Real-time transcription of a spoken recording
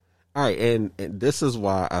All right, and this is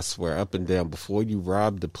why I swear up and down, before you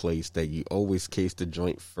rob the place, that you always case the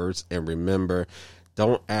joint first. And remember,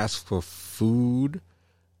 don't ask for food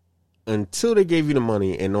until they gave you the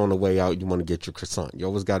money, and on the way out, you want to get your croissant. You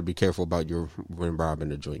always got to be careful about when robbing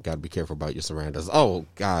the joint. Got to be careful about your surroundings. Oh,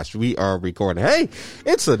 gosh, we are recording. Hey,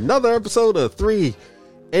 it's another episode of 3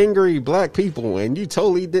 Angry Black People, and you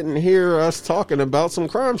totally didn't hear us talking about some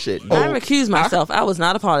crime shit. I recuse myself. I was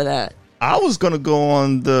not a part of that. I was going to go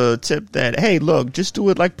on the tip that, hey, look, just do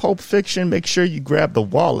it like Pulp Fiction. Make sure you grab the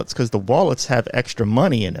wallets, because the wallets have extra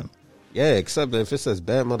money in them. Yeah, except if it says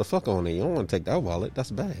bad motherfucker on it, you don't want to take that wallet.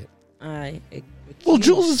 That's bad. Well,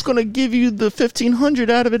 Jules is going to give you the $1,500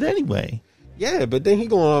 out of it anyway. Yeah, but then he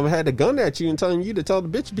going to have the gun at you and telling you to tell the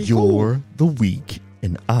bitch to be You're cool. the weak,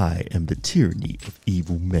 and I am the tyranny of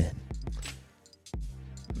evil men.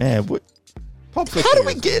 Man, what? Pulp How Fiction do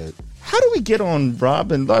we is get? good. How do we get on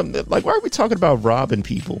robbing? Like, why are we talking about robbing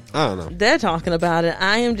people? I don't know. They're talking about it.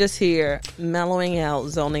 I am just here mellowing out,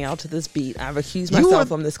 zoning out to this beat. I recuse myself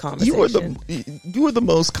from this conversation. You are the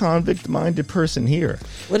most convict-minded person here.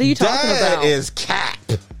 What are you talking about? That is cap.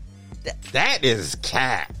 That is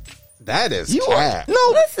cap. That is You cap. are no,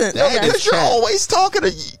 Listen, no, okay. because you're Cap. always talking to.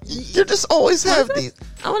 You just always have these.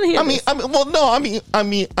 I want to hear this. Well, no,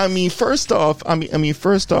 I mean, first off,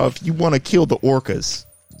 you want to kill the orcas.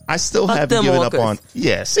 I still Fuck haven't them given orcas. up on.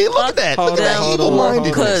 Yeah, see, look at that. Hold Look at that on,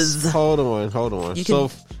 evil-mindedness. Hold on. You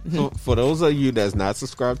So, can- for those of you that's not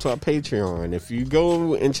subscribed to our Patreon, if you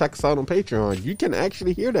go and check us out on Patreon, you can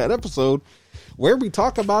actually hear that episode where we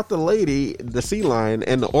talk about the lady, the sea lion,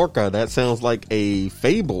 and the orca. That sounds like a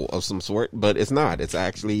fable of some sort, but it's not. It's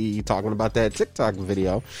actually talking about that TikTok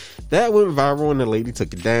video that went viral, and the lady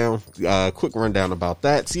took it down. Quick rundown about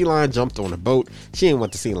that. Sea lion jumped on a boat. She didn't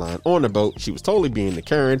want the sea lion on the boat. She was totally being the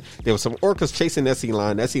Karen. There was some orcas chasing that sea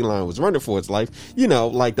lion. That sea lion was running for its life. You know,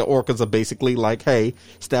 like the orcas are basically like, hey,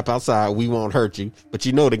 step outside. We won't hurt you. But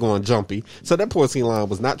you know they're going jumpy. So that poor sea lion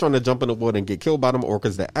was not trying to jump in the water and get killed by them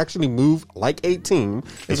orcas that actually move like a team.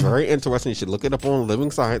 It's very interesting. You should look it up on Living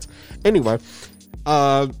Science. Anyway,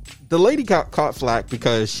 the lady got caught flack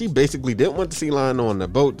because she basically didn't want the sea lion on the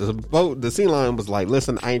boat. The sea lion was like,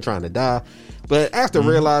 listen, I ain't trying to die. But after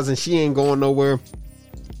realizing she ain't going nowhere,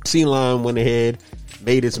 sea lion went ahead,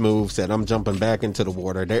 made its move, said, I'm jumping back into the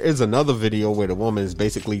water. There is another video where the woman is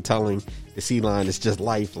basically telling the sea lion it's just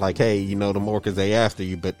life. Like, hey, you know, the orcas, they after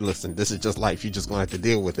you, but listen, this is just life. You just gonna have to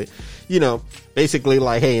deal with it. You know, basically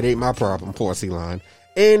like, hey, it ain't my problem, poor sea lion.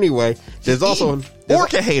 Anyway, there's also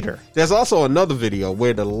orca hater. There's also another video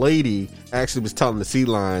where the lady actually was telling the sea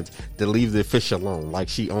lions to leave the fish alone, like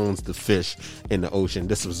she owns the fish in the ocean.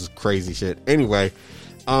 This was crazy shit. Anyway,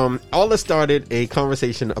 all this started a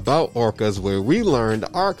conversation about orcas where we learned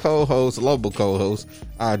our co-host, lovable co-host,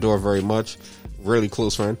 I adore very much, really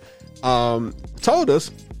close friend, told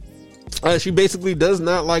us she basically does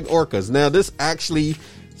not like orcas. Now, this actually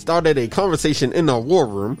started a conversation in our war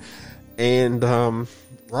room, and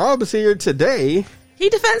Rob is here today. He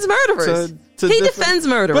defends murderers. He defends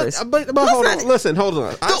murderers. But hold on. Listen, hold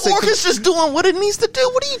on. The orca's just doing what it needs to do.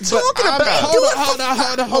 What are you talking about?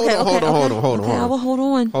 Hold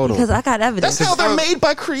on. Because I got evidence. That's how they're made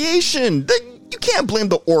by creation. You can't blame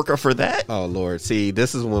the orca for that. Oh, Lord. See,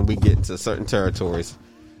 this is when we get into certain territories.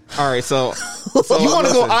 All right, so you want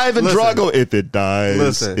to go Ivan Drago? If it dies,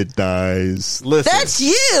 Listen. it dies. Listen. That's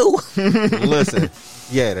you. Listen.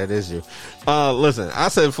 Yeah, that is you. Listen, I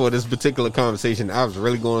said for this particular conversation, I was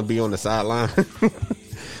really going to be on the sideline.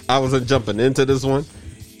 I wasn't jumping into this one.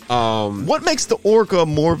 What makes the orca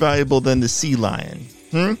more valuable than the sea lion?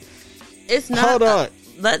 It's not. Hold on.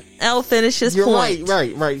 Let L finish his You're point.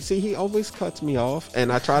 right. See, he always cuts me off,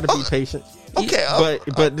 and I try to be patient. Okay,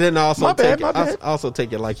 but then I also my bad. I also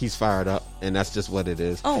take it like he's fired up, and that's just what it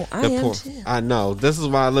is. Oh, I am too. I know. This is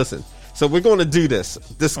why I listen. So we're going to do this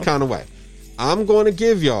kind of way. I'm going to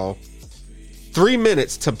give y'all 3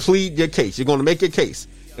 minutes to plead your case. You're going to make your case,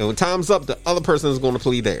 and when time's up, the other person is going to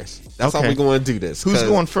plead theirs. That's how we're going to do this. Who's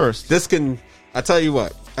going first? This can. I tell you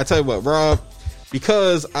what, Rob.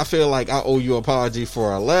 Because I feel like I owe you an apology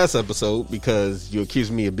for our last episode because you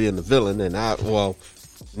accused me of being the villain, and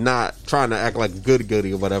not trying to act like a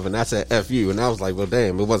goody or whatever, and I said F you, and I was like, well,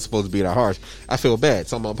 damn, it wasn't supposed to be that harsh. I feel bad,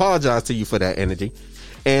 so I'm going to apologize to you for that energy.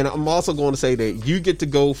 And I'm also going to say that you get to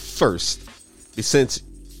go first, since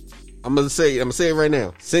I'm going to say it right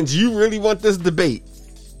now. Since you really want this debate,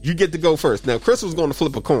 you get to go first. Now, Chris was going to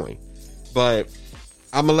flip a coin, but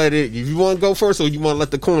I'm going to let it, if you want to go first, or you want to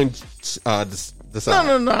let the coin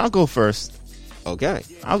decide? No, I'll go first. Okay.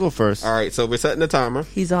 I'll go first. All right, so we're setting the timer.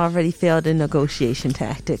 He's already failed in negotiation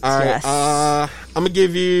tactics. All right, Yes. I'm gonna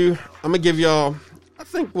give y'all I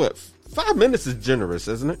think 5 minutes is generous,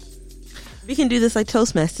 isn't it? We can do this like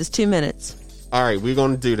Toastmasters, 2 minutes. All right, we're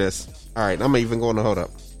going to do this. All right, I'm even going to hold up.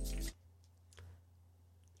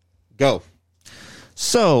 Go.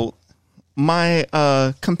 So, my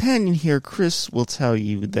companion here, Chris, will tell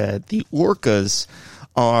you that the orcas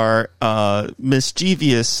are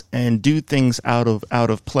mischievous and do things out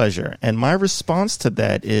of pleasure. And my response to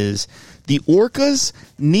that is the orcas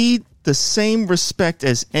need the same respect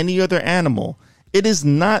as any other animal. It is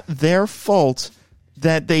not their fault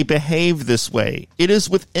that they behave this way. It is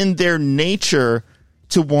within their nature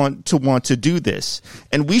to want to do this.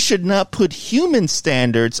 And we should not put human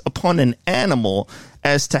standards upon an animal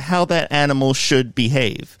as to how that animal should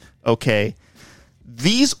behave. Okay?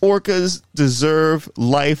 These orcas deserve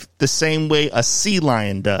life the same way a sea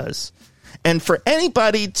lion does. And for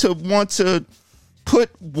anybody to want to put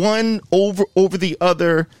one over the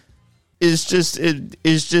other is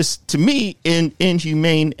just to me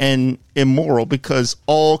inhumane and immoral, because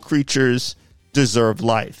all creatures deserve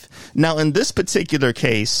life. Now, in this particular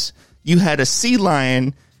case, you had a sea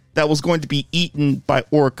lion that was going to be eaten by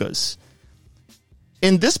orcas.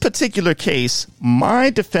 In this particular case,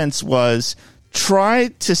 my defense was try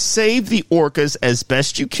to save the orcas as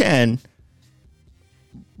best you can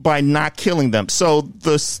by not killing them. So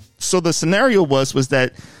the scenario was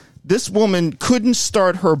that this woman couldn't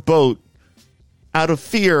start her boat out of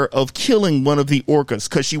fear of killing one of the orcas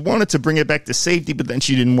because she wanted to bring it back to safety, but then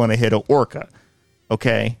she didn't want to hit an orca.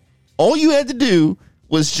 Okay? All you had to do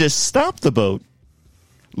was just stop the boat,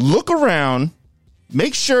 look around,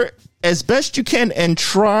 make sure as best you can, and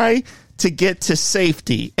try to get to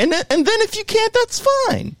safety. And then if you can't, that's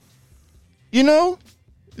fine. You know?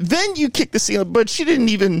 Then you kick the ceiling. But she didn't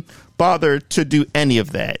even bother to do any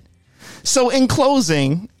of that. So in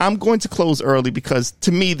closing, I'm going to close early because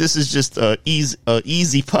to me, this is just a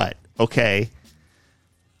easy putt. Okay?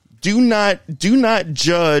 Do not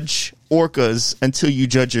judge orcas until you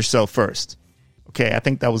judge yourself first. Okay? I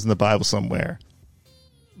think that was in the Bible somewhere.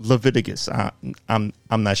 Leviticus. I'm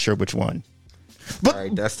not sure which one. But, all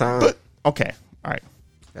right, that's time. But okay, all right,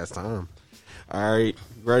 that's time. All right,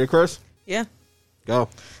 ready, Chris? Yeah. Go.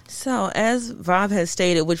 So, as Rob has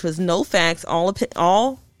stated, which was no facts,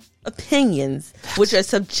 all opinions, which are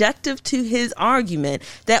subjective to his argument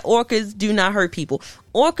that orcas do not hurt people.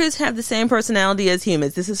 Orcas have the same personality as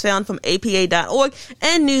humans. This is found from APA.org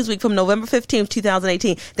and Newsweek from November 15th,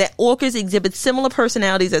 2018, that orcas exhibit similar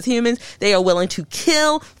personalities as humans. They are willing to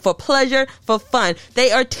kill for pleasure, for fun.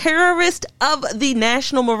 They are terrorists of the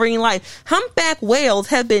national marine life. Humpback whales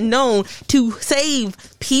have been known to save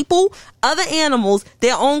people, other animals,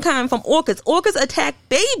 their own kind from orcas. Orcas attack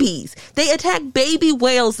babies. They attack baby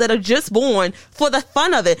whales that are just born for the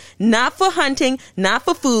fun of it. Not for hunting, not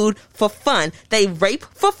for food, for fun. They rape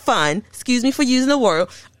for fun, excuse me for using the word,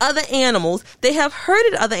 other animals. They have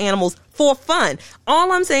hurted other animals for fun.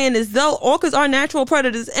 All I'm saying is, though orcas are natural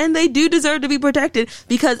predators and they do deserve to be protected,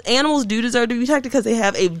 because animals do deserve to be protected because they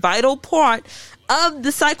have a vital part of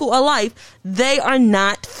the cycle of life, they are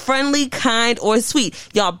not friendly, kind, or sweet.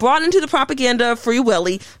 Y'all brought into the propaganda of Free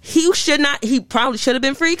Willy. He probably should have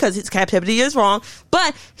been free because his captivity is wrong,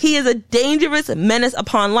 but he is a dangerous menace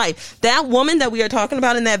upon life. That woman that we are talking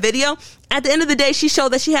about in that video, at the end of the day, she showed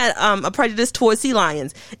that she had a prejudice towards sea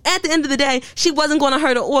lions. At the end of the day, she wasn't going to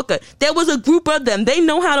hurt an orca. There was a group of them. They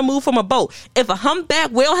know how to move from a boat. If a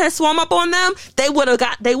humpback whale had swum up on them, they would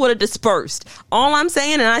have dispersed. All I'm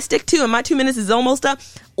saying, and I stick to, and my 2 minutes is almost up,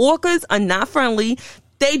 orcas are not friendly.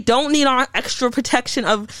 They don't need our extra protection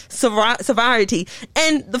of severity.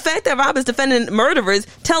 And the fact that Rob is defending murderers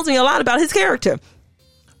tells me a lot about his character.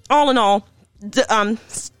 All in all,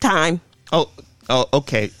 time. Oh,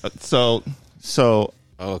 okay. So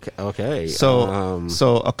okay.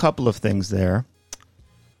 So a couple of things there.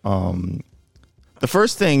 The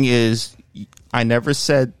first thing is, I never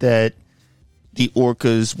said that the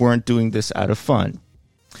orcas weren't doing this out of fun.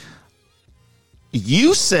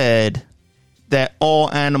 You said that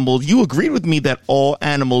you agreed with me that all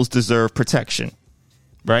animals deserve protection,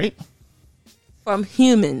 right? From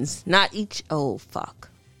humans, not each. Oh, fuck.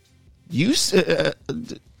 You said,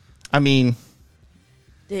 I mean...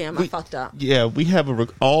 Damn, I fucked up. Yeah, we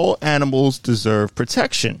have all animals deserve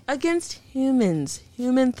protection. Against humans.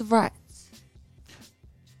 Human threats.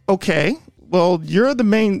 Okay. Well, you're the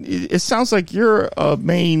main... It sounds like you're a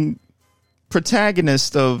main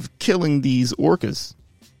protagonist of killing these orcas.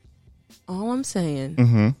 All I'm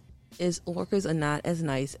saying is orcas are not as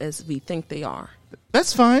nice as we think they are.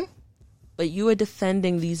 That's fine. But you are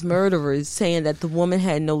defending these murderers, saying that the woman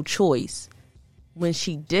had no choice. When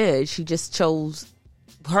she did, she just chose...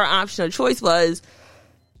 Her option of choice was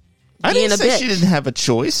I being didn't a say bitch. she didn't have a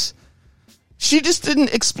choice. She just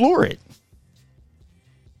didn't explore it.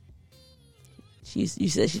 You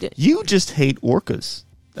said she did. You just hate orcas.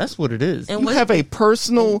 That's what it is. And You what- have a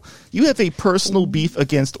personal beef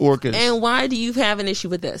against orcas. And why do you have an issue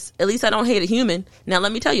with this? At least I don't hate a human. Now,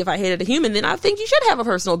 let me tell you, if I hated a human, then I think you should have a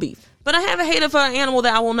personal beef. But I have a hate for an animal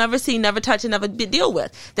that I will never see, never touch, and never deal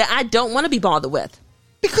with. That I don't want to be bothered with.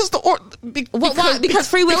 Because Why? Because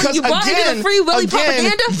Free Willy? You bought into the Free Willy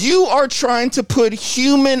propaganda? You are trying to put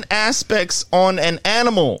human aspects on an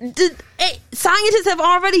animal. Hey, scientists have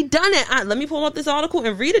already done it. Let me pull up this article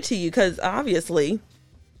and read it to you, because obviously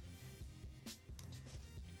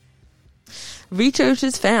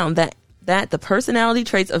researchers found that the personality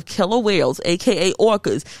traits of killer whales, aka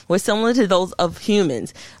orcas, were similar to those of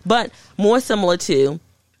humans, but more similar to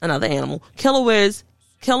another animal. Killer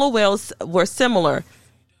whales were similar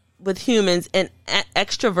with humans in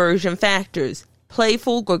extroversion factors: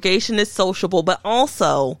 playful, gregarious, sociable, but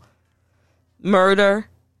also murder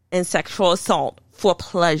and sexual assault for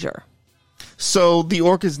pleasure. So the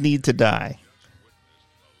orcas need to die.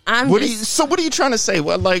 What are you trying to say?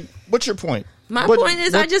 What's your point? My point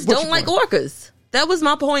is, I just don't like orcas. That was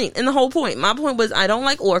my point, and the whole point. My point was, I don't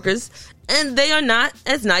like orcas, and they are not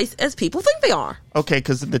as nice as people think they are. Okay,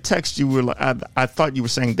 because in the text you were, I thought you were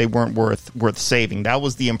saying they weren't worth saving. That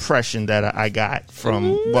was the impression that I got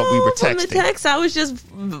from what we were texting. From the text, I was just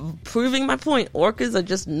proving my point. Orcas are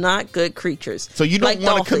just not good creatures. So you don't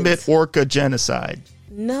want to commit orca genocide?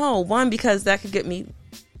 No, one, because that could get me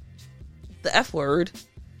the F word.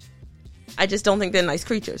 I just don't think they're nice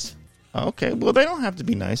creatures. Okay, well, they don't have to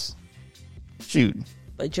be nice. Shoot.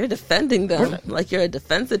 But you're defending them like you're a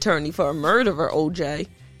defense attorney for a murderer, OJ.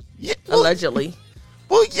 Yeah, allegedly.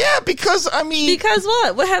 Well, yeah, because, I mean... Because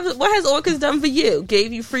what? What has orcas done for you?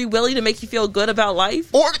 Gave you Free Willy to make you feel good about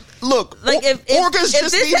life? Orcas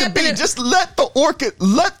just need to be... Just let the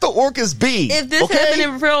orcas be. If this happened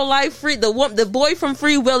in real life, the boy from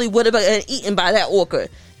Free Willy would have been eaten by that orca.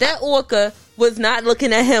 That orca was not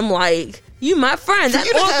looking at him like... You my friend. That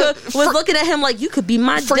orca was looking at him like, you could be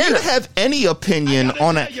my dinner. For you to have any opinion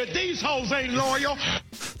on it, these hoes ain't loyal.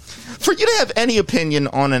 For you to have any opinion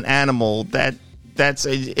on an animal, it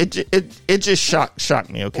just shocked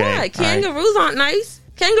me. Okay, why? Kangaroos aren't nice.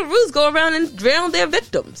 Kangaroos go around and drown their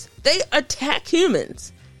victims. They attack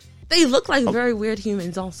humans. They look like very weird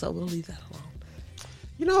humans. Also, we'll leave that alone.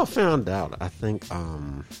 You know, I found out. I think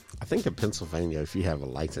in Pennsylvania, if you have a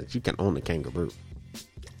license, you can own a kangaroo.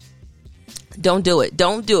 Don't do it.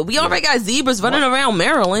 Don't do it. We already got zebras running around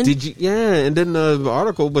Maryland. Did you? Yeah, and then the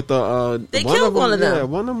article with they killed one of them. Yeah,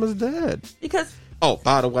 one of them is dead. Because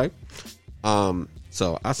by the way,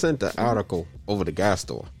 so I sent the article over to Gas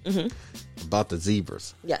Store about the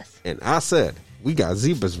zebras. Yes, and I said we got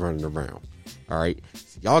zebras running around. All right,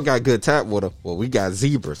 y'all got good tap water. Well, we got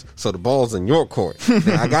zebras, so the ball's in your court.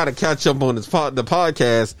 Now, I got to catch up on the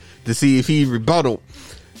podcast to see if he rebutted.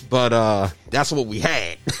 But that's what we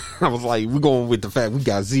had. I was like, we're going with the fact we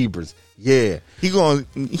got zebras. Yeah. He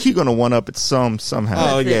gonna one up it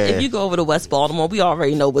somehow. Oh, yeah. If you go over to West Baltimore, we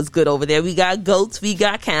already know what's good over there. We got goats, we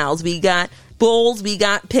got cows, we got bulls, we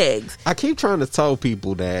got pigs. I keep trying to tell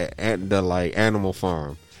people that at the Animal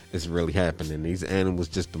Farm is really happening. These animals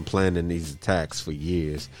just been planning these attacks for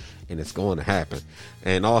years, and it's going to happen.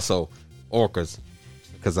 And also orcas.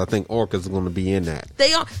 Because I think orcas are going to be in that.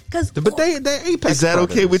 They are, but they're apex. Is that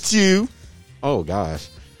predators. okay with you? Oh gosh.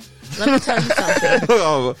 Let me tell you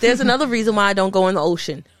something. There's another reason why I don't go in the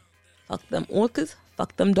ocean. Fuck them orcas.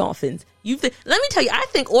 Fuck them dolphins. Let me tell you, I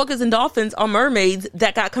think orcas and dolphins are mermaids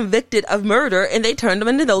that got convicted of murder, and they turned them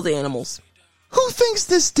into those animals. Who thinks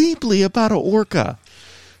this deeply about an orca?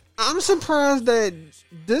 I'm surprised that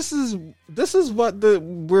this is what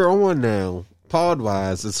we're on now, pod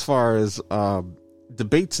wise, as far as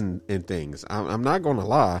debates and things. I'm not gonna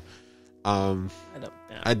lie.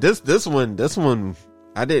 This one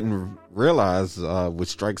I didn't realize would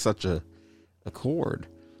strike such a chord.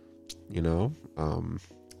 You know,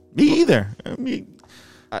 me either. I mean,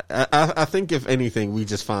 I think if anything, we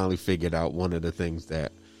just finally figured out one of the things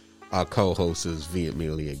that our co-host is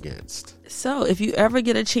vehemently against. So, if you ever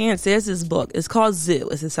get a chance, there's this book. It's called Zoo.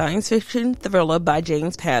 It's a science fiction thriller by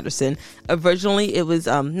James Patterson. Originally, it was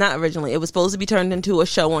it was supposed to be turned into a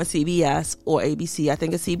show on CBS or ABC. I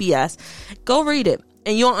think it's CBS. Go read it,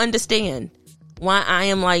 and you'll understand why I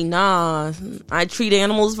am like, nah. I treat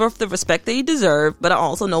animals with the respect they deserve, but I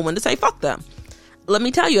also know when to say fuck them. Let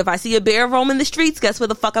me tell you, if I see a bear roaming the streets, guess where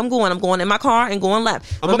the fuck I'm going? I'm going in my car and going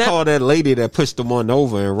left. I'm gonna call that lady that pushed them on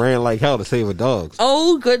over and ran like hell to save her dogs.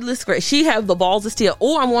 Oh, goodness gracious. She have the balls of steel.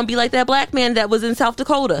 Or I'm gonna be like that black man that was in South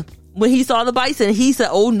Dakota when he saw the bison, he said,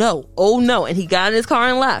 oh no, and he got in his car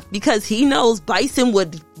and left because he knows bison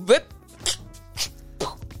would rip.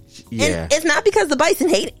 Yeah. And it's not because the bison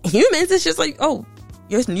hate humans. It's just like, oh,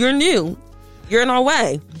 you're new. You're in our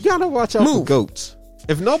way. You gotta watch out for goats.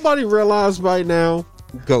 If nobody realized right now,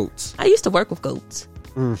 goats. I used to work with goats.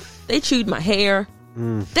 They chewed my hair.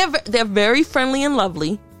 They're very friendly and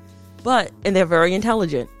lovely, and they're very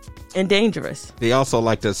intelligent and dangerous. They also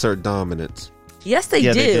like to assert dominance. Yes, they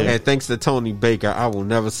do. And thanks to Tony Baker, I will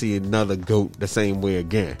never see another goat the same way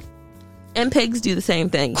again. And pigs do the same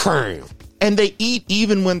thing. Cram. And they eat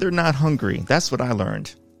even when they're not hungry. That's what I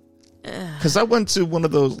learned. Because I went to one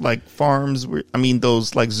of those like farms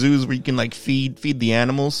those like zoos where you can like feed the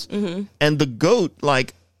animals. Mm-hmm. And the goat,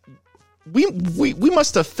 like we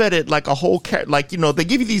must have fed it like a whole carrot. Like, they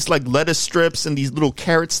give you these like lettuce strips and these little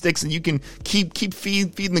carrot sticks, and you can keep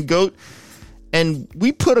feeding the goat. And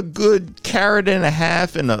we put a good carrot and a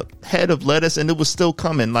half and a head of lettuce, and it was still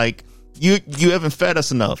coming. Like, you haven't fed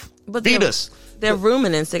us enough. But feed us. They're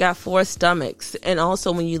ruminants. They got 4 stomachs. And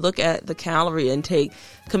also, when you look at the calorie intake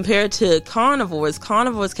compared to carnivores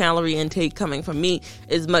calorie intake coming from meat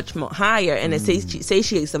is much more higher, and it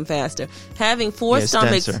satiates them faster. Having 4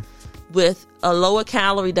 stomachs denser. With a lower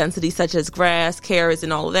calorie density, such as grass, carrots,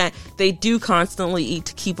 and all of that, they do constantly eat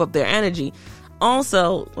to keep up their energy.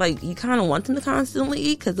 Also, like, you kind of want them to constantly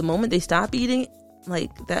eat, because the moment they stop eating,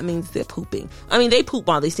 like, that means they're pooping. I mean, they poop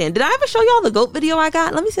while they stand. Did I ever show y'all the goat video I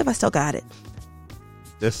got? Let me see if I still got it.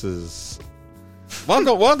 This is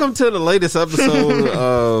welcome to the latest episode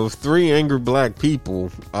of 3 Angry Black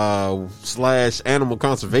People / animal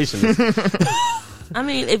conservationists. I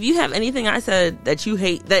mean, if you have anything I said that you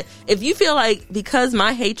hate, that if you feel like because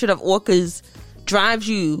my hatred of orcas drives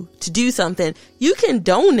you to do something, you can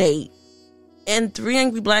donate in 3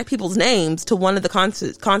 Angry Black People's names to one of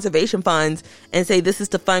the conservation funds and say this is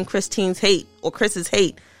to fund Christine's hate or Chris's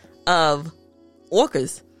hate of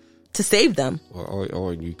orcas to save them.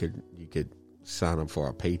 Or you could sign up for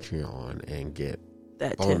our Patreon and get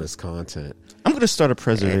that bonus content. I'm going to start a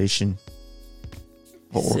preservation.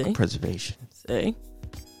 Orca preservation. See?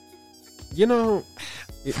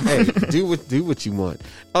 Hey, do what you want.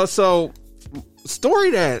 So,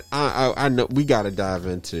 story that I know we got to dive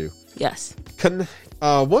into. Yes.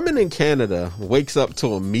 A woman in Canada wakes up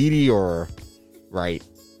to a meteor, right,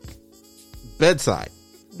 bedside.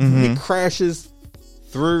 Mm-hmm. It crashes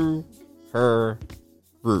through her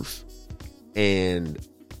roof, and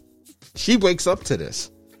she wakes up to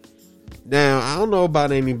this. Now, I don't know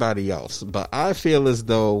about anybody else, but I feel as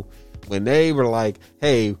though when they were like,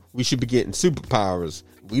 hey, we should be getting superpowers,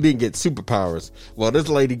 we didn't get superpowers. Well, this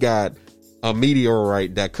lady got a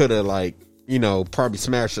meteorite that could have, like, probably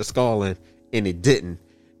smashed her skull in, and it didn't.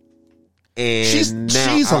 And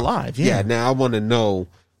she's alive. Yeah. Now I want to know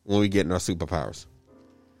when we getting our superpowers.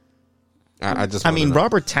 I mean,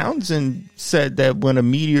 Robert Townsend said that when a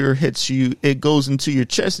meteor hits you, it goes into your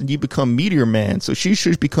chest and you become Meteor Man. So she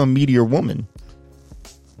should become Meteor Woman.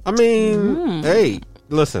 I mean, hey,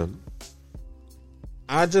 listen.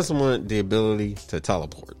 I just want the ability to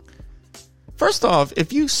teleport. First off,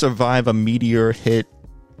 if you survive a meteor hit,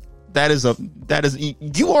 that is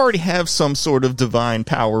you already have some sort of divine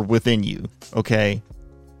power within you, okay?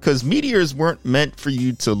 Because meteors weren't meant for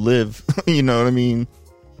you to live. You know what I mean?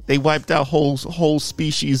 They wiped out whole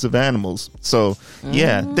species of animals. So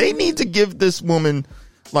yeah, they need to give this woman,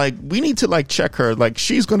 like, we need to like check her. Like,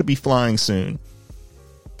 she's going to be flying soon.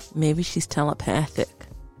 Maybe she's telepathic.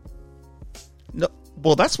 No,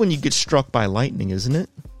 well, that's when you get struck by lightning, isn't it?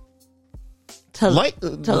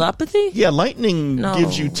 Telepathy? Yeah, lightning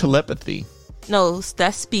gives you telepathy. No,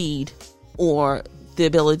 that's speed or the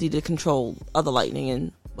ability to control other lightning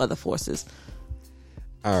and weather forces.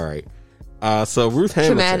 All right. So Ruth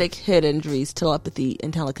Hamilton. Traumatic head injuries, telepathy,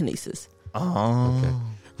 and telekinesis. Oh. Okay.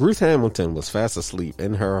 Ruth Hamilton was fast asleep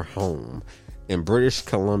in her home in British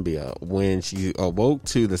Columbia when she awoke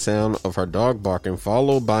to the sound of her dog barking,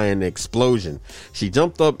 followed by an explosion. She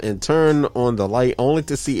jumped up and turned on the light only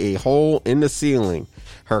to see a hole in the ceiling.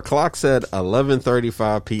 Her clock said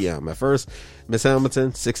 11:35 p.m. At first, Miss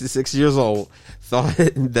Hamilton, 66 years old, thought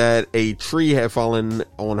that a tree had fallen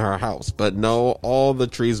on her house, but no, all the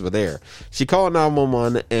trees were there. She called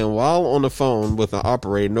 911, and while on the phone with the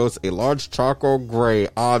operator, noticed a large charcoal gray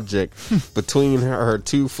object between her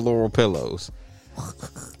 2 floral pillows.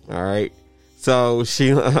 All right. So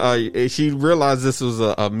she realized this was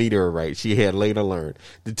a meteorite. She had later learned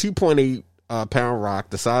the 2.8 pound rock,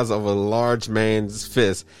 the size of a large man's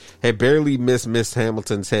fist, had barely missed Miss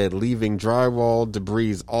Hamilton's head, leaving drywall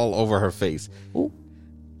debris all over her face. Ooh.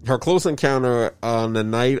 Her close encounter on the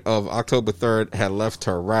night of October 3rd had left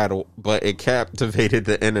her rattled, but it captivated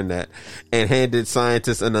the internet and handed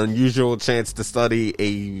scientists an unusual chance to study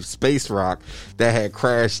a space rock that had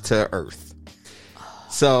crashed to Earth.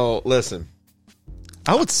 So, listen.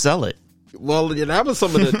 I would sell it. Well, yeah, that was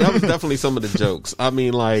definitely some of the jokes. I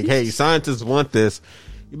mean, like, hey, scientists want this.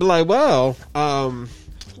 You'd be like, well,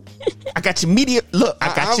 I got your media. Look,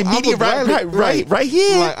 I got your media right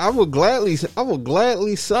here. Like, I would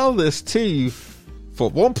gladly sell this to you for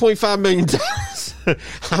 $1.5 million.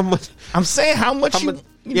 How much? I'm saying how much you know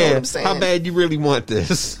what I'm saying? How bad you really want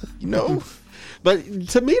this? You know. But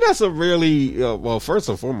to me, that's a really well. First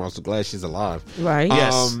and foremost, I'm glad she's alive. Right.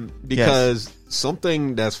 Yes. Because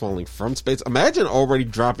something that's falling from space. Imagine already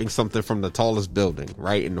dropping something from the tallest building,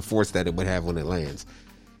 right, and the force that it would have when it lands.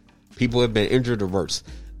 People have been injured or worse.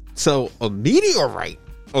 So a meteorite,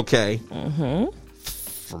 okay,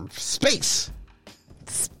 from space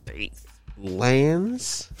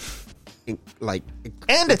lands, and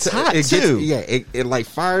it's hot too. It like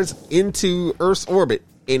fires into Earth's orbit,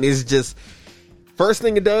 and it's just first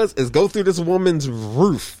thing it does is go through this woman's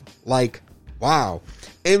roof. Like, wow,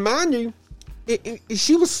 and mind you,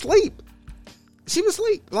 she was asleep. She was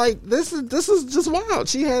asleep. Like, this is just wild.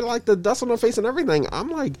 She had like the dust on her face and everything. I'm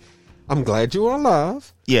like, I'm glad you are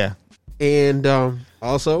alive. Yeah. And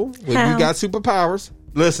also, when you got superpowers,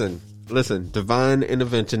 listen, divine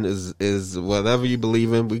intervention is whatever you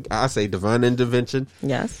believe in. I say divine intervention.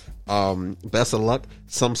 Yes. Best of luck.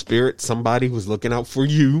 Some spirit, somebody who's looking out for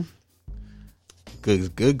you.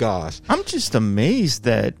 Good gosh. I'm just amazed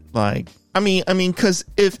that, like, I mean, because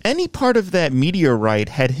if any part of that meteorite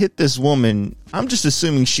had hit this woman, I'm just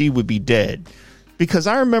assuming she would be dead. Because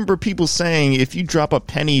I remember people saying if you drop a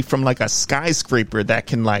penny from like a skyscraper, that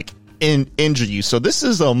can like injure you. So this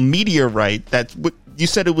is a meteorite that you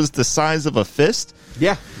said it was the size of a fist.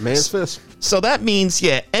 Yeah, man's fist. So that means,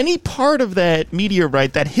 any part of that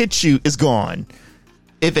meteorite that hits you is gone.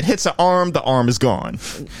 If it hits the arm is gone.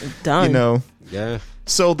 Done. You know. Yeah.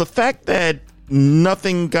 So the fact that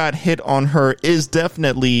nothing got hit on her is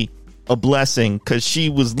definitely a blessing, because she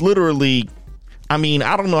was literally, I mean,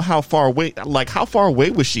 I don't know how far away. Like, how far away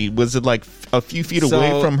was she? Was it like a few feet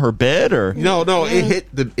away from her bed, or no?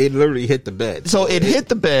 It literally hit the bed. So it hit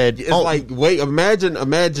the bed. It's like,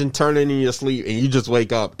 imagine turning in your sleep and you just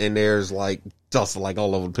wake up and there's like dust like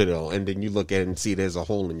all over the pillow, and then you look at it and see there's a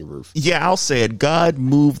hole in your roof. Yeah, I'll say it. God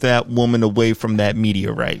moved that woman away from that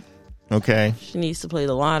meteorite. Okay, she needs to play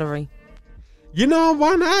the lottery. You know,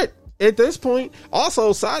 why not? At this point,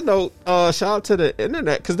 also, side note, shout out to the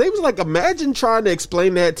internet, because they was like, imagine trying to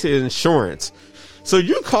explain that to insurance. So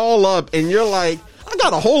you call up and you're like, I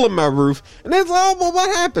got a hole in my roof, and it's like, oh, well,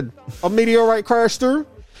 what happened? A meteorite crashed through?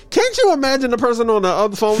 Can't you imagine the person on the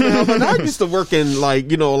other phone now? But I used to work in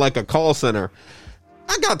like a call center.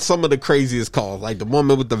 I got some of the craziest calls, like the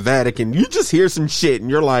woman with the Vatican. You just hear some shit and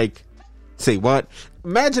you're like, say what?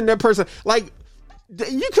 Imagine that person, like,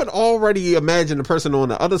 you could already imagine the person on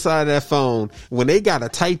the other side of that phone when they got to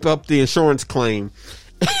type up the insurance claim.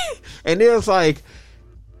 And it's like,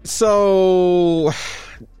 so,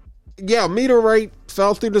 yeah, meteorite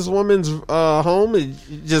fell through this woman's home. It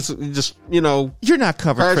just you're not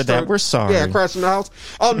covered for that. We're sorry. Yeah, crashed in the house.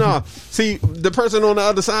 Oh, no. See, the person on the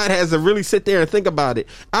other side has to really sit there and think about it.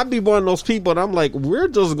 I'd be one of those people, and I'm like, we're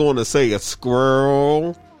just going to say a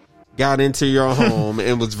squirrel got into your home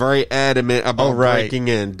and was very adamant about breaking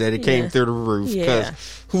in, that it came through the roof, because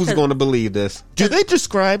who's going to believe this? Do they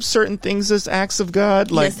describe certain things as acts of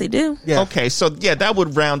God? Like, yes, they do. Yeah. Okay, so that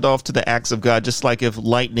would round off to the acts of God, just like if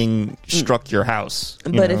lightning struck your house.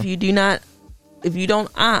 But if you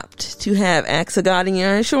don't opt to have acts of God in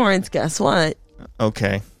your insurance, guess what?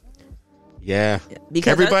 Okay. Yeah.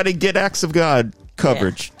 Because everybody get acts of God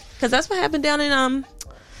coverage. Because that's what happened down in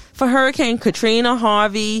for Hurricane Katrina,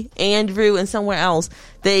 Harvey, Andrew, and somewhere else.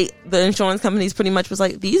 The insurance companies pretty much was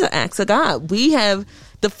like, these are acts of God. We have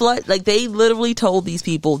the flood. Like, they literally told these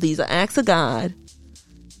people, these are acts of God.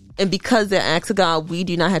 And because they're acts of God, we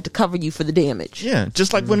do not have to cover you for the damage. Yeah,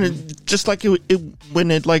 just like when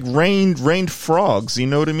it like rained frogs. You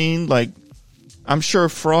know what I mean? Like, I'm sure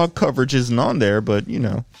frog coverage isn't on there, but you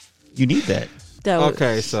need that.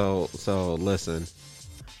 Okay, so listen.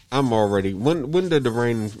 I'm already. When did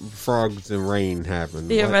the frogs and rain happen?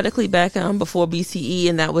 Theoretically, back before BCE,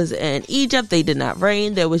 and that was in Egypt. They did not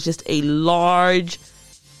rain. There was just a large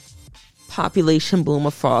population boom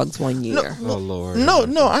of frogs one year. Oh Lord!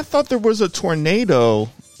 No. I thought there was a tornado,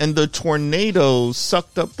 and the tornado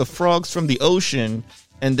sucked up the frogs from the ocean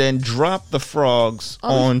and then drop the frogs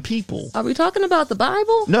on people. Are we talking about the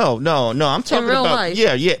Bible? No. I'm talking real about life?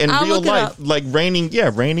 yeah, in I'll real look it life, up. like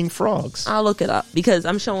raining frogs. I'll look it up because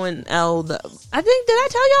I'm showing Elle the. I think did I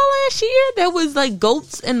tell y'all last year there was like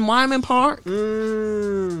goats in Wyman Park?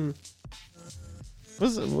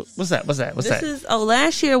 What's that? This is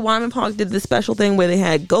last year Wyman Park did this special thing where they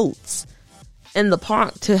had goats in the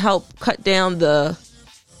park to help cut down the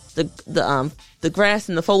grass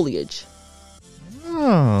and the foliage.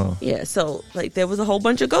 Oh. Yeah, so like there was a whole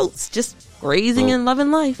bunch of goats just grazing and loving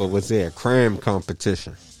life. But was there a crime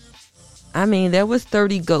competition? I mean, there was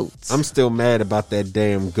 30 goats. I'm still mad about that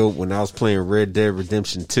damn goat when I was playing Red Dead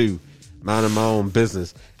Redemption 2, minding my own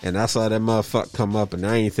business, and I saw that motherfucker come up, and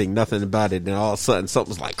I ain't think nothing about it. Then all of a sudden,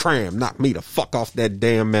 something was like, "Cram, knock me the fuck off that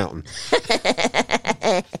damn mountain."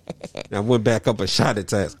 And I went back up and shot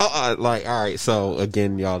its ass. Like, all right. So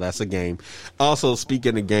again, y'all, that's a game. Also,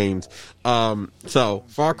 speaking of games, so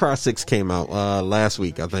Far Cry 6 came out last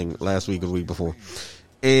week. I think last week or the week before,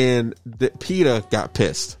 and PETA got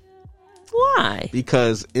pissed. Why?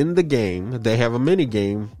 Because in the game, they have a mini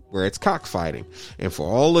game where it's cockfighting. And for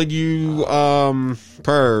all of you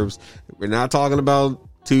pervs, we're not talking about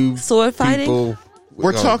two sword fighting. People.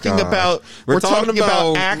 We're talking about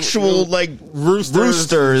actual like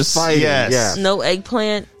roosters fighting. Yes. No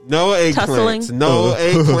eggplant. No eggplants. Tussling? No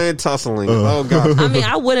eggplant tussling. Oh god. I mean,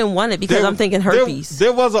 I wouldn't want it because I'm thinking herpes.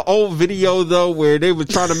 There was an old video though where they were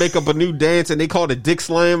trying to make up a new dance and they called it Dick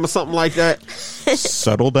Slam or something like that.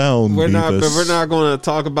 Settle down. We're not going to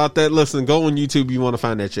talk about that. Listen, go on YouTube. You want to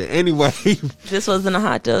find that shit anyway. This wasn't a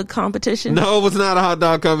hot dog competition. No, it was not a hot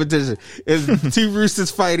dog competition. It's two roosters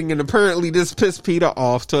fighting, and apparently this pissed PETA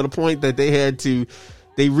off to the point that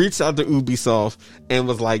they reached out to Ubisoft and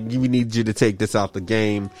was like, "We need you to take this out the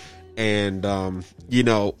game." And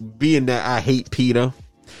being that I hate PETA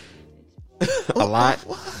a lot,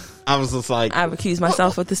 I was just like, I recuse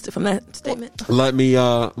myself from that statement. let me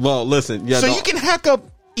listen. Yeah, so you can hack up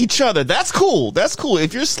each other. That's cool.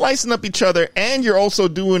 If you're slicing up each other and you're also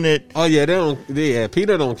doing it. Oh yeah,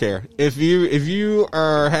 PETA don't care. If you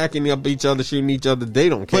are hacking up each other, shooting each other, they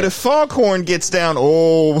don't care. But if Foghorn gets down,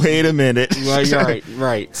 wait a minute. Well,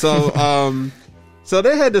 right. So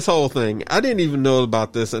they had this whole thing. I didn't even know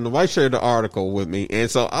about this, and the wife shared the article with me, and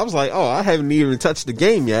so I was like, I haven't even touched the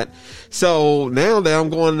game yet. So now that I'm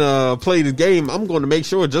going to play the game, I'm going to make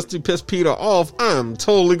sure, just to piss PETA off, I'm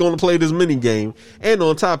totally going to play this mini game. And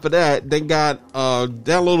on top of that, they got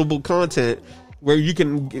downloadable content where you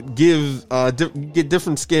can get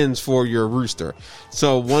different skins for your rooster.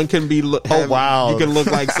 So one can be wow, you can look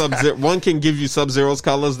like Sub-Zero. One can give you Sub-Zero's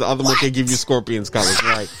colors, the other one can give you Scorpion's colors,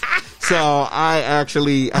 right? So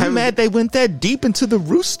I'm mad they went that deep into the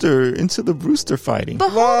rooster fighting. But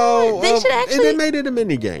they should actually, they made it a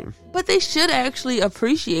mini game. But they should actually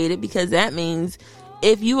appreciate it, because that means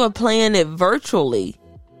if you are playing it virtually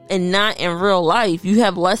and not in real life, you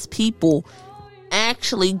have less people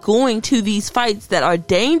actually going to these fights that are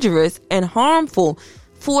dangerous and harmful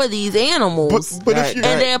for these animals. But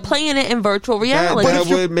they're playing it in virtual reality.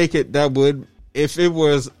 That would, if it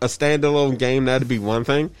was a standalone game, that'd be one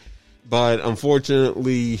thing. But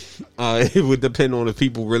unfortunately, it would depend on if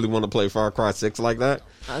people really want to play Far Cry 6 like that.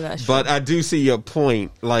 Oh, that's but true. I do see your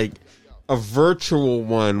point. Like, a virtual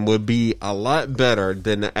one would be a lot better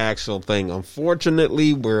than the actual thing.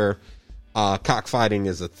 Unfortunately, where cockfighting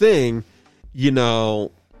is a thing,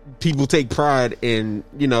 people take pride in,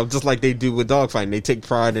 just like they do with dogfighting. They take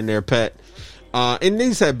pride in their pet. And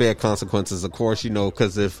these have bad consequences, of course,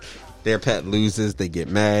 because if their pet loses, they get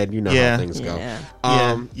mad. How things go.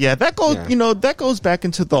 That goes. That goes back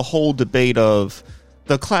into the whole debate of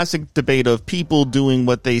the classic debate of people doing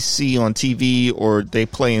what they see on TV or they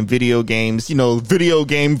play in video games. Video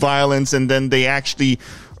game violence, and then they actually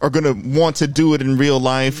are going to want to do it in real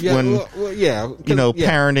life parenting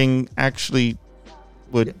actually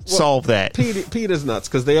would solve that. PETA's nuts,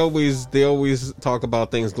 because they always talk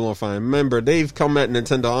about things going fine. Remember, they've come at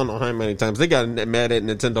Nintendo, I don't know how many times. They got mad at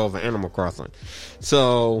Nintendo over Animal Crossing.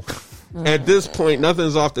 So at this point,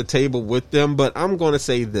 nothing's off the table with them. But I'm going to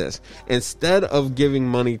say this: instead of giving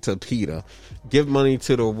money to PETA, give money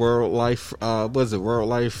to the World Life. World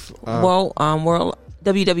Life? World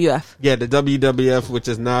WWF. Yeah, the WWF, which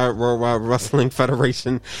is not Worldwide Wrestling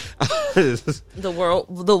Federation. The World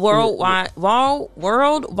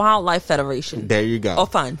Wildlife Federation. There you go. Oh,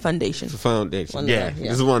 Foundation. Foundation. Yeah.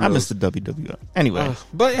 This is one. I missed the WWF. Anyway,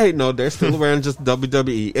 but hey, no, they're still around, just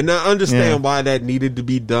WWE, and I understand why that needed to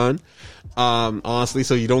be done. Honestly,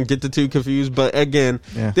 so you don't get the two confused. But again,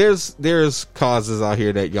 there's causes out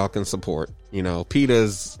here that y'all can support.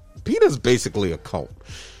 PETA's basically a cult.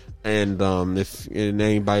 And if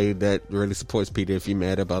anybody that really supports Peter, if you're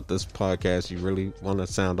mad about this podcast, you really want to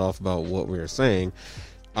sound off about what we're saying,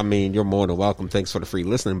 I mean, you're more than welcome. Thanks for the free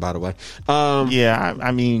listening, by the way. Yeah,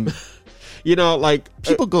 I mean, you know, like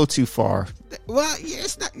people go too far. Well, yeah,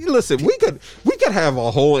 it's not. Listen, we could have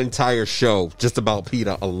a whole entire show just about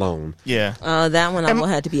PETA alone. Yeah, that one I will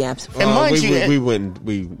have to be absent. And mind we wouldn't.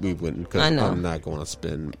 Because I know. I'm not going to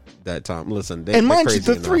spend that time. Listen, and mind you, crazy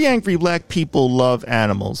the enough. three angry black people love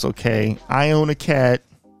animals. Okay, I own a cat.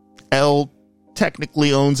 Elle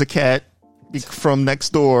technically owns a cat from next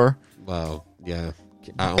door. Well, yeah.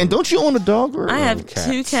 And don't you own a dog? Or I have cats.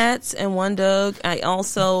 2 cats and 1 dog. I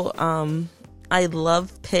also I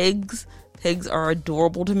love pigs. Pigs are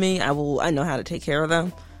adorable to me. I know how to take care of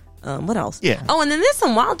them. What else? Yeah. Oh, and then there's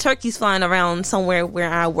some wild turkeys flying around somewhere where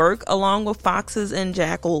I work, along with foxes and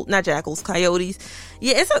coyotes.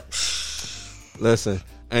 Yeah, it's a. Listen,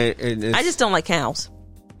 and it's, I just don't like cows.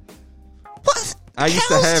 What? I used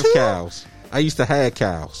to have cows. I used to have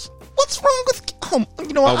cows. What's wrong with?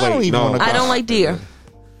 You know what? Oh, wait, I don't even no. want to. I don't like deer.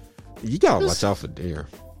 You gotta watch out for deer.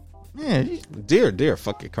 Yeah, Deer,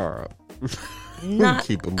 fuck your car up. Not.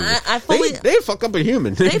 Keep it moving. I fully. They fuck up a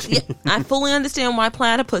human. I fully understand why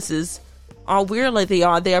platypuses are weird like they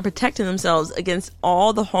are. They are protecting themselves against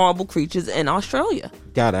all the horrible creatures in Australia.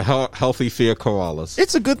 Got a healthy fear koalas.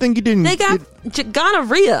 it's a good thing you didn't. They got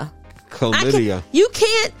gonorrhea. Chlamydia. You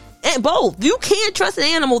can't. And both. You can't trust an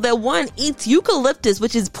animal that one eats eucalyptus,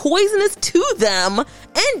 which is poisonous to them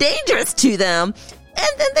and dangerous to them. And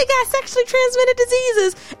then they got sexually transmitted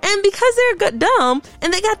diseases. And because they're dumb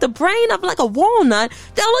and they got the brain of like a walnut,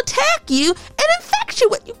 they'll attack you and infect you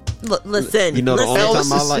with you. Listen. You know, the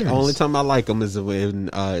listen. only time I like them is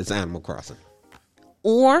when it's Animal Crossing.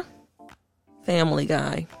 Or Family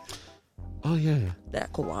Guy. Oh, yeah.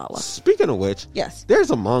 That koala. Speaking of which, Yes.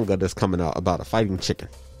 there's a manga that's coming out about a fighting chicken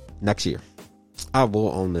next year. I will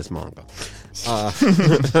own this manga.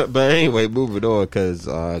 But anyway, moving on because,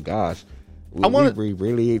 gosh, we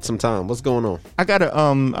really ate some time. What's going on? I got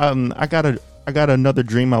another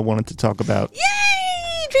dream I wanted to talk about.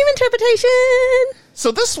 Yay! Dream interpretation.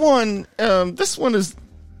 So this one is.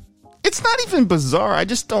 It's not even bizarre. I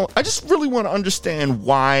just really want to understand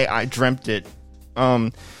why I dreamt it.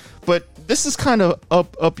 But this is kind of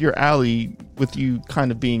up your alley with you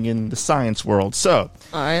kind of being in the science world. So,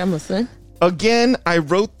 All right, I'm listening. again, I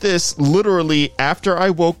wrote this literally after I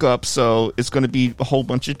woke up, so it's going to be a whole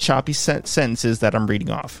bunch of choppy sentences that I'm reading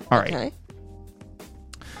off. All right. Okay.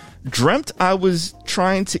 Dreamt I was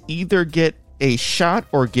trying to either get a shot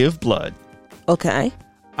or give blood. Okay.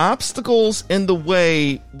 Obstacles in the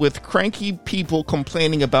way with cranky people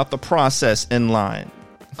complaining about the process in line.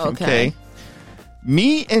 Okay.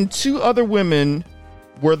 Me and 2 other women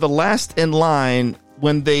were the last in line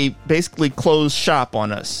when they basically closed shop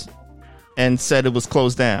on us and said it was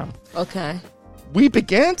closed down. Okay. We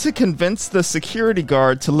began to convince the security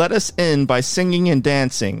guard to let us in by singing and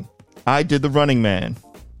dancing. I did the Running Man.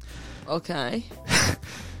 Okay.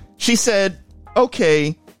 She said,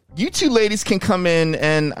 okay, you 2 ladies can come in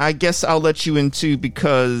and I guess I'll let you in too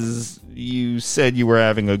because you said you were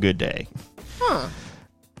having a good day. Huh.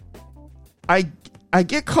 I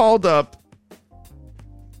get called up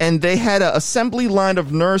and they had an assembly line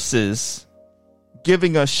of nurses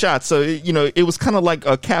giving us shots. So, it was kind of like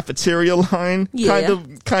a cafeteria line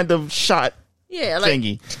kind of shot Yeah, like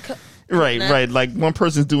thingy. Right. Like one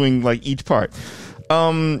person's doing like each part.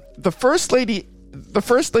 The first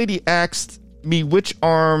lady asked me which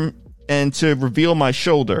arm and to reveal my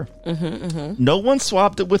shoulder. No one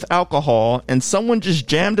swabbed it with alcohol, and someone just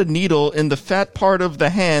jammed a needle in the fat part of the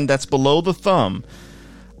hand that's below the thumb.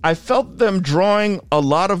 I felt them drawing a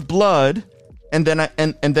lot of blood, and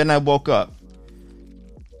then I woke up.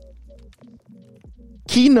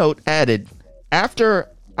 Keynote added, after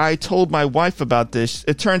I told my wife about this,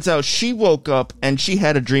 it turns out she woke up and she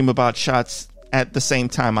had a dream about shots at the same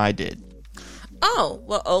time I did. Oh,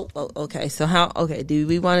 well, okay. So do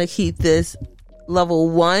we want to keep this level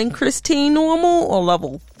 1 Christine normal or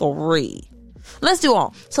level 3? Let's do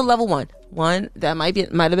all. So level 1. That might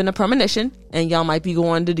have been a premonition and y'all might be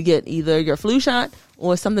going to get either your flu shot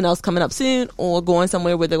or something else coming up soon or going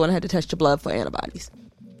somewhere where they're going to have to test your blood for antibodies.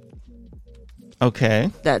 Okay.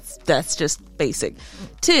 That's just basic.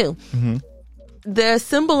 2, there's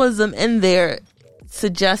symbolism in there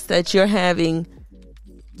suggests that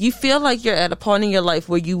you feel like you're at a point in your life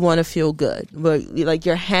where you want to feel good, where like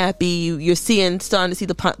you're happy, you're starting to see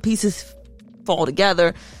the pieces fall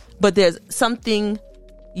together, but there's something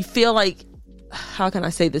you feel like, how can I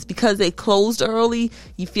say this? Because they closed early,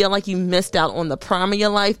 you feel like you missed out on the prime of your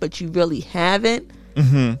life, but you really haven't.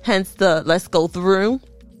 Hence the let's go through.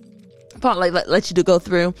 part like let you to go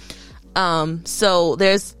through. So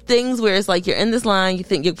there's things where it's like you're in this line, you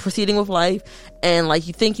think you're proceeding with life, and like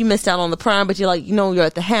you think you missed out on the prime, but you're like, you're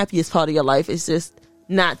at the happiest part of your life. It's just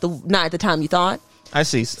not at the time you thought. I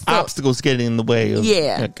see. Obstacles getting in the way of,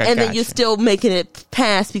 and then you're still making it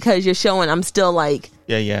past because you're showing I'm still like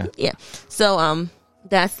yeah. So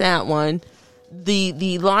that's that one.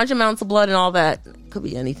 The large amounts of blood and all that could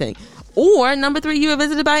be anything. Or number 3, you were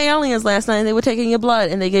visited by aliens last night and they were taking your blood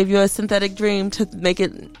and they gave you a synthetic dream to make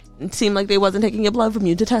it seem like they wasn't taking your blood from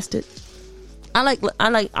you to test it. I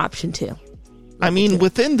like option 2. I mean,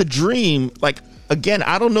 within the dream, like, again,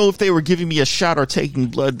 I don't know if they were giving me a shot or taking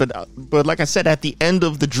blood, but like I said, at the end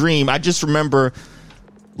of the dream, I just remember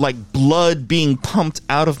like blood being pumped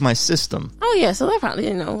out of my system. Oh yeah, so they probably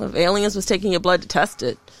if aliens was taking your blood to test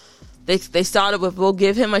it, they started with, we'll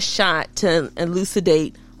give him a shot to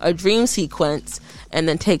elucidate a dream sequence and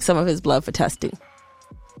then take some of his blood for testing.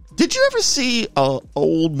 Did you ever see an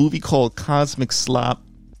old movie called Cosmic Slop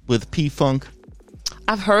with P-Funk?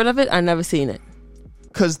 I've heard of it. I've never seen it.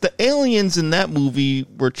 Because the aliens in that movie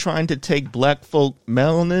were trying to take black folk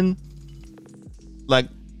melanin, like,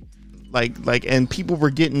 and people were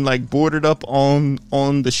getting like boarded up on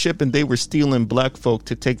the ship, and they were stealing black folk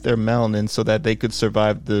to take their melanin so that they could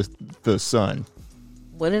survive the sun.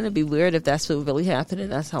 Wouldn't it be weird if that's what really happened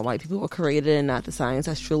and that's how white people were created and not the science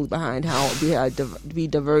that's truly behind how we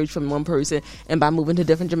diverged from one person, and by moving to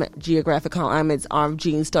different geographic climates, our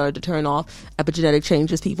genes started to turn off, epigenetic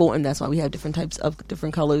changes people, and that's why we have different types of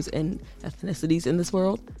different colors and ethnicities in this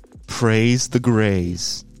world? Praise the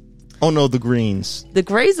grays. Oh no, the greens. The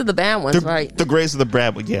grays are the bad ones, right? The grays are the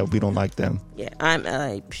bad ones. Yeah, we don't like them.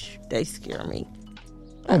 Yeah, they scare me.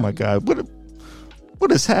 Oh my God,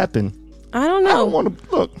 what has happened? I don't know. I don't want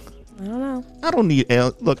to look. I don't know. I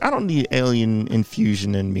don't need alien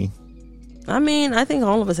infusion in me. I mean, I think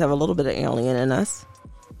all of us have a little bit of alien in us.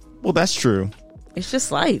 Well, that's true. It's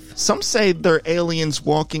just life. Some say there are aliens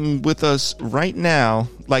walking with us right now,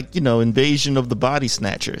 like, Invasion of the Body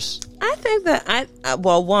Snatchers. I think that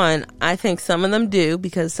I think some of them do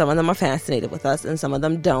because some of them are fascinated with us and some of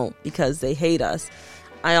them don't because they hate us.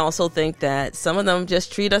 I also think that some of them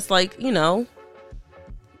just treat us like,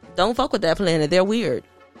 don't fuck with that planet. They're weird.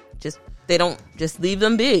 Just leave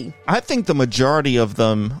them be. I think the majority of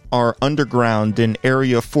them are underground in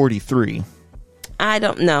Area 43. I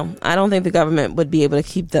don't know. I don't think the government would be able to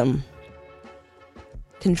keep them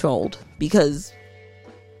controlled because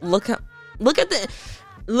look at the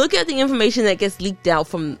information that gets leaked out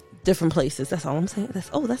from different places. That's all I'm saying.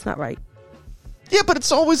 That's not right. Yeah, but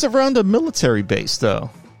it's always around a military base, though.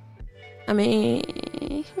 I mean,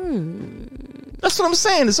 That's what I'm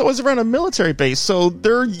saying. It's always around a military base, so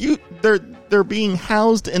they're being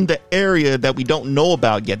housed in the area that we don't know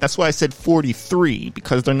about yet. That's why I said 43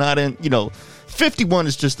 because they're not in. 51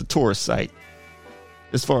 is just a tourist site,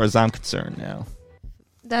 as far as I'm concerned now.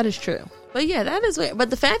 That is true, but yeah, that is weird. But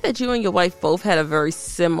the fact that you and your wife both had a very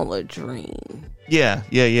similar dream. Yeah.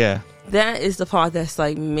 That is the part that's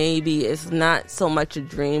like maybe it's not so much a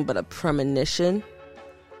dream, but a premonition.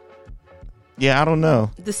 Yeah, I don't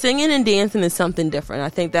know. The singing and dancing is something different. I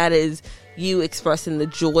think that is you expressing the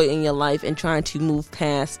joy in your life and trying to move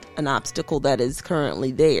past an obstacle that is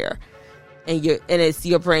currently there. And it's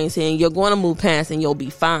your brain saying you're going to move past and you'll be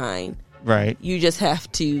fine. Right. You just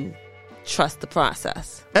have to trust the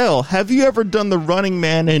process. Elle, have you ever done the Running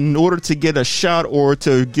Man in order to get a shot or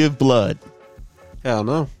to give blood? Hell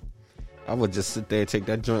no. I would just sit there and take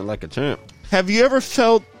that joint like a champ. Have you ever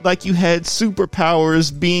felt like you had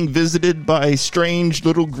superpowers being visited by strange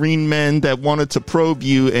little green men that wanted to probe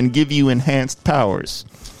you and give you enhanced powers?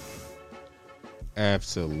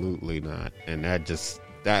 Absolutely not. And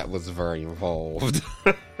that was very involved.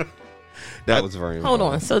 That was very involved.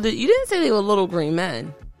 Hold on. So you didn't say they were little green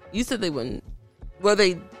men. You said they wouldn't. Were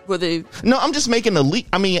they? No, I'm just making the leap.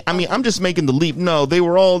 I mean, I'm just making the leap. No, they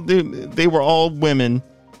were all women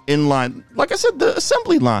in line. Like I said, the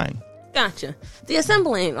assembly line. Gotcha. The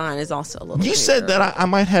assembly line is also a little. You said that I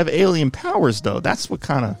might have alien powers, though. That's what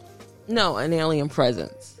kind of. No, an alien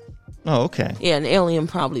presence. Oh, okay. Yeah, an alien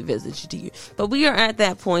probably visits you. But we are at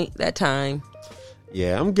that point, that time.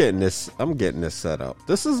 Yeah, I'm getting this set up.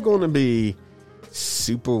 This is going to be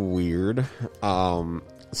super weird. So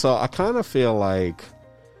I kind of feel like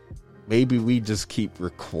maybe we just keep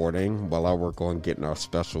recording while I work on getting our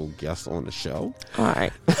special guest on the show. All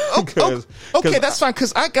right. Okay, that's fine.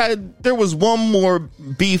 Because there was one more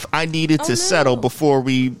beef I needed to settle before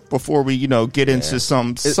we get into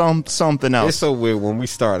something else. It's so weird when we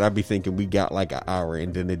start. I'd be thinking we got like an hour,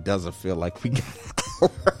 and then it doesn't feel like we got an hour.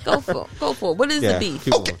 Go for it. What is the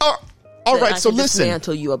beef? Okay. All that right, I so can listen.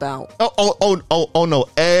 dismantle you about. Oh no!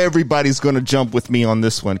 Everybody's gonna jump with me on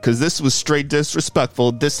this one because this was straight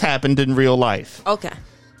disrespectful. This happened in real life. Okay.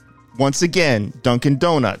 Once again, Dunkin'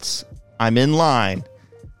 Donuts. I'm in line.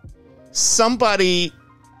 Somebody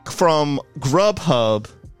from Grubhub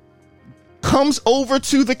comes over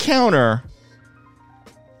to the counter,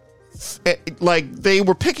 like they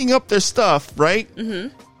were picking up their stuff, right?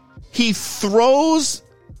 Mm-hmm. He throws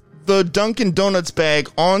the Dunkin' Donuts bag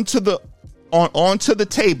onto the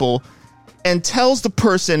table and tells the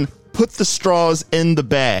person, put the straws in the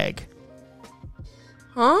bag.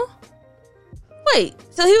 Huh? Wait,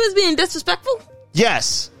 so he was being disrespectful?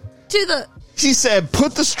 Yes. She said,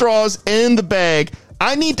 put the straws in the bag.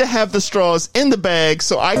 I need to have the straws in the bag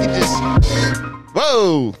so I can just...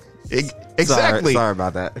 Whoa. Exactly. Sorry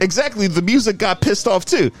about that. Exactly. The music got pissed off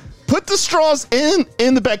too. Put the straws in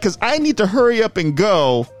the bag because I need to hurry up and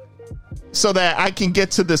go so that I can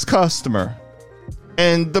get to this customer.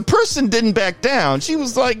 And the person didn't back down. She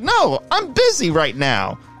was like, no, I'm busy right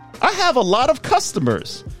now. I have a lot of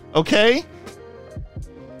customers. Okay?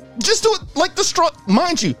 Just do it like the straw.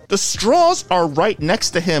 Mind you, the straws are right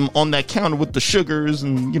next to him on that counter with the sugars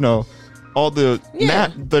and, all the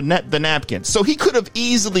the napkins. So he could have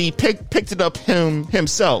easily picked it up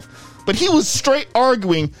himself. But he was straight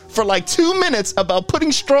arguing for like 2 minutes about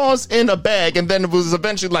putting straws in a bag, and then it was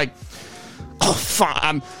eventually like, oh,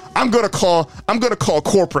 fine, I'm gonna call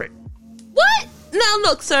corporate. What? Now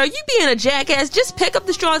look, sir, you being a jackass, just pick up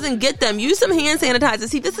the straws and get them. Use some hand sanitizer.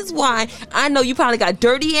 See, this is why I know you probably got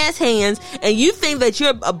dirty ass hands and you think that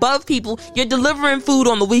you're above people. You're delivering food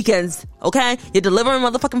on the weekends, okay? You're delivering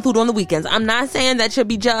motherfucking food on the weekends. I'm not saying that should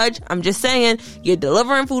be judged. I'm just saying you're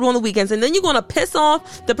delivering food on the weekends, and then you're gonna piss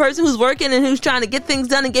off the person who's working and who's trying to get things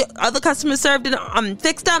done and get other customers served and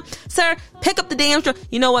fixed up. Sir, pick up the damn straw.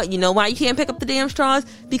 You know what? You know why you can't pick up the damn straws?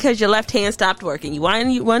 Because your left hand stopped working. You want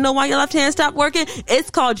to know why your left hand stopped working? It's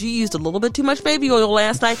called you used a little bit too much baby oil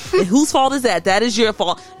last night. And whose fault is that? That is your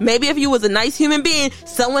fault. Maybe if you was a nice human being,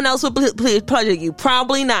 someone else would pleasure you.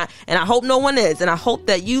 Probably not. And I hope no one is. And I hope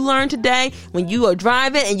that you learn today when you are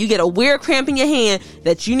driving and you get a weird cramp in your hand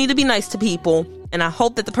that you need to be nice to people. And I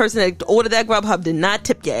hope that the person that ordered that Grubhub did not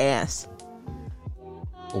tip your ass.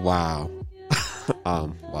 Wow.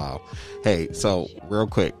 Wow. Hey, so real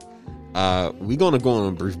quick. We're going to go on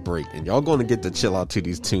a brief break, and y'all going to get to chill out to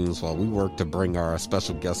these tunes while we work to bring our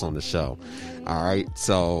special guest on the show. All right.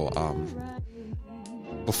 So,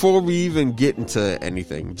 before we even get into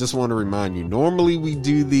anything, just want to remind you, normally we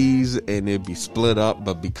do these and it'd be split up,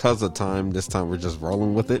 but because of time, this time we're just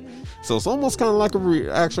rolling with it. So it's almost kind of like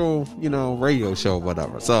a actual, radio show,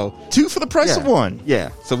 whatever. So 2 for the price of 1. Yeah.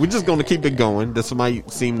 So we're just going to keep it going. This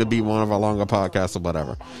might seem to be one of our longer podcasts or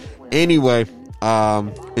whatever. Anyway,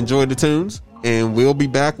 enjoy the tunes, and we'll be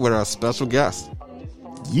back with our special guest.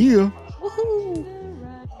 Yeah. Woohoo.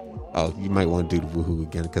 Oh, you might want to do the woohoo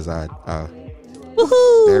again because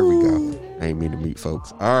Woohoo. there we go. I ain't mean to meet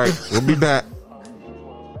folks. All right, we'll be back.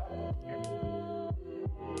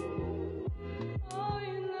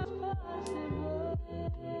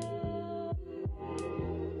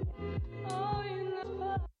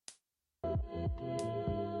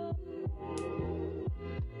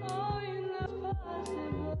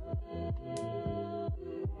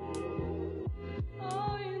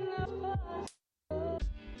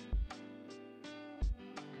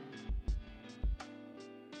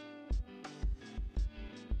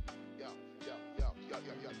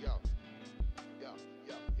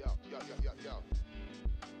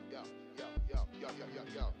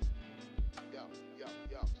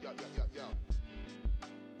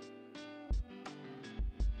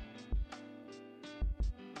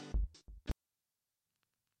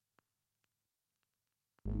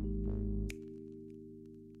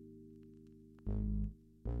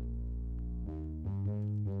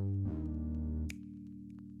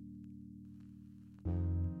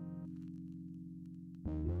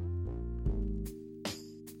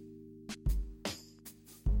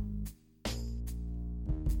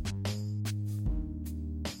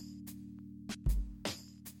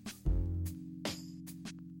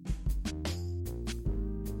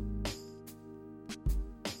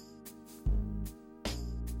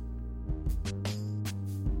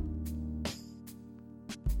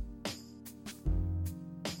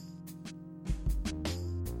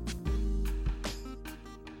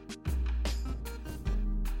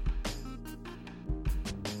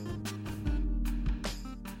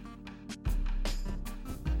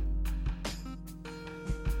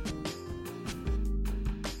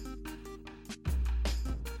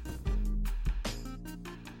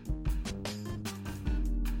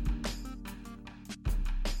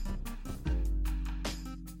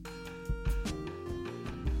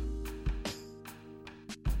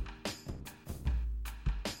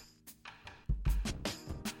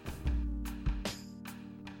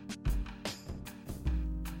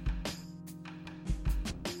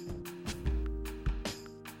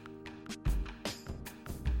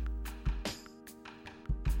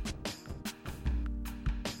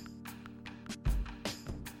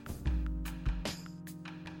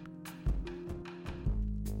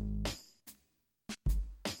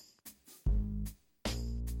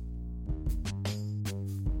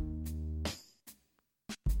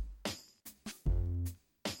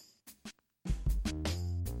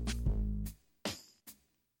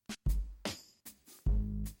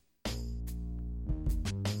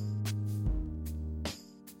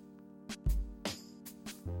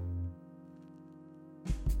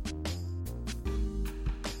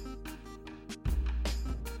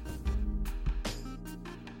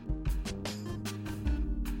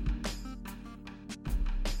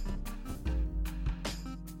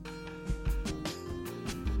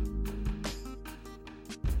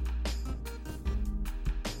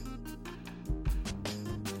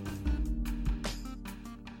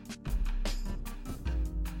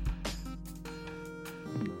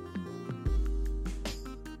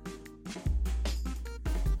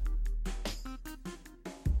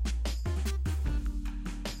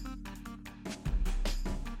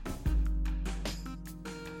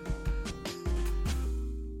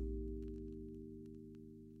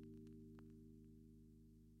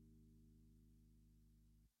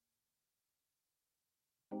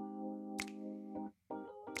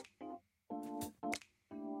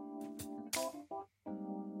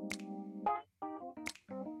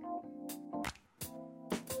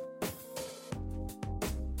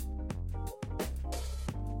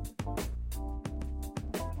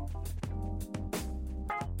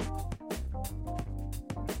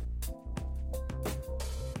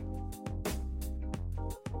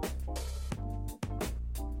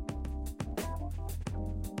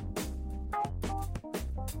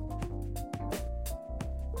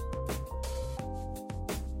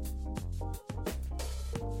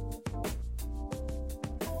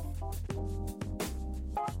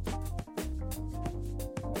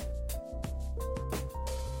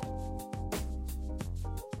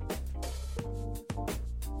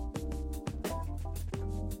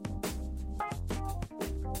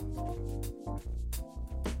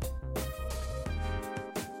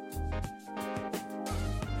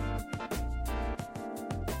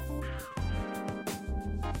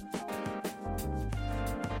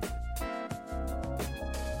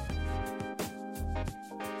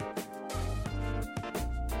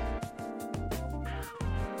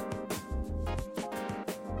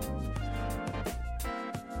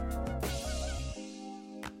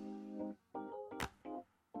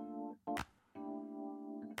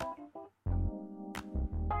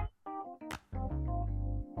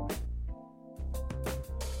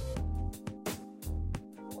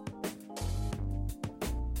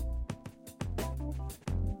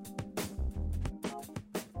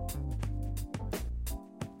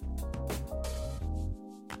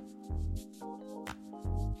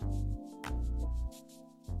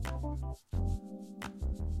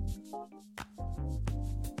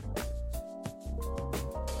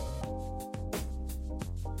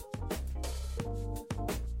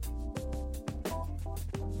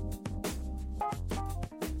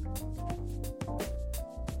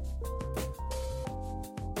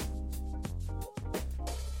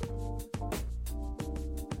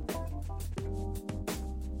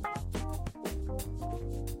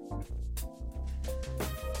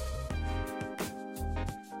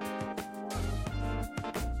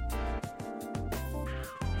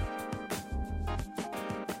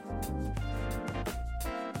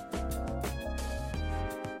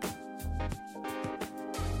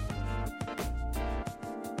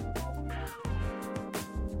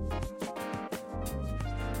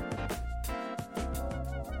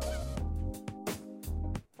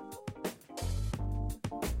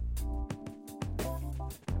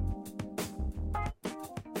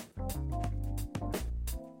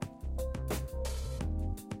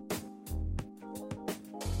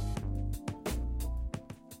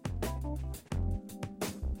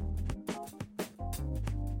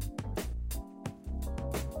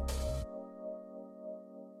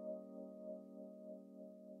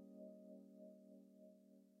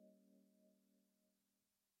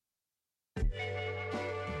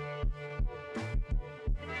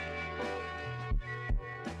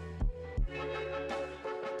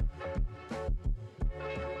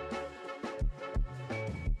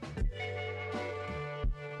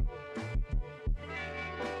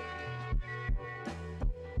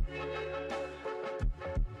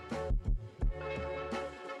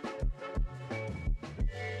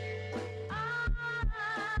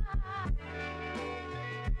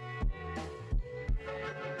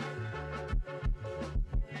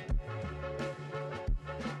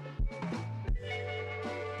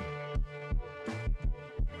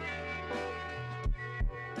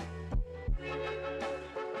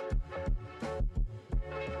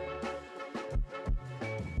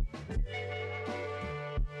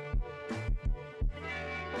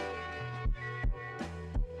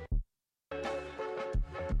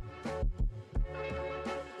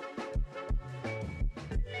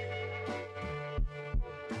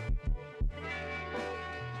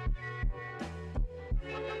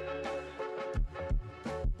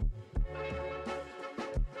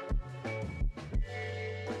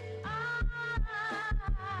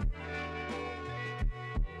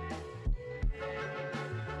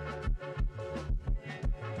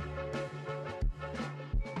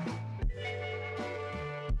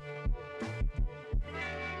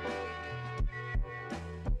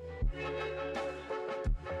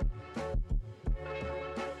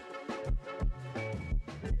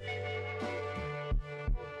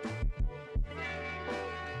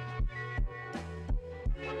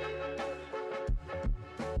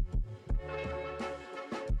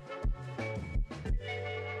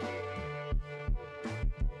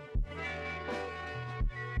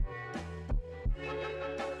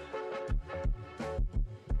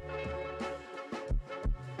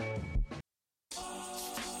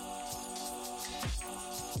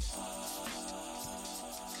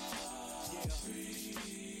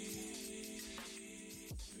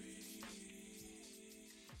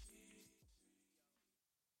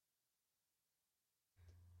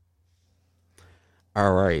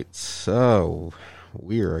 All right, so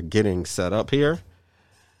we are getting set up here,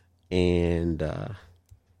 and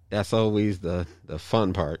that's always the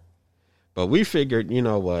fun part. But we figured, you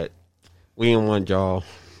know what, we didn't want y'all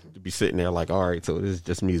to be sitting there like, all right, so this is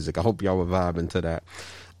just music. I hope y'all were vibing to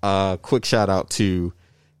that. Quick shout out to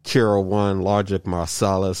Kira One, Logic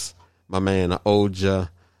Marsalis, my man Oja,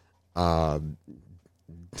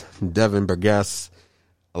 Devin Burgess.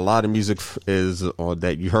 A lot of music is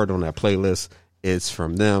that you heard on that playlist is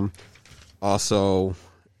from them. Also,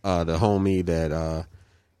 the homie that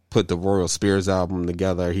put the Royal Spears album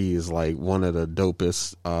together, he is like one of the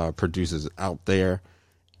dopest producers out there,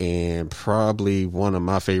 and probably one of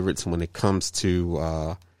my favorites when it comes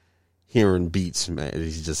to hearing beats. Man,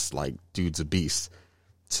 he's just like, dude's a beast.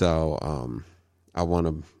 So I want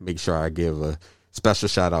to make sure I give a special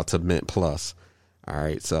shout out to Mint Plus. All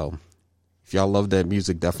right, so if y'all love that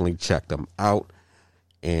music, definitely check them out.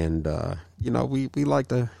 And you know, we like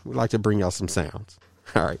to bring y'all some sounds.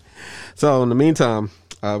 All right. So in the meantime,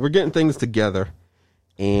 we're getting things together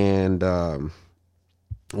and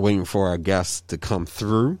waiting for our guests to come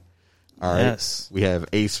through. All right. Yes. We have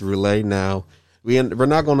Ace Relay now. We're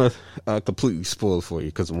not going to completely spoil it for you,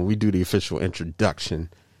 because when we do the official introduction,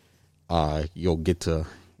 you'll get to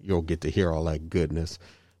hear all that goodness.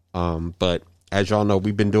 But as y'all know,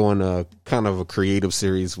 we've been doing a kind of a creative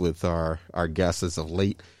series with our guests as of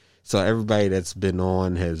late. So everybody that's been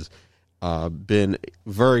on has been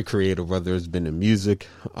very creative, whether it's been in music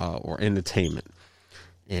or entertainment.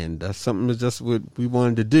 And that's something that's just what we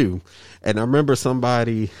wanted to do. And I remember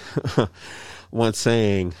somebody once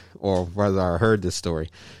saying, or rather I heard this story,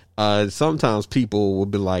 sometimes people will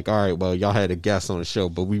be like, all right, well, y'all had a guest on the show,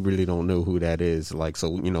 but we really don't know who that is. Like,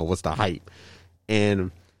 so, you know, what's the hype?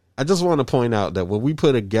 And I just want to point out that when we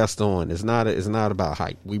put a guest on, it's not about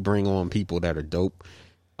hype. We bring on people that are dope.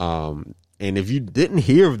 And if you didn't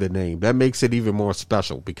hear the name, that makes it even more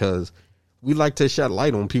special, because we like to shed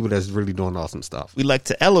light on people that's really doing awesome stuff. We like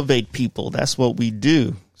to elevate people. That's what we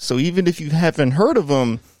do. So even if you haven't heard of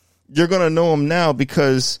them, you're going to know them now,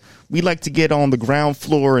 because we like to get on the ground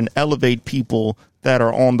floor and elevate people that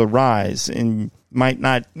are on the rise and might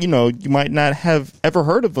not, you might not have ever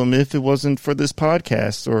heard of them if it wasn't for this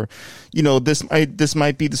podcast, or, this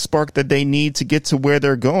might be the spark that they need to get to where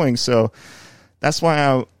they're going. So that's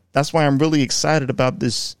why I'm really excited about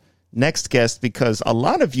this next guest, because a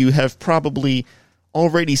lot of you have probably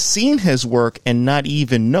already seen his work and not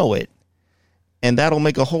even know it. And that'll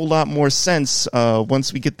make a whole lot more sense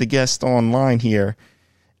once we get the guest online here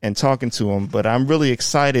and talking to him. But I'm really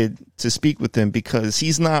excited to speak with him, because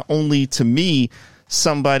he's not only, to me,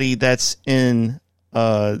 somebody that's in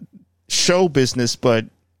show business, but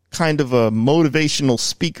kind of a motivational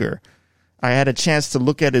speaker. I had a chance to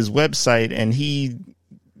look at his website, and he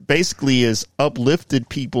basically has uplifted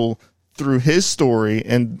people through his story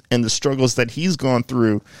and the struggles that he's gone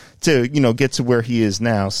through to, get to where he is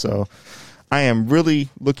now. So I am really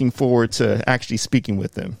looking forward to actually speaking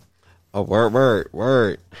with him. Oh, word.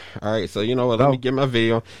 All right, so you know what? Let me get my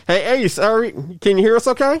video. Hey, Ace, can you hear us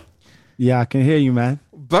okay? Yeah, I can hear you, man.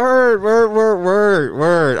 Word.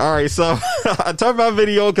 All right, so I turned my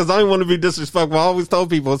video because I didn't want to be disrespectful. I always told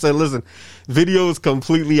people, I said, listen, video is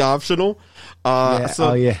completely optional.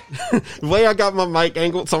 The way I got my mic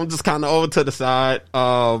angled, so I'm just kind of over to the side.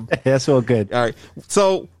 That's all good. All right,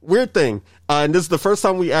 so weird thing, and this is the first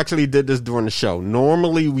time we actually did this during the show.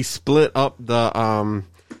 Normally, we split up the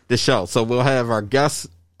show, so we'll have our guests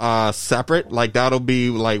separate, like that'll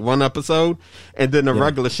be like one episode, and then the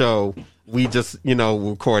regular show we just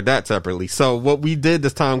record that separately. So what we did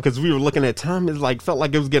this time, because we were looking at time, is like felt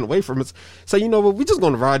like it was getting away from us. So you know what, we just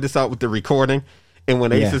going to ride this out with the recording, and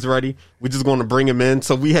when Ace is ready, we're just going to bring him in.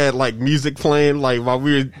 So we had like music playing like while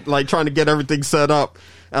we were like trying to get everything set up.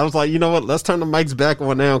 I was like, you know what, let's turn the mics back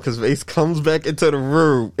on now, because Ace comes back into the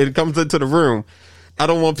room. It comes into the room. I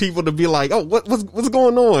don't want people to be like, oh, what's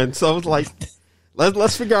going on? So I was like,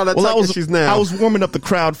 let's figure out that tech issues now. I was warming up the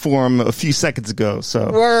crowd for him a few seconds ago.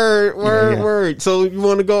 So word. So you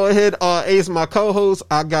want to go ahead? Ace, my co-host.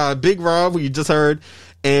 I got Big Rob, who you just heard,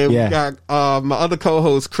 and we got my other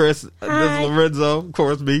co-host Chris. This is Lorenzo, of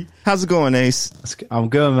course. Me. How's it going, Ace? I'm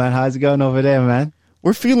good, man. How's it going over there, man?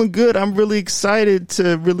 We're feeling good. I'm really excited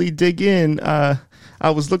to really dig in. I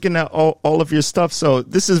was looking at all of your stuff, so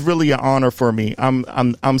this is really an honor for me.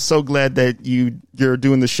 I'm so glad that you're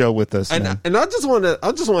doing the show with us. And I just want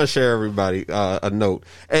to share everybody a note.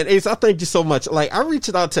 And Ace, I thank you so much. Like, I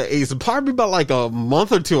reached out to Ace probably about like a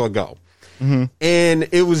month or two ago. Mm-hmm. And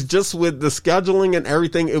it was just with the scheduling and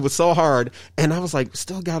everything, it was so hard. And I was like,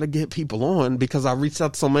 still got to get people on, because I reached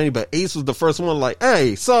out to so many, but Ace was the first one like,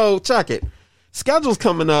 hey, so check it. Schedule's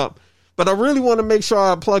coming up. But I really want to make sure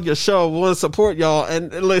I plug your show. I want to support y'all.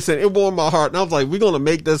 And listen, it warmed my heart. And I was like, we're going to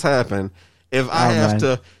make this happen if I have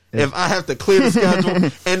to clear the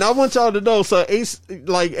schedule. And I want y'all to know, so Ace,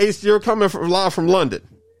 you're coming live from London.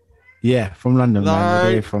 Yeah, from London,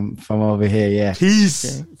 man. Right. From over here, yeah.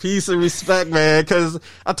 Peace and respect, man. Because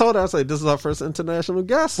I told her, I said, this is our first international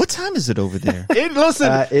guest. What time is it over there?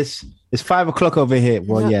 It's 5 o'clock over here.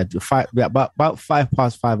 Well, about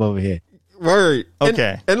 5:05 over here. Word.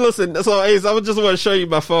 Okay. And listen, so Ace, I just want to show you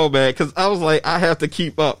my phone, man, because I was like, I have to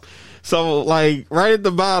keep up. So, like, right at the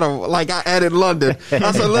bottom, like, I added London.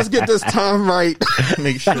 I said, let's get this time right.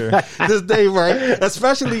 Make sure. This day right.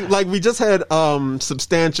 Especially, like, we just had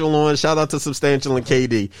Substantial on. Shout out to Substantial and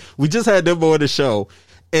KD. We just had them on the show.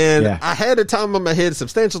 And I had a time in my head,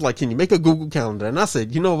 Substantial's like, can you make a Google Calendar? And I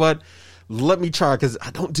said, you know what? Let me try, because I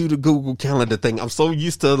don't do the Google Calendar thing. I'm so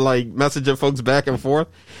used to like messaging folks back and forth.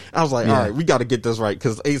 I was like, all right, we got to get this right,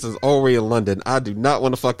 because Ace is already in London. I do not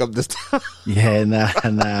want to fuck up this time. Yeah, nah,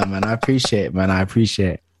 man. I appreciate it, man. I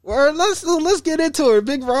appreciate it. Well, let's get into it.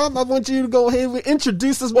 Big Rob, I want you to go ahead and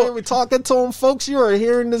introduce this man. We're talking to him. Folks, you are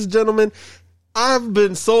hearing this gentleman. I've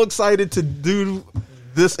been so excited to do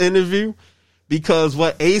this interview, because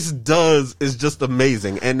what Ace does is just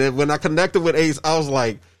amazing. And then when I connected with Ace, I was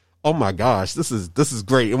like, oh my gosh, this is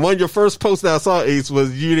great. And one of your first posts that I saw, Ace,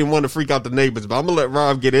 was you didn't want to freak out the neighbors, but I'm gonna let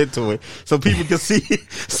Rob get into it so people can see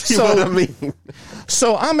what I mean.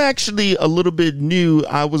 So I'm actually a little bit new.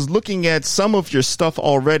 I was looking at some of your stuff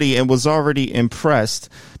already and was already impressed,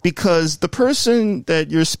 because the person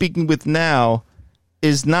that you're speaking with now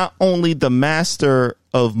is not only the master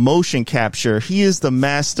of motion capture, he is the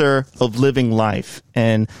master of living life.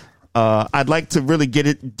 And I'd like to really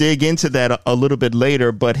dig into that a little bit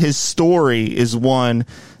later, but his story is one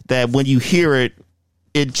that when you hear it,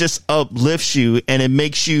 it just uplifts you, and it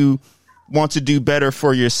makes you want to do better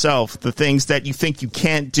for yourself. The things that you think you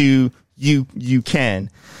can't do, you can.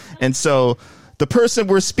 And so the person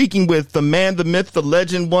we're speaking with, the man, the myth, the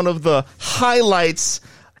legend, one of the highlights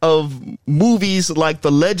of movies like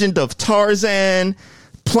The Legend of Tarzan,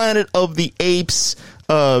 Planet of the Apes,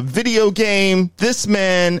 video game, this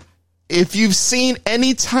man. If you've seen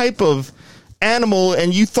any type of animal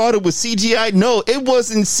and you thought it was CGI, no, it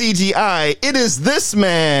wasn't CGI. It is this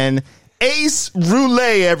man, Ace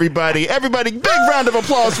Roulet, everybody. Everybody, big round of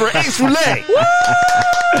applause for Ace Roulet.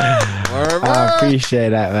 I appreciate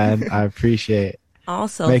that, man. I appreciate it.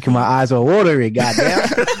 Also, making my eyes all watery. Goddamn.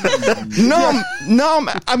 No.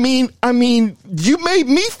 I mean, you made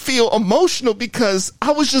me feel emotional because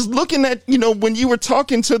I was just looking at, when you were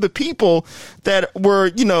talking to the people that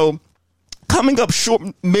were, coming up short.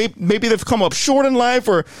 Maybe they've come up short in life,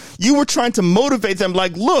 or you were trying to motivate them.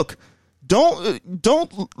 Like, look, don't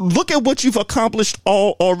look at what you've accomplished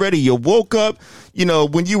already. You woke up,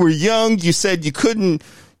 when you were young, you said you couldn't,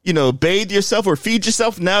 bathe yourself or feed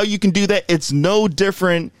yourself. Now you can do that. It's no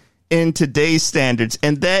different in today's standards.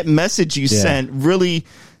 And that message you sent really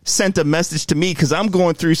sent a message to me, because I'm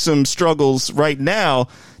going through some struggles right now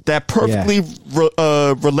that perfectly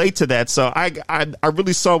relate to that. So I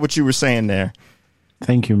really saw what you were saying there.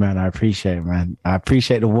 Thank you, man. I appreciate it, man. I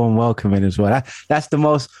appreciate the warm welcoming as well. That's the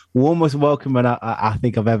most warmest welcoming I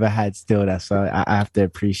think I've ever had still. So I have to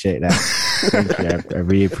appreciate that. Thank you. I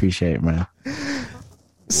really appreciate it, man.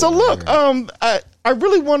 So look, I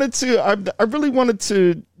really wanted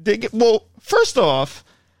to dig it. Well, first off,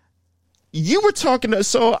 you were talking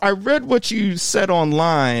so I read what you said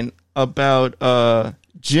online about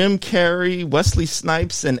Jim Carrey, Wesley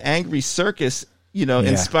Snipes, and Angry Circus,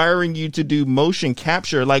 inspiring you to do motion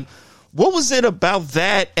capture. Like, what was it about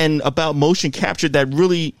that and about motion capture that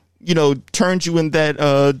really, turned you in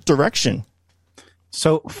that direction?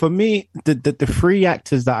 So for me, the three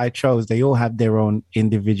actors that I chose, they all have their own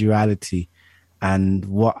individuality. And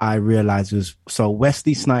what I realized was, so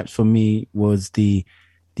Wesley Snipes for me was the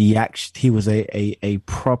act. He was a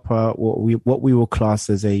proper, what we will class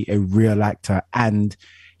as a real actor. And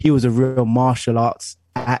he was a real martial arts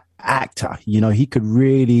actor. He could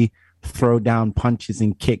really throw down punches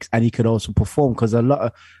and kicks, and he could also perform, because a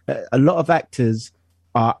lot of actors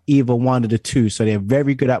are either one of the two. So they're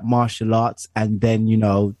very good at martial arts, and then,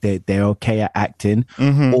 they're okay at acting,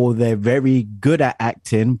 or they're very good at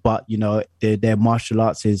acting, but, their martial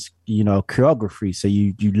arts is, choreography. So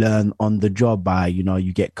you learn on the job by,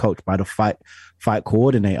 you get coached by the fight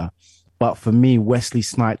coordinator. But for me, Wesley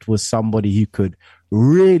Snipes was somebody who could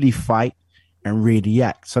really fight and really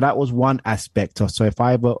act. So that was one aspect. So if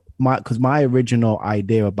because my original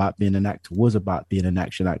idea about being an actor was about being an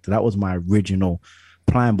action actor. That was my original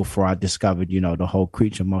plan before I discovered, the whole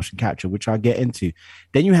creature motion capture, which I'll get into.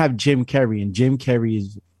 Then you have Jim Carrey, and Jim Carrey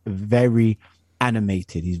is very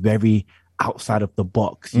animated. He's very outside of the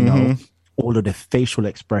box, all of the facial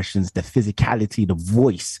expressions, the physicality, the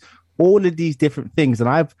voice, all of these different things. And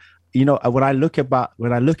I've, when I look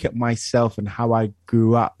at myself and how I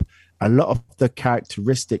grew up, a lot of the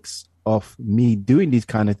characteristics of me doing these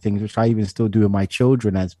kind of things, which I even still do with my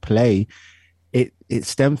children as play, it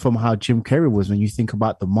stemmed from how Jim Carrey was. When you think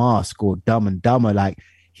about The Mask or Dumb and Dumber, like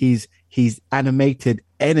he's animated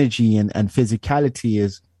energy and physicality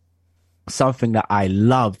is something that I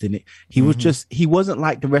loved. And he wasn't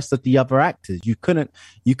like the rest of the other actors. You couldn't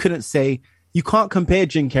say, you can't compare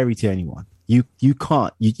Jim Carrey to anyone. You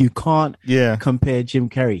can't compare Jim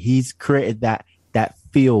Carrey. He's created that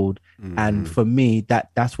field. And for me,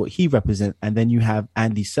 that's what he represents. And then you have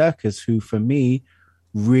Andy Serkis, who for me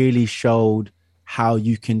really showed how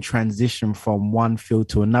you can transition from one field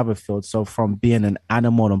to another field. So from being an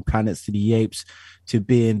animal on Planets of the Apes to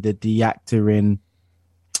being the actor in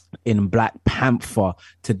Black Panther,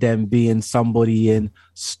 to then being somebody in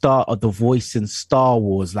the voice in Star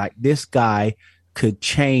Wars. Like, this guy could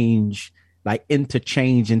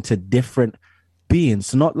interchange into different beings.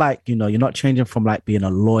 So not like, you're not changing from like being a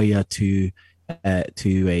lawyer to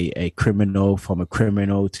a criminal, from a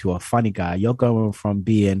criminal to a funny guy. You're going from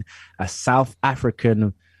being a South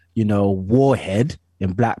African, warhead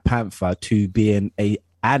in Black Panther to being a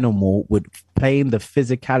animal with playing the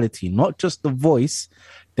physicality, not just the voice,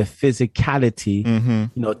 the physicality,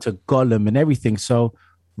 to Gollum and everything. So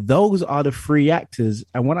those are the three actors.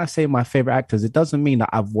 And when I say my favorite actors, it doesn't mean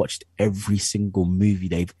that I've watched every single movie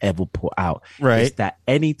they've ever put out. Right. It's that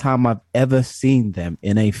anytime I've ever seen them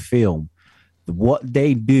in a film, what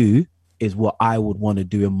they do is what I would want to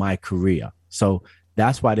do in my career. So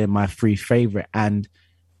that's why they're my three favorite. And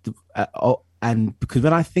because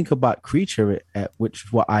when I think about Creature, which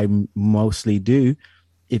is what I mostly do,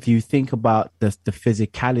 if you think about the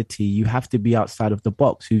physicality, you have to be outside of the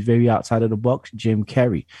box. Who's very outside of the box? Jim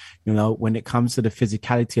Carrey. When it comes to the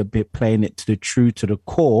physicality, a bit playing it to the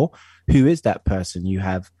core, who is that person? You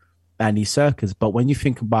have Andy Serkis. But when you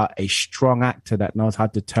think about a strong actor that knows how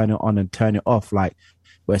to turn it on and turn it off, like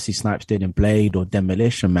Wesley Snipes did in Blade or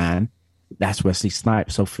Demolition Man, that's Wesley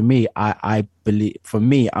Snipes. So for me, I believe,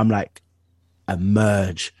 I'm like a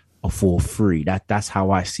merge of all three. That's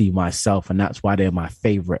how I see myself, and that's why they're my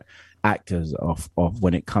favorite actors of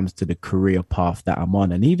when it comes to the career path that I'm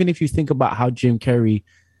on. And even if you think about how Jim Carrey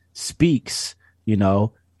speaks, you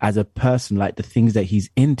know, as a person, like the things that he's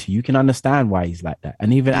into, you can understand why he's like that.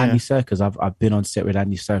 And even Andy Serkis, I've been on set with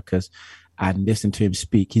Andy Serkis and listened to him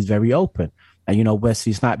speak. He's very open. And, you know,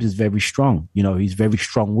 Wesley Snipes is very strong. You know, he's very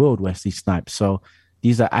strong-willed, Wesley Snipes. So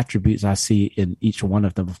these are attributes I see in each one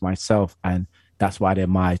of them of myself. And that's why they're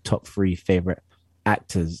my top 3 favorite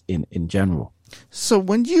actors in general. So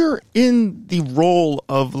when you're in the role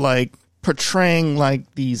of like portraying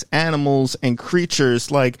like these animals and creatures,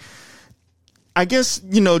 like, I guess,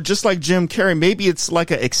 you know, just like Jim Carrey, maybe it's like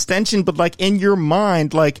an extension, but like in your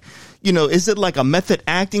mind, like, you know, is it like a method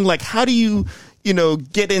acting? Like, how do you, you know,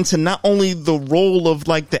 get into not only the role of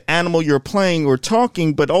like the animal you're playing or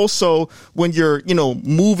talking, but also when you're, you know,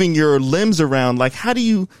 moving your limbs around? Like, how do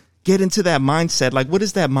you get into that mindset? Like, what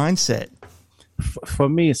is that mindset? For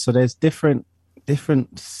me, so there's different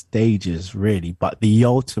stages really, but the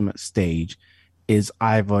ultimate stage is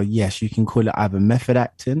either, yes, you can call it either method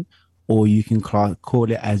acting, or you can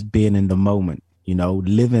call it as being in the moment, you know,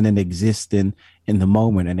 living and existing in the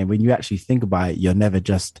moment. And then when you actually think about it, you're never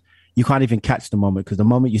just, you can't even catch the moment, because the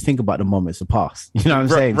moment you think about the moment, it's a past. You know what I'm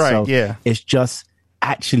saying? Right, so yeah. It's just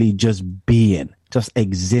actually just being, just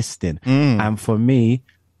existing. And for me,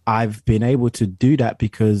 I've been able to do that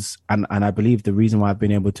because, and I believe the reason why I've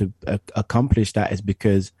been able to accomplish that is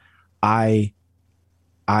because I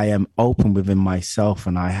am open within myself,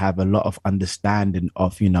 and I have a lot of understanding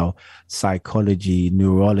of, you know, psychology,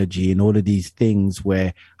 neurology, and all of these things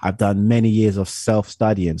where I've done many years of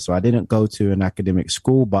self-studying. So I didn't go to an academic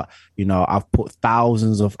school, but, you know, I've put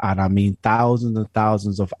thousands and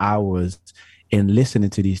thousands of hours in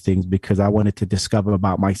listening to these things because I wanted to discover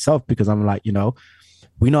about myself, because I'm like, you know,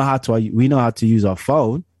 we know how to use our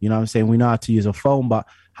phone, you know what I'm saying? We know how to use a phone, but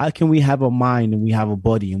how can we have a mind and we have a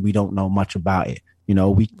body and we don't know much about it? You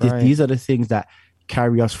know, these are the things that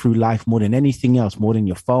carry us through life more than anything else, more than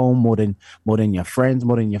your phone, more than your friends,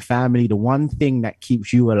 more than your family. The one thing that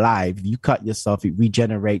keeps you alive, you cut yourself, it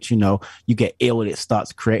regenerates, you know, you get ill, it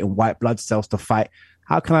starts creating white blood cells to fight.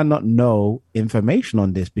 How can I not know information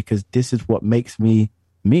on this? Because this is what makes me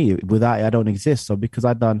me. Without it, I don't exist. So because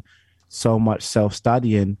I've done so much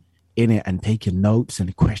self-studying in it and taking notes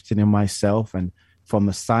and questioning myself, and from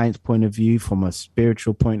a science point of view, from a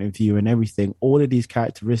spiritual point of view and everything, all of these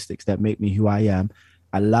characteristics that make me who I am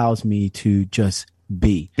allows me to just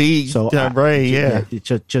be. Just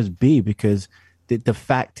be, because the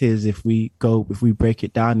fact is, if we break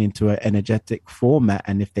it down into an energetic format,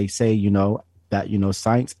 and if they say, you know, that, you know,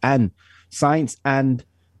 science and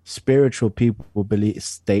spiritual people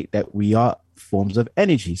state that we are forms of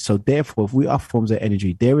energy. So therefore, if we are forms of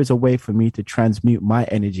energy, there is a way for me to transmute my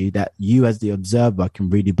energy that you as the observer can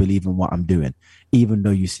really believe in what I'm doing, even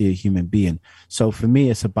though you see a human being. So for me,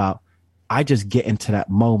 it's about, I just get into that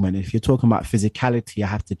moment. If you're talking about physicality, I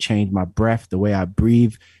have to change my breath. The way I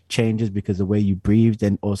breathe changes, because the way you breathe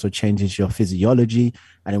then also changes your physiology.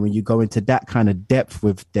 And then when you go into that kind of depth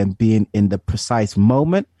with them being in the precise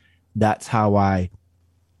moment, that's how I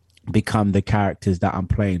become the characters that I'm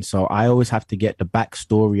playing. So I always have to get the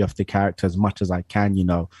backstory of the character as much as I can, you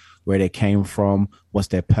know, where they came from, what's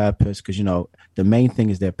their purpose, because, you know, the main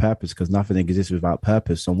thing is their purpose, because nothing exists without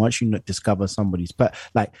purpose. So once you discover somebody's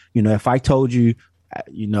like, you know, if I told you,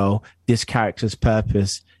 you know, this character's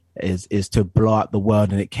purpose is to blow up the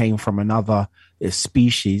world and it came from another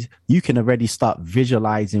species, you can already start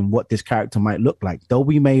visualizing what this character might look like. Though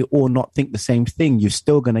we may all not think the same thing, you're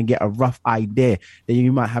still going to get a rough idea. Then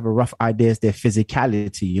you might have a rough idea as their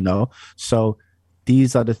physicality, you know. So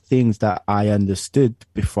these are the things that I understood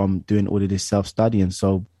from doing all of this self-studying.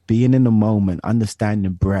 So being in the moment,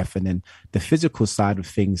 understanding breath, and then the physical side of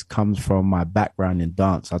things comes from my background in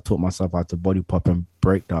dance. I taught myself how to body pop and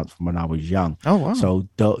break dance from when I was young. Oh, wow. So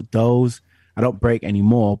those, I don't break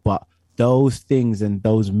anymore, but those things and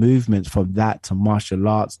those movements, from that to martial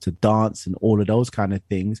arts to dance and all of those kind of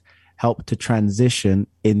things, help to transition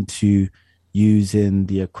into using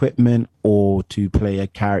the equipment or to play a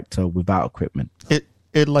character without equipment.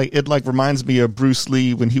 It reminds me of Bruce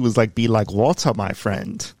Lee when he was like, "Be like Walter, my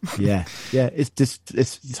friend." Yeah. It's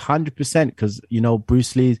 100%, because, you know,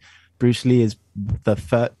 Bruce Lee is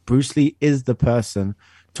the person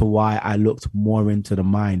to why I looked more into the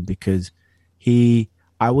mind, because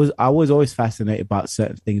I was always fascinated about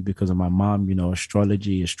certain things because of my mom, you know,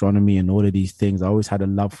 astrology, astronomy, and all of these things. I always had a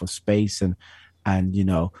love for space and you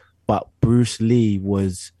know, but Bruce Lee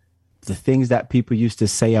was the things that people used to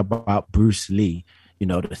say about Bruce Lee, you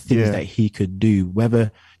know, the things that he could do,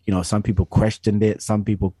 whether, you know, some people questioned it, some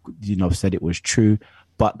people, you know, said it was true.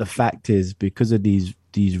 But the fact is, because of these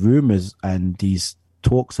rumors and these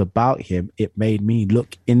talks about him, it made me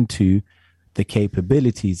look into the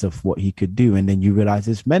capabilities of what he could do. And then you realize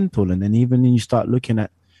it's mental. And then even when you start looking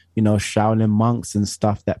at, Shaolin monks and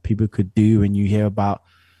stuff that people could do, and you hear about,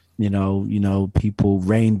 people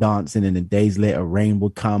rain dancing, and then days later rain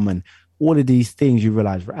would come, and all of these things, you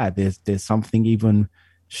realize, right, there's something even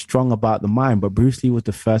strong about the mind. But Bruce Lee was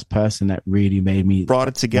the first person that really made me brought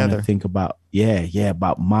it together. Think about,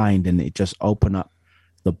 about mind, and it just opened up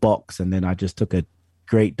the box, and then I just took a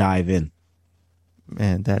great dive in.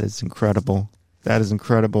 Man, that is incredible. That is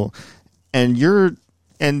incredible. And you're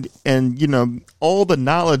and all the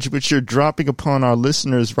knowledge which you're dropping upon our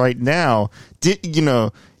listeners right now, it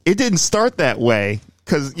didn't start that way,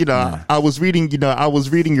 because I was reading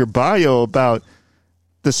your bio about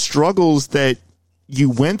the struggles that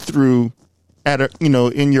you went through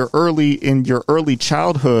in your early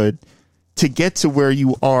childhood to get to where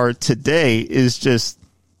you are today is just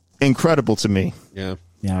incredible to me. Yeah.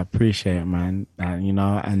 Yeah, I appreciate it, man.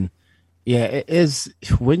 It is,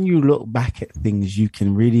 when you look back at things, you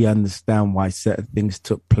can really understand why certain things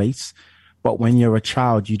took place. But when you're a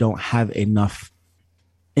child, you don't have enough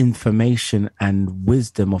information and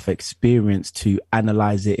wisdom of experience to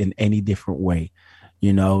analyze it in any different way.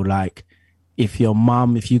 Like if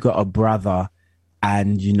you got a brother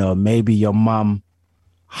and, maybe your mom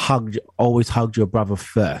always hugged your brother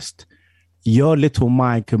first, your little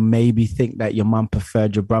mind can maybe think that your mom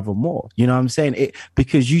preferred your brother more. You know what I'm saying?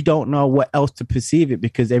 Because you don't know what else to perceive it,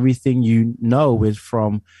 because everything you know is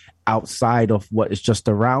from outside of what is just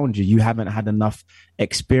around you. You haven't had enough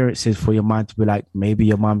experiences for your mind to be like, maybe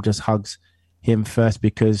your mom just hugs him first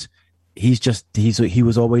because he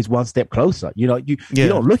was always one step closer. You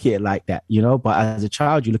don't look at it like that, but as a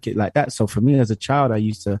child, you look at it like that. So for me as a child, I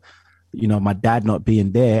used to, my dad not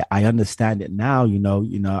being there, I understand it now.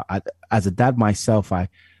 As a dad myself,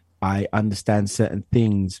 I understand certain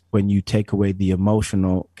things when you take away the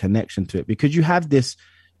emotional connection to it, because you have this,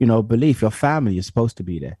 belief your family is supposed to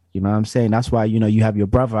be there. You know what I'm saying? That's why, you have your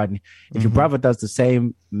brother. And if your brother does the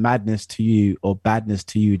same madness to you or badness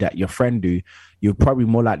to you that your friend do, you're probably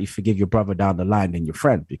more likely to forgive your brother down the line than your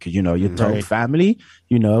friend, because, you're told family,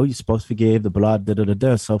 you're supposed to forgive the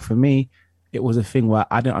blood, So for me, it was a thing where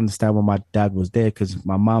I didn't understand when my dad was there, because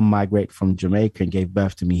my mom migrated from Jamaica and gave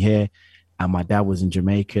birth to me here, and my dad was in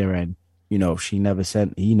Jamaica, and she never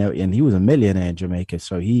sent, and he was a millionaire in Jamaica,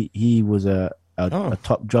 so he was a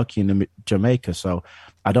top jockey in Jamaica. So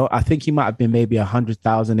I think he might have been maybe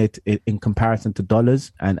 100,000 in comparison to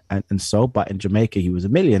dollars, and so, but in Jamaica he was a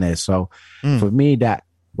millionaire. So for me, that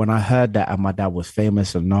when I heard that, and my dad was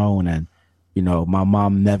famous and known, and my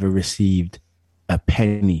mom never received a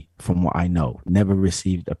penny, from what I know, never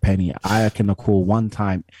received a penny. I can recall one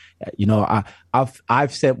time,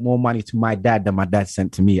 I've sent more money to my dad than my dad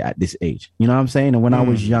sent to me at this age. You know what I'm saying? And when I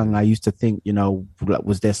was young, I used to think,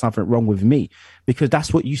 was there something wrong with me? Because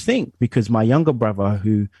that's what you think. Because my younger brother,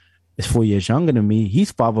 who is 4 years younger than me,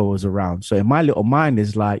 his father was around. So in my little mind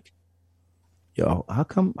is like, how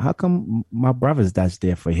come my brother's dad's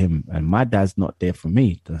there for him and my dad's not there for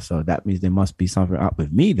me? So that means there must be something up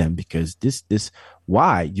with me then, because this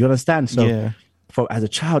why? Do you understand? So as a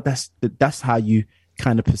child, that's how you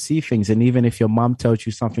kind of perceive things. And even if your mom tells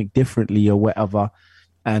you something differently or whatever,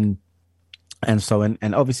 and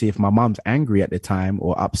obviously if my mom's angry at the time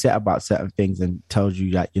or upset about certain things and tells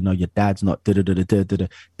you that, your dad's not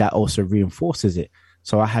that also reinforces it.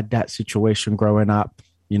 So I had that situation growing up.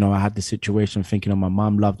 I had the situation thinking, my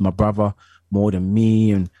mom loved my brother more than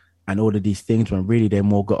me, and all of these things, when really they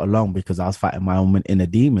more got along because I was fighting my own inner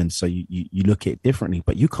demons. So you look at it differently,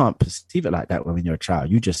 but you can't perceive it like that when you're a child.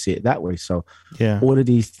 You just see it that way. So all of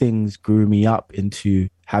these things grew me up into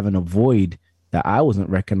having a void that I wasn't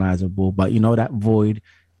recognizable. But that void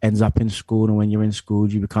ends up in school, and when you're in school,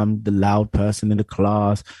 you become the loud person in the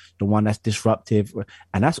class, the one that's disruptive,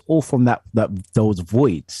 and that's all from those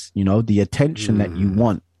voids. The attention that you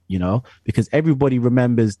want. Because everybody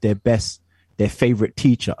remembers their favorite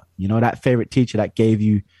teacher. That favorite teacher that gave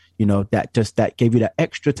you, that gave you that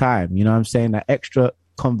extra time. You know what I'm saying? That extra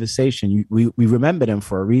conversation. We remember them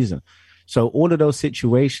for a reason. So all of those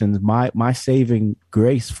situations, my saving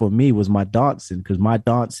grace for me was my dancing, because my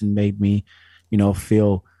dancing made me,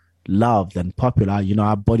 feel loved and popular.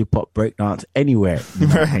 I body pop breakdance anywhere.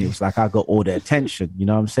 Right. And it was like I got all the attention. You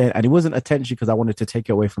know what I'm saying? And it wasn't attention because I wanted to take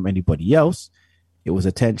it away from anybody else. It was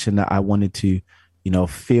attention that I wanted to,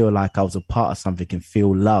 feel like I was a part of something and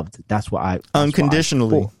feel loved. That's what I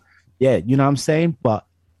unconditionally. Yeah, you know what I'm saying? But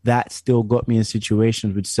that still got me in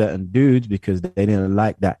situations with certain dudes because they didn't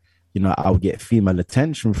like that. I would get female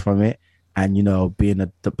attention from it, and being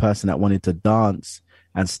the person that wanted to dance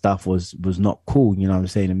and stuff was not cool. You know what I'm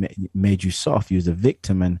saying? It made you soft. You was a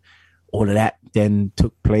victim, and all of that then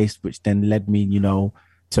took place, which then led me,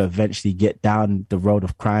 to eventually get down the road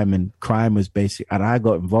of crime. And crime was basic. And I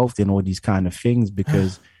got involved in all these kind of things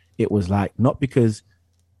because it was like, not because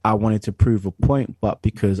I wanted to prove a point, but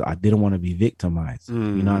because I didn't want to be victimized. You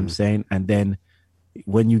know what I'm saying? And then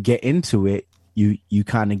when you get into it, you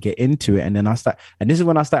kind of get into it. And then and this is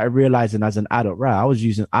when I started realizing as an adult, right, I was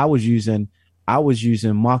using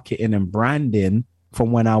marketing and branding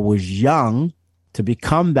from when I was young to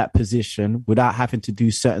become that position without having to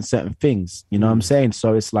do certain things. You know what I'm saying?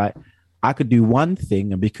 So it's like I could do one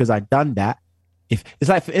thing, and because I'd done that, if it's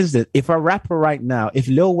like, for instance, if a rapper right now, if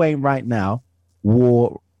Lil Wayne right now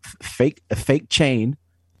wore a fake chain,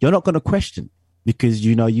 you're not going to question, because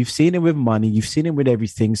you've seen him with money, you've seen him with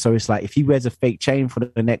everything. So it's like if he wears a fake chain for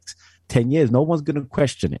the next 10 years, no one's going to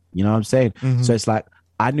question it. You know what I'm saying? So it's like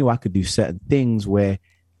I knew I could do certain things where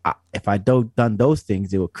if I done those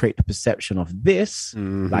things, it would create the perception of this.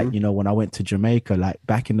 Like, when I went to Jamaica, like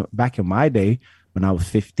back in my day when I was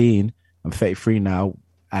 15, I'm 33 now.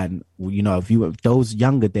 And, if you were those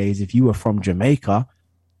younger days, if you were from Jamaica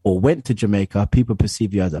or went to Jamaica, people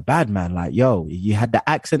perceive you as a bad man. Like, yo, you had the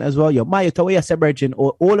accent as well. Yo, Maya Toya Sebergin,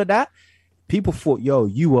 or all of that. People thought, yo,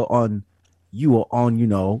 you were on,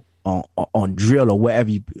 on drill or whatever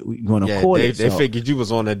you want to call it. They figured you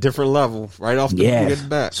was on a different level right off the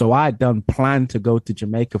bat. So I had planned to go to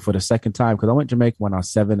Jamaica for the second time, because I went to Jamaica when I was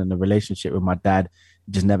 7, and the relationship with my dad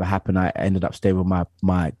just never happened. I ended up staying with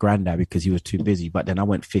my granddad because he was too busy. But then I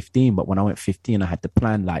went 15. But when I went 15, I had to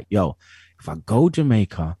plan like, yo, if I go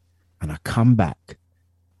Jamaica and I come back,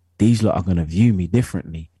 these lot are going to view me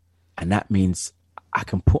differently. And that means I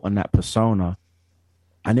can put on that persona.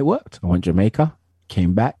 And it worked. I went to Jamaica,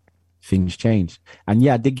 came back, things changed. And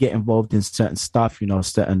yeah, I did get involved in certain stuff,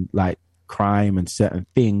 certain like crime and certain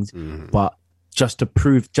things. But just to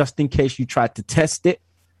prove, just in case you tried to test it,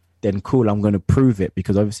 then cool, I'm going to prove it.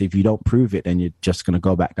 Because obviously if you don't prove it, then you're just going to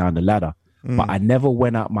go back down the ladder. But I never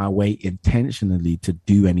went out my way intentionally to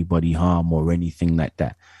do anybody harm or anything like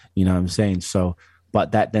that. You know what I'm saying? So,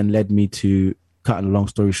 but that then led me to, cutting a long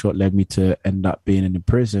story short, led me to end up being in the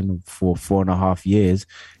prison for 4.5 years.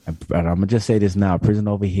 And I'm going to just say this now, prison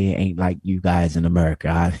over here ain't like you guys in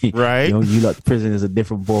America. Right. Prison is a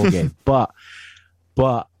different ballgame. but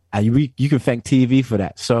you can thank TV for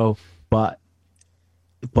that. So, but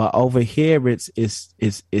over here, it's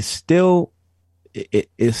still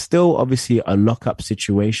obviously a lockup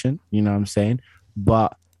situation. You know what I'm saying?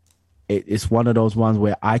 But it's one of those ones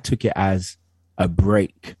where I took it as a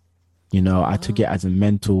break. I took it as a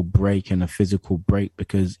mental break and a physical break,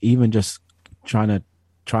 because even just trying to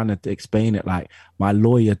explain it, like my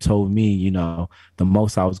lawyer told me, the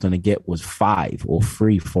most I was going to get was 5 or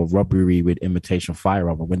 3 for robbery with imitation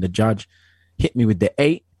firearm. When the judge hit me with the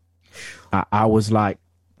 8, I was like,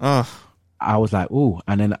 ooh.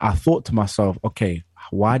 And then I thought to myself, okay,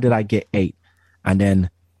 why did I get 8? And then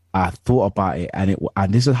I thought about it, and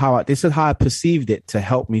this is how I perceived it to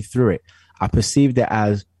help me through it. I perceived it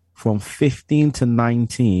as from 15 to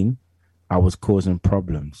 19, I was causing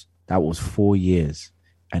problems. That was 4 years,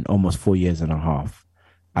 and almost 4 years and a half.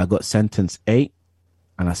 I got sentenced 8,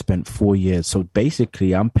 and I spent 4 years. So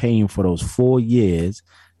basically, I'm paying for those 4 years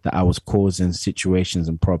that I was causing situations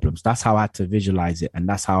and problems. That's how I had to visualize it, and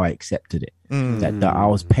that's how I accepted it. That I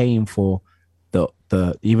was paying for the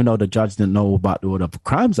even though the judge didn't know about all the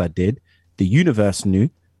crimes I did, the universe knew,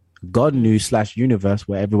 God knew / universe,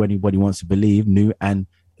 where everybody wants to believe, knew, and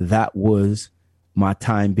that was my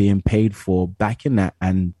time being paid for back in that.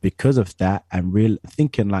 And because of that, and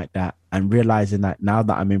thinking like that, and realizing that now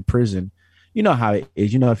that I'm in prison, you know how it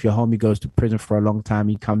is. If your homie goes to prison for a long time,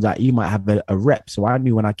 he comes out, he might have a rep. So I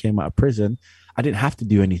knew when I came out of prison, I didn't have to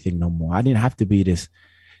do anything no more. I didn't have to be this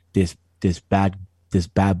bad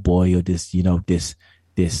boy, or this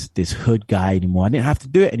hood guy anymore. I didn't have to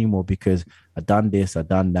do it anymore, because I done this, I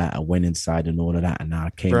done that, I went inside and all of that, and now I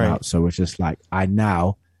came out. So it's just like I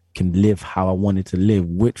now can live how I wanted to live,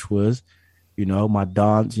 which was, my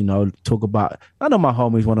dance, talk about. None of my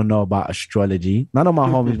homies want to know about astrology. None of my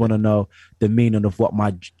homies want to know the meaning of what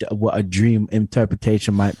a dream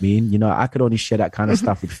interpretation might mean. I could only share that kind of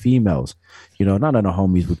stuff with females. None of the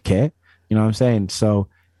homies would care. You know what I'm saying? So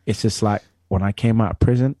it's just like, when I came out of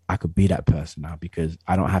prison, I could be that person now, because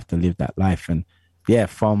I don't have to live that life. And yeah,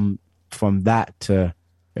 from that to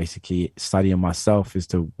basically studying myself is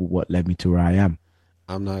to what led me to where I am.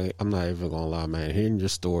 I'm not even gonna lie, man. Hearing your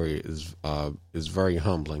story is very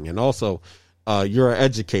humbling, and also you're an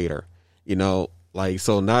educator.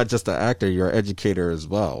 So not just an actor, you're an educator as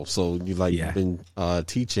well. So you've been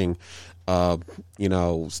teaching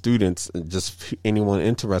students, just anyone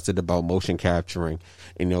interested about motion capturing,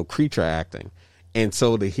 and, creature acting. And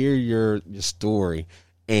so to hear your story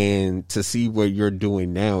and to see what you're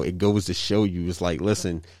doing now, it goes to show you, it's like,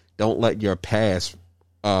 listen, don't let your past,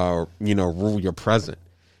 rule your present.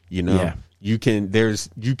 Yeah. You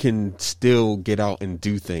can still get out and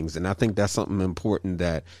do things. And I think that's something important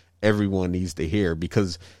that everyone needs to hear,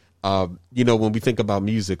 because, when we think about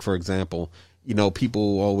music, for example,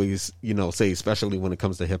 people always, say, especially when it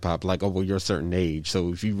comes to hip hop, like, oh, well, you're a certain age,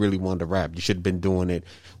 so if you really wanted to rap, you should have been doing it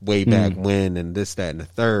way back when, and this, that, and the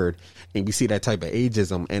third. And we see that type of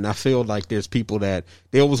ageism. And I feel like there's people that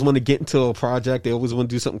they always want to get into a project, they always want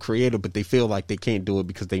to do something creative, but they feel like they can't do it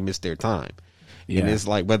because they missed their time. Yeah. And it's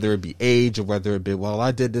like, whether it be age or whether it be, well,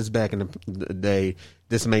 I did this back in the day,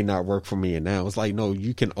 this may not work for me. And now it's like, no,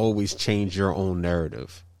 you can always change your own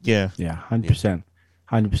narrative. Yeah. Yeah. 100%.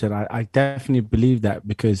 100%. I definitely believe that,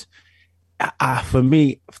 because for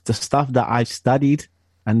me, the stuff that I've studied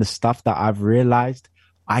and the stuff that I've realized,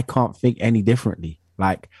 I can't think any differently.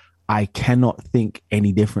 Like, I cannot think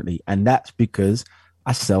any differently. And that's because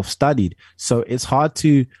I self-studied. So it's hard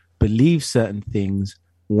to believe certain things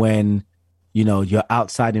when, your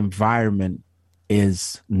outside environment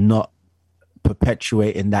is not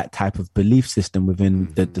perpetuating that type of belief system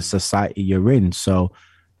within the society you're in. So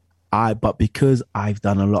but because I've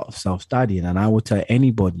done a lot of self-studying, and I will tell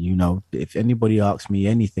anybody, if anybody asks me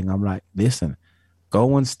anything, I'm like, listen,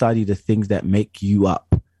 go and study the things that make you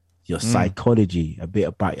up, your psychology, a bit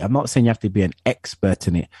about it. I'm not saying you have to be an expert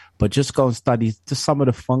in it, but just go and study just some of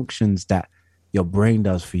the functions that your brain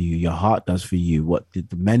does for you, your heart does for you, what the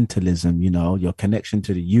mentalism, your connection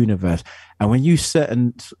to the universe. And when you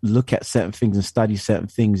look at certain things and study certain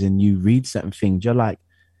things and you read certain things, you're like,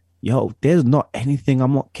 yo, there's not anything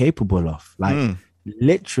I'm not capable of. Like,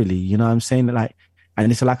 literally, you know what I'm saying? Like, and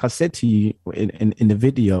it's like I said to you in the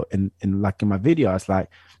video, in my video, it's like,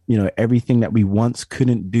 everything that we once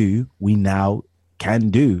couldn't do, we now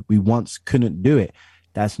can do. We once couldn't do it.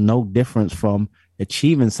 That's no difference from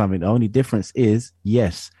achieving something. The only difference is,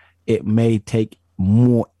 yes, it may take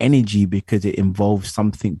more energy because it involves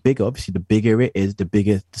something bigger. Obviously, the bigger it is, the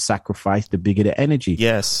bigger the sacrifice, the bigger the energy.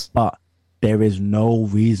 Yes. But there is no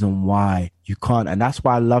reason why you can't. And that's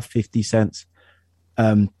why I love 50 Cent's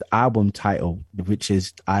album title, which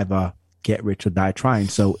is either Get Rich or Die Trying.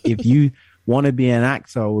 So if you want to be an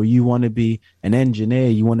actor, or you want to be an engineer,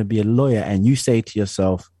 you want to be a lawyer, and you say to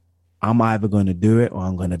yourself, I'm either going to do it or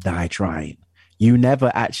I'm going to die trying, you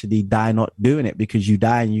never actually die not doing it, because you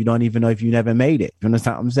die and you don't even know if you never made it. You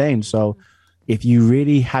understand what I'm saying? So if you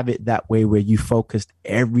really have it that way, where you focused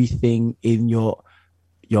everything in your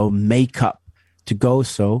makeup to go,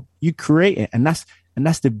 so you create it. And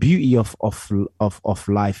that's the beauty of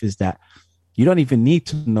life, is that you don't even need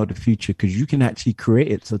to know the future, because you can actually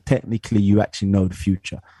create it. So technically you actually know the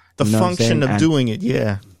future. The function of doing it.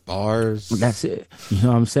 Yeah. Bars. That's it. You know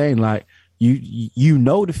what I'm saying? Like, you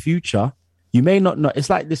know the future. You may not know. It's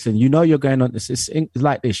like, listen, you're going on this. It's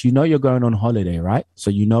like this. You're going on holiday, right? So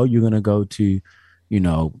you're going to go to,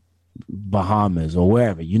 Bahamas or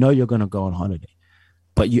wherever. You're going to go on holiday.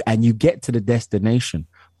 But you get to the destination,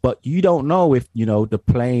 but you don't know if, the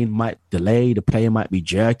plane might delay, the plane might be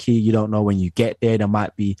jerky. You don't know when you get there. There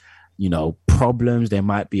might be, problems. There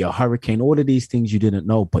might be a hurricane. All of these things you didn't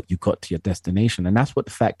know, but you got to your destination. And that's what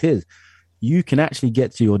the fact is. You can actually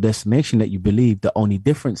get to your destination that you believe. The only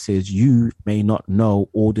difference is you may not know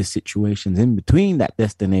all the situations in between that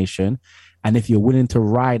destination. And if you're willing to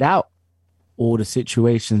ride out all the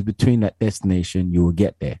situations between that destination, you will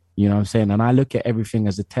get there. You know what I'm saying? And I look at everything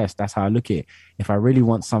as a test. That's how I look at it. If I really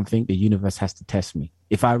want something, the universe has to test me.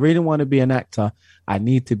 If I really want to be an actor, I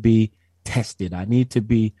need to be tested. I need to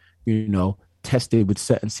be, tested with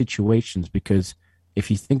certain situations, because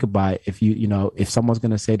if you think about it, if someone's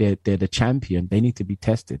going to say they're the champion, they need to be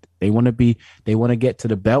tested. They want to get to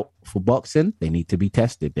the belt for boxing, they need to be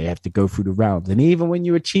tested. They have to go through the rounds. And even when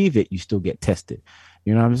you achieve it, you still get tested.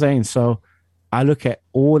 You know what I'm saying? So I look at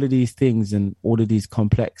all of these things and all of these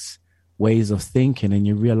complex ways of thinking, and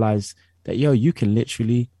you realize that, you can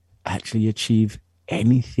literally actually achieve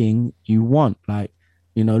anything you want. Like,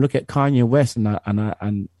 look at Kanye West and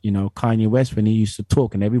Kanye West, when he used to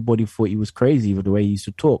talk, and everybody thought he was crazy with the way he used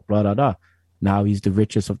to talk, blah, blah, blah. Now he's the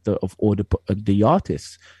richest of all the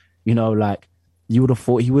artists. Like, you would have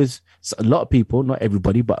thought he was, a lot of people, not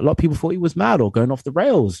everybody, but a lot of people thought he was mad or going off the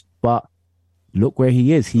rails. But look where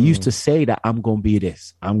he is. He used to say that I'm going to be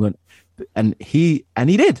this. And he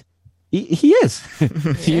did. He is.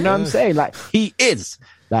 You know what I'm saying? Like, he is.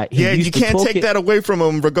 Like, he Yeah, you used to can't talk take it- that away from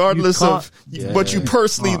him, regardless You of what you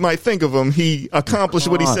personally might think of him. He accomplished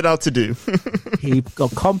what he can't. set out to do. He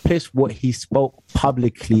accomplished what he spoke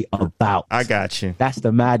publicly about. I got you. That's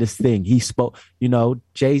the maddest thing. He spoke,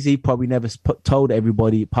 Jay-Z probably never told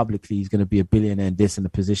everybody publicly he's going to be a billionaire and this in the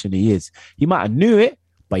position he is. He might have knew it,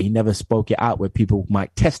 but he never spoke it out where people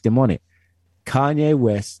might test him on it. Kanye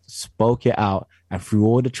West spoke it out, and through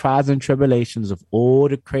all the trials and tribulations of all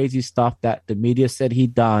the crazy stuff that the media said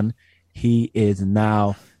he'd done, he is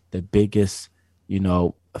now the biggest,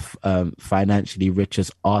 financially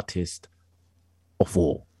richest artist of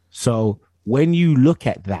all. So when you look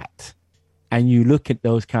at that and you look at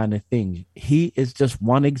those kind of things, he is just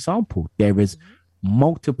one example. There is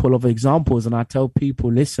multiple of examples, and I tell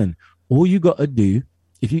people, listen, all you got to do,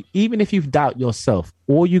 even if you doubt yourself,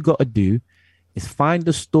 all you got to do is find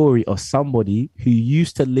the story of somebody who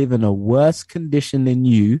used to live in a worse condition than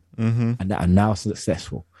you and that are now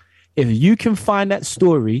successful. If you can find that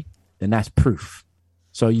story, then that's proof.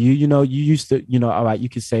 So you used to, all right, you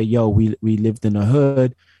could say, yo, we lived in a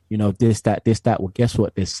hood, this, that. Well, guess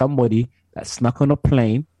what? There's somebody that snuck on a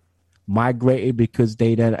plane, migrated because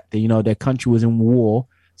their country was in war,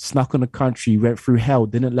 snuck on a country, went through hell,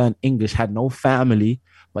 didn't learn English, had no family,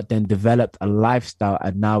 but then developed a lifestyle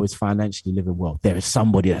and now is financially living well. There is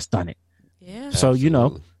somebody that's done it. Yeah. So,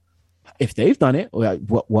 if they've done it,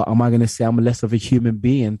 what am I going to say? I'm less of a human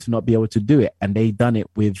being to not be able to do it. And they've done it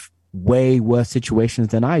with way worse situations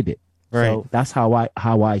than I did. Right. So that's how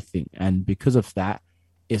I think. And because of that,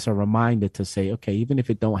 it's a reminder to say, okay, even if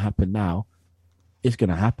it don't happen now, it's going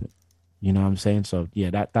to happen. You know what I'm saying? So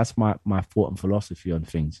yeah, that's my thought and philosophy on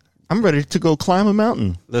things. I'm ready to go climb a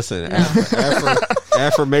mountain. Listen,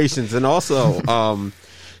 affirmations, and also,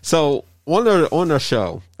 so on the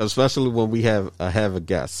show, especially when we have a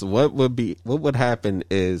guest, what would happen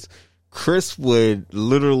is Chris would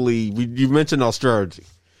literally. You mentioned astrology.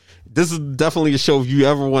 This is definitely a show if you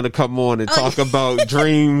ever want to come on and talk about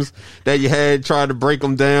dreams that you had, try to break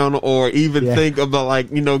them down, or even think about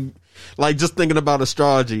like just thinking about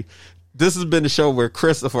astrology. This has been a show where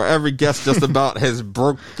Chris, for every guest just about, has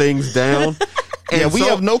broke things down. And we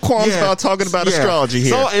have no qualms about talking about astrology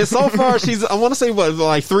here. So far, she's, I want to say, what,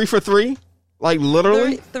 like 3 for 3? Like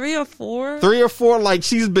literally? Three or four? 3 or 4, like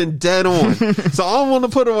she's been dead on. So I don't want to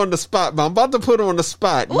put her on the spot, but I'm about to put her on the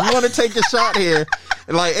spot. You want to take a shot here?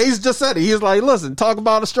 Like Ace just said it. He's like, listen, talk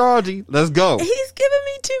about astrology. Let's go. He's giving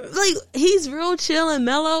me he's real chill and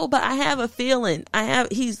mellow, but I have a feeling.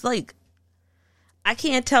 He's like, I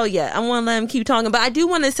can't tell yet. I want to let him keep talking. But I do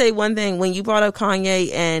want to say one thing. When you brought up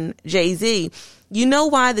Kanye and Jay-Z, you know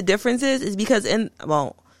why the difference is because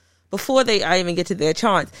before I even get to their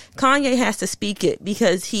charts, Kanye has to speak it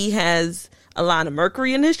because he has a lot of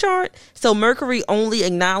Mercury in his chart. So Mercury only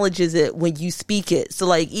acknowledges it when you speak it. So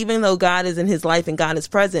like, even though God is in his life and God is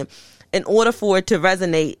present, in order for it to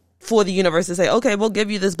resonate, for the universe to say, okay, we'll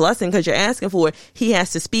give you this blessing because you're asking for it, he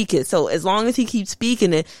has to speak it. So as long as he keeps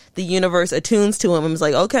speaking it, the universe attunes to him and is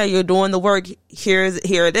like, okay, you're doing the work. Here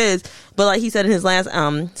it is. But like he said in his last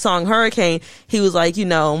song, Hurricane, he was like,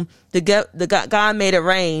 God made it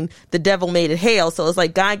rain, the devil made it hail. So it's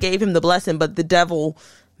like God gave him the blessing, but the devil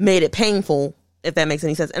made it painful, if that makes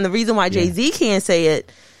any sense. And the reason why Jay-Z can't say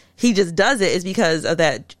it, he just does it, is because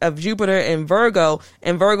of Jupiter and Virgo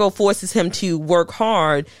forces him to work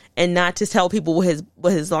hard and not to tell people what his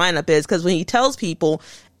lineup is. Because when he tells people,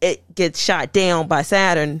 it gets shot down by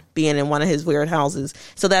Saturn being in one of his weird houses.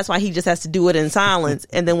 So that's why he just has to do it in silence.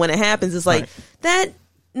 And then when it happens, it's like, that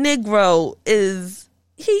Negro is,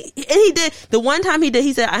 he did, the one time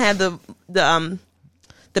he said, I have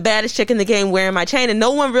the baddest chick in the game wearing my chain, and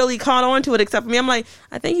no one really caught on to it except for me. I'm like,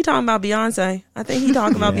 I think he talking about Beyonce. I think he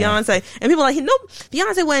talking about Beyonce. And people are like, nope,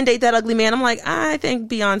 Beyonce wouldn't date that ugly man. I'm like, I think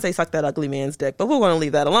Beyonce sucked that ugly man's dick, but we're going to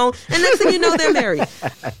leave that alone. And next thing you know, they're married.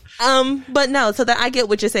 But no, so that I get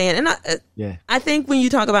what you're saying. And I think when you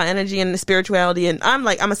talk about energy and the spirituality, and I'm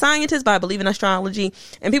a scientist, but I believe in astrology,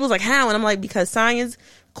 and people's like, how? And I'm like, because science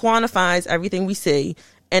quantifies everything we see,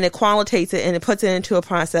 and it qualitates it and it puts it into a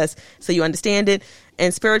process so you understand it.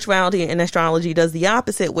 And spirituality and astrology does the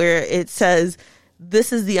opposite, where it says,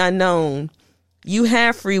 this is the unknown. You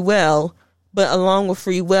have free will, but along with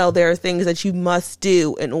free will, there are things that you must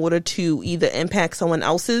do in order to either impact someone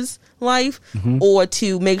else's life or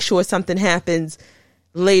to make sure something happens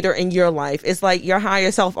later in your life. It's like your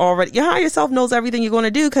higher self knows everything you're going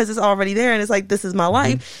to do because it's already there. And it's like, this is my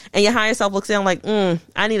life. And your higher self looks down like,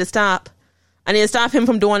 I need to stop him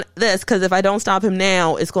from doing this, because if I don't stop him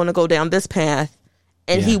now, it's going to go down this path.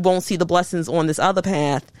 And he won't see the blessings on this other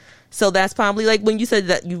path. So that's probably like when you said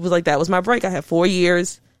that, you was like, that was my break. I had 4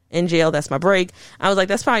 years in jail. That's my break. I was like,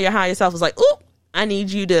 that's probably your higher self was like, ooh, I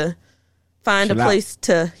need you to find a place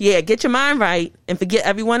to, get your mind right and forget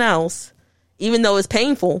everyone else, even though it's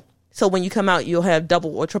painful. So when you come out, you'll have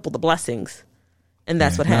double or triple the blessings. And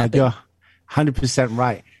that's what happened. You're 100%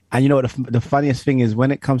 right. And you know what the funniest thing is,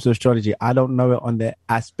 when it comes to astrology, I don't know it on the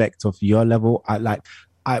aspect of your level.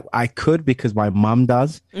 I could, because my mom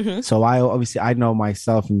does. Mm-hmm. So I know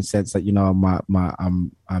myself in the sense that, you know,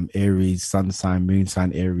 I'm Aries, sun sign, moon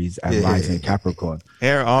sign Aries, and rising Capricorn.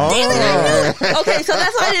 Okay, so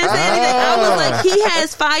that's why I didn't say anything. I was like, he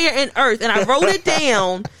has fire and earth, and I wrote it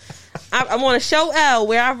down. I want to show Elle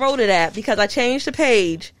where I wrote it at, because I changed the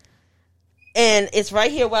page, and it's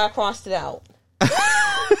right here where I crossed it out.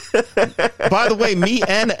 By the way, me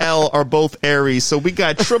and Elle are both Aries, so we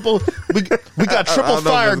got triple. We got triple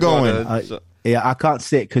fire going. Yeah, I can't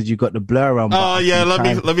see it because you got the blur on. Oh yeah,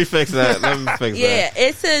 let me fix that. Yeah,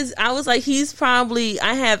 it says, I was like, he's probably,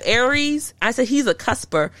 I have Aries. I said he's a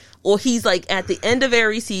cusper, or he's like at the end of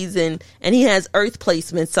Aries season, and he has Earth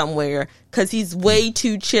placement somewhere because he's way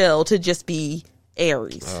too chill to just be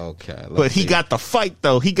Aries. Okay, but he got the fight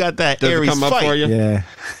though. He got that Aries come up fight. for you? Yeah,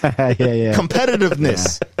 yeah.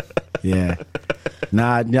 Competitiveness. Yeah.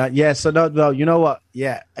 Nah. Yeah. So no. You know what?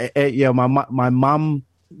 Yeah. My mom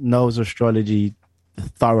knows astrology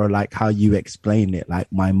thorough, like how you explain it. Like,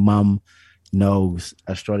 my mom knows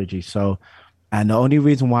astrology. So, and the only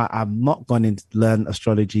reason why I'm not going to learn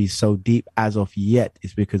astrology so deep as of yet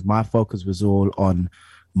is because my focus was all on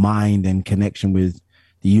mind and connection with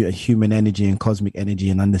the human energy and cosmic energy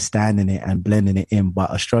and understanding it and blending it in.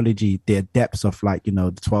 But astrology, the depths of, like, you know,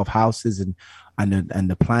 the 12 houses and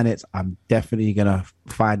the planets, I'm definitely gonna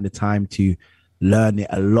find the time to learn it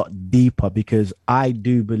a lot deeper, because I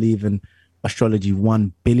do believe in astrology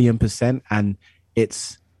 1 billion%, and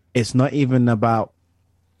it's not even about,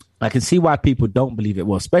 I can see why people don't believe it.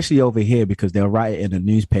 Well, especially over here, because they'll write it in a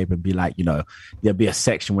newspaper and be like, you know, there'll be a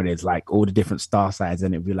section where there's like all the different star signs,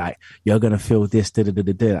 and it'll be like, you're going to feel this,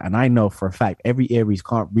 and I know for a fact every Aries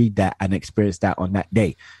can't read that and experience that on that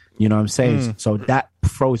day. You know what I'm saying? So that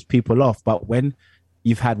throws people off. But when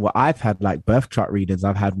you've had what I've had, like birth chart readings,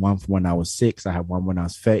 I've had one from when I was 6, I had one when I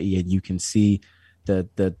was 30, and you can see the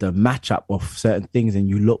matchup of certain things, and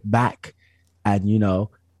you look back and, you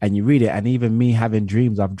know, and you read it. And even me having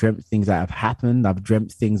dreams, I've dreamt things that have happened. I've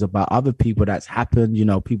dreamt things about other people that's happened, you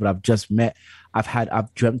know, people I've just met.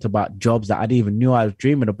 I've dreamt about jobs that I didn't even knew I was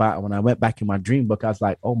dreaming about. And when I went back in my dream book, I was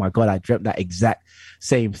like, oh my God, I dreamt that exact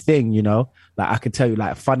same thing, you know. Like, I could tell you,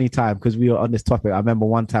 like, a funny time, because we were on this topic. I remember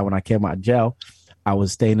one time when I came out of jail, I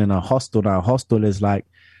was staying in a hostel. Now, a hostel is like,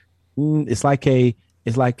 it's like a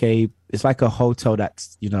hotel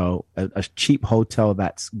that's, you know, a cheap hotel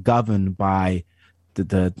that's governed by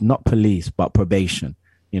the not police but probation,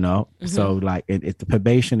 you know. So like the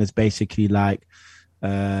probation is basically like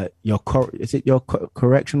your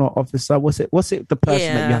correctional officer? What's it the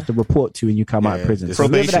person that you have to report to when you come out of prison? So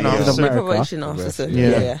probation officer. Probation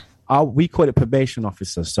officer. We call it probation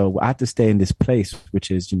officer. So I had to stay in this place,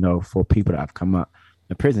 which is, you know, for people that have come out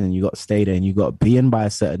of prison. You got to stay there, and you got to be in by a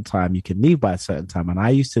certain time. You can leave by a certain time. And I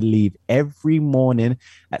used to leave every morning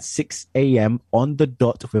at 6 a.m. on the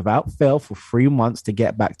dot without fail for 3 months to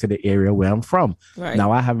get back to the area where I'm from. Right.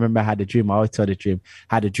 Now, I had a dream. I always tell the dream.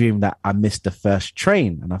 Had a dream that I missed the first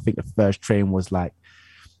train. And I think the first train was like,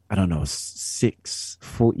 I don't know,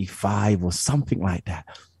 6:45 or something like that.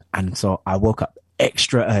 And so I woke up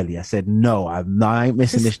extra early. I said, no, I ain't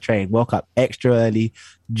missing this train. Woke up extra early,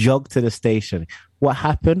 jogged to the station. What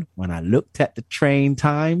happened? When I looked at the train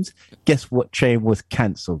times, guess what train was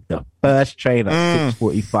cancelled? The first train at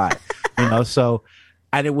 6:45. You know, so,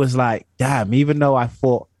 and it was like, damn, even though I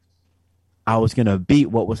thought I was going to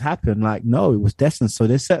beat what was happening, like, no, it was destined. So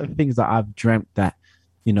there's certain things that I've dreamt that,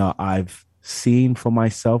 you know, I've seen for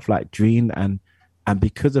myself, like dreamed, and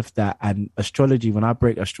because of that, and astrology, when I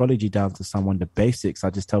break astrology down to someone, the basics, I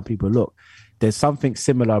just tell people, look, there's something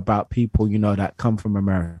similar about people, you know, that come from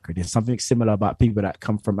America. There's something similar about people that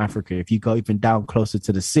come from Africa. If you go even down closer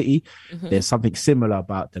to the city, there's something similar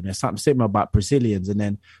about them. There's something similar about Brazilians. And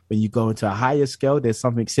then when you go into a higher scale, there's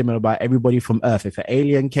something similar about everybody from Earth. If an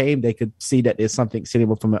alien came, they could see that there's something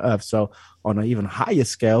similar from the Earth. So on an even higher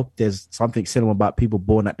scale, there's something similar about people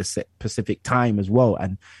born at the Pacific time as well.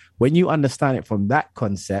 And when you understand it from that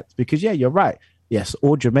concept, because yeah, you're right. Yes,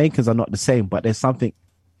 all Jamaicans are not the same, but there's something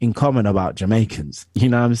in common about Jamaicans. You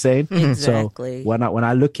know what I'm saying? Exactly. So when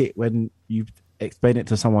I look at, when you explain it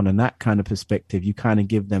to someone in that kind of perspective, you kind of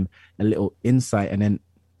give them a little insight. And then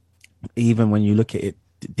even when you look at it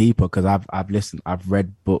deeper, because I've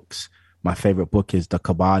read books my favorite book is The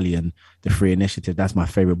Kabbalion, The Free Initiative. That's my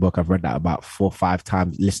favorite book. I've read that about 4 or 5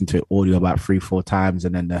 times, listened to it audio about 3 or 4 times,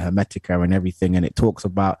 and then the Hermetica and everything. And it talks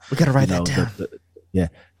about, We got to write that down.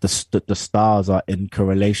 The stars are in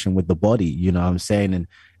correlation with the body, you know what I'm saying?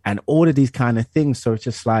 And all of these kind of things. So it's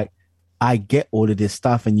just like, I get all of this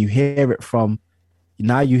stuff, and you hear it from,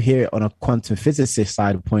 now you hear it on a quantum physicist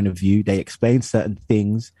side of point of view. They explain certain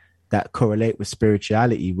things that correlate with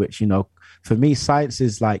spirituality, which, you know, for me, science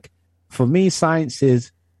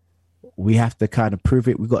is, we have to kind of prove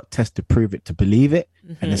it. We got to test to prove it to believe it.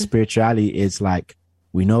 Mm-hmm. And the spirituality is like,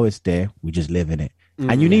 we know it's there. We just live in it.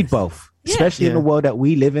 And you need both, especially in the world that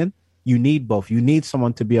we live in. You need both. You need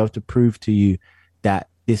someone to be able to prove to you that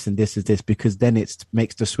this and this is this, because then it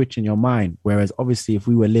makes the switch in your mind. Whereas obviously if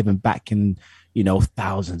we were living back in, you know,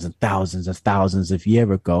 thousands and thousands and thousands of years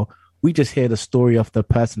ago, we just hear the story of the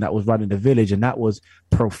person that was running the village, and that was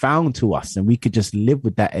profound to us, and we could just live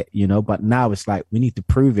with that, you know. But now it's like, we need to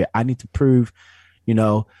prove it. I need to prove, you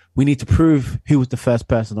know, we need to prove who was the first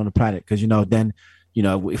person on the planet, because, you know, then, you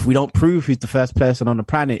know, if we don't prove who the first person on the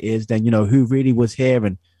planet is, then, you know, who really was here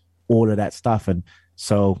and all of that stuff. And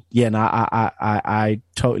so, yeah, no, I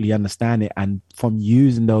totally understand it. And from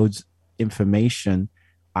using those information,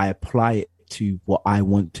 I apply it to what I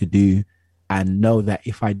want to do, and know that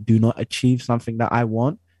if I do not achieve something that I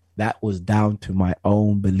want, that was down to my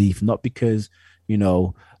own belief, not because, you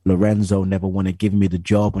know, Lorenzo never want to give me the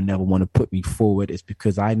job or never want to put me forward. It's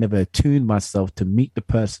because I never attuned myself to meet the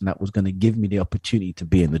person that was going to give me the opportunity to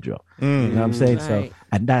be in the job. You know what I'm saying? Right. So,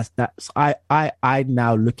 and that's I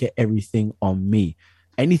now look at everything on me.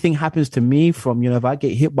 Anything happens to me, from, you know, if I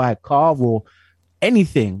get hit by a car or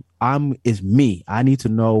anything, is me. I need to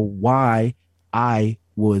know why I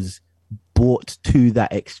was brought to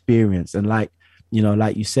that experience. And like, you know,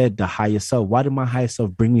 like you said, the higher self, why did my higher self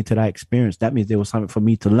bring me to that experience? That means there was something for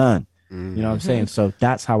me to learn. You know what I'm saying? So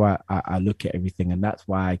that's how I look at everything. And that's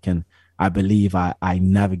why I believe I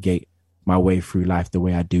navigate my way through life the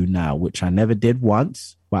way I do now, which I never did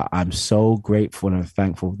once, but I'm so grateful and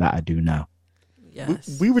thankful that I do now.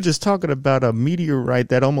 Yes. We were just talking about a meteorite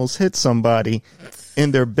that almost hit somebody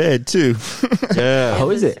in their bed too. Yeah. How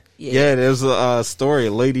is it? Yeah, there's a story.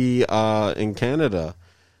 A lady in Canada,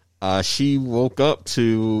 she woke up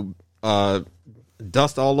to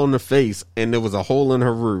dust all on her face, and there was a hole in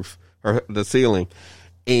her roof, or the ceiling.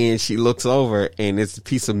 And she looks over, and it's a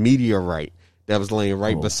piece of meteorite that was laying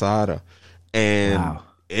right beside her. And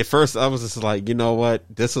at first, I was just like, you know what?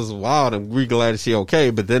 This is wild. I'm really glad she's okay.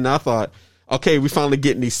 But then I thought, okay, we finally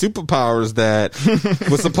getting these superpowers that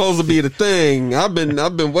was supposed to be the thing. I've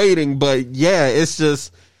been waiting, but yeah, it's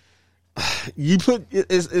just,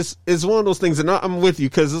 it's one of those things, and I'm with you,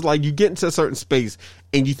 because it's like you get into a certain space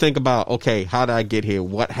and you think about, okay, how did I get here?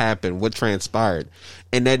 What happened? What transpired?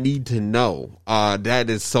 And that need to know, that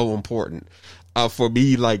is so important. For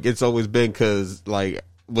me, like, it's always been, because like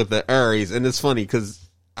with the Aries, and it's funny because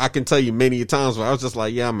I can tell you many times where I was just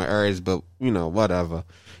like, yeah, I'm an Aries, but you know, whatever.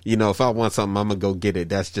 You know, if I want something, I'm going to go get it.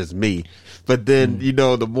 That's just me. But then, you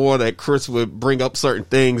know, the more that Chris would bring up certain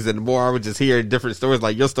things, and the more I would just hear different stories,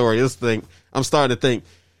 like your story, this thing, I'm starting to think,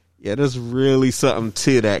 yeah, there's really something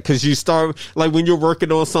to that. Because you start, like when you're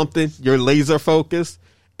working on something, you're laser focused.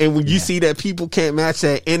 And when you see that people can't match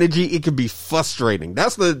that energy, it can be frustrating.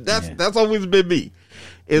 That's always been me.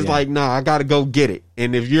 It's like, nah, I got to go get it.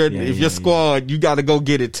 And if you're squad, you got to go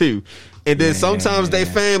get it too. And then sometimes they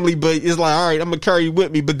family, but it's like, all right, I'm going to carry you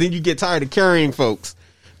with me. But then you get tired of carrying folks.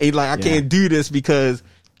 And you're like, I can't do this, because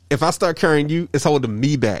if I start carrying you, it's holding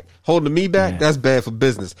me back. Holding me back, that's bad for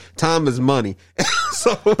business. Time is money.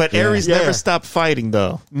 But Aries never stop fighting,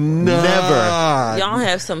 though. No. Never. Y'all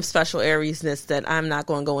have some special Ariesness that I'm not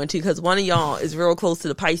going to go into, because one of y'all is real close to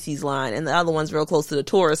the Pisces line and the other one's real close to the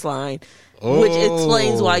Taurus line, which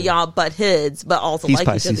explains why y'all butt heads, but also He's like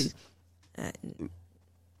Pisces. each other.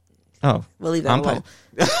 Oh, We'll leave that alone.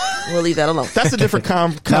 We'll leave that alone. that's a different No,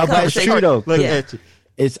 but it's conversation. true though. Look Yeah. at you.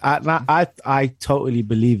 It's I totally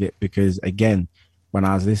believe it, because again, when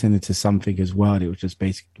I was listening to something as well, it was just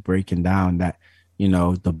basically breaking down that, you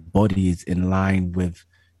know, the body is in line with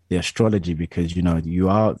the astrology, because, you know,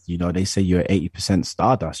 they say you're 80%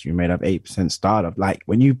 stardust. You're made of 80% stardust. Like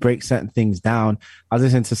when you break certain things down, I was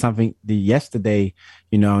listening to something yesterday,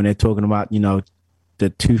 you know, and they're talking about, you know,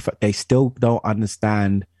 they still don't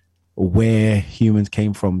understand where humans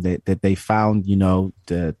came from. That they found, you know,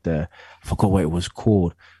 the I forgot what it was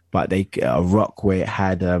called, but a rock where it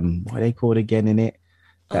had what are they called again in it,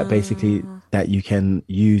 that basically that you can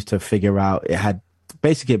use to figure out, it had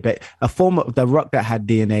basically a form of the rock that had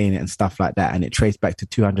DNA in it and stuff like that, and it traced back to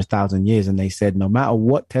 200,000 years. And they said no matter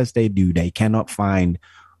what test they do, they cannot find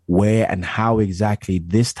where and how exactly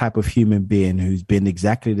this type of human being who's been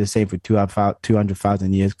exactly the same for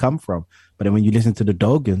 200,000 years come from. But then when you listen to the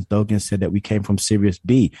Dogen said that we came from Sirius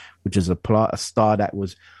B, which is a star that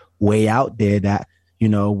was way out there that, you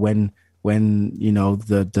know, when you know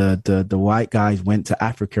the white guys went to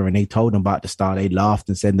Africa and they told them about the star, they laughed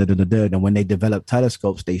and said and when they developed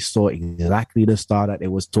telescopes, they saw exactly the star that they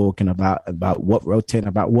was talking about what rotating,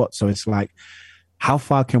 about what. So it's like, how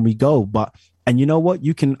far can we go? And you know what?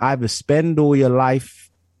 You can either spend all your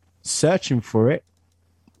life searching for it,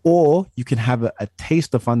 or you can have a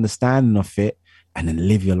taste of understanding of it and then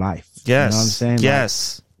live your life. Yes. You know what I'm saying?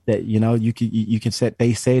 Yes. Like, that, you know, you can say,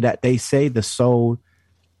 they say the soul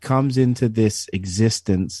comes into this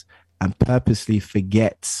existence and purposely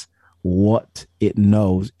forgets what it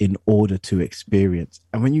knows in order to experience.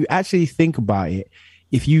 And when you actually think about it,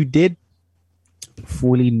 if you did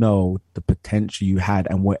fully know the potential you had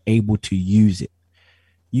and were able to use it,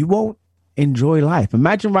 you won't enjoy life.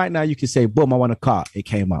 Imagine right now you can say, boom, I want a car, it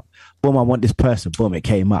came up. Boom, I want this person, boom, it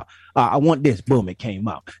came up. I want this, boom, it came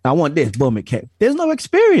up. I want this, boom, it came. There's no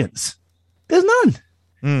experience. There's none.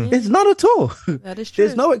 It's not at all. That is true.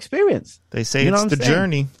 There's no experience. They say it's the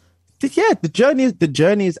journey. Yeah, the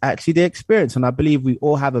journey is actually the experience. And I believe we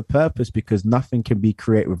all have a purpose, because nothing can be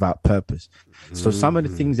created without purpose. So some of the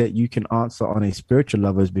things that you can answer on a spiritual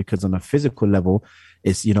level is because on a physical level,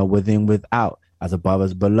 it's, you know, within, without, as above,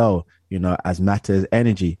 as below, you know, as matter, as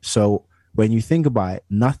energy. So when you think about it,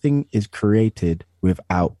 nothing is created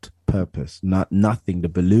without purpose. Nothing. The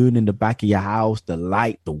balloon in the back of your house, the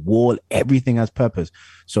light, the wall, everything has purpose.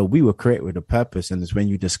 So we were created with a purpose, and it's when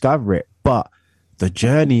you discover it. But the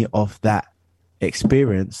journey of that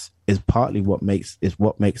experience is partly what makes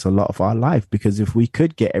a lot of our life. Because if we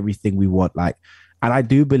could get everything we want, like, and I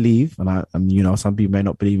do believe, and you know, some people may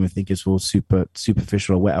not believe and think it's all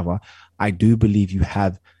superficial or whatever. I do believe you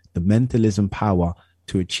have the mentalism power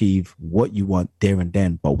to achieve what you want there and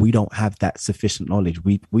then, but we don't have that sufficient knowledge.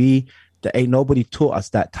 There ain't nobody taught us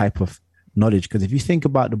that type of knowledge. Because if you think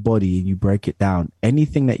about the body and you break it down,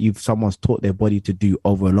 anything that someone's taught their body to do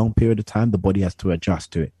over a long period of time, the body has to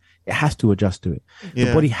adjust to it. It has to adjust to it. Yeah.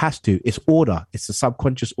 The body has to. It's order. It's a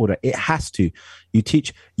subconscious order. It has to.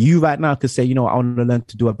 You right now could say, you know, I want to learn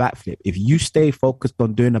to do a backflip. If you stay focused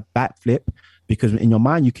on doing a backflip, because in your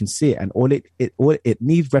mind you can see it, and all it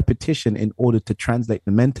needs repetition in order to translate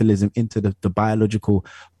the mentalism into the biological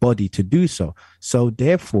body to do so. So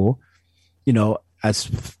therefore, you know,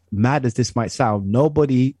 as mad as this might sound,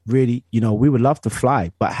 nobody really, you know, we would love to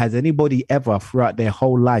fly, but has anybody ever throughout their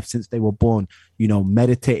whole life since they were born, you know,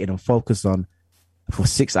 meditated and focused on for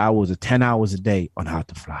 6 hours or 10 hours a day on how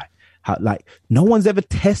to fly? Like, no one's ever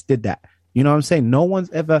tested that. You know what I'm saying? No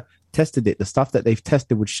one's ever tested it. The stuff that they've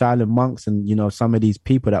tested with Shaolin monks and, you know, some of these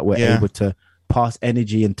people that were able to pass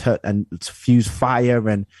energy and fuse fire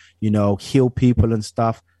and, you know, heal people and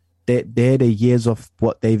stuff. They're the years of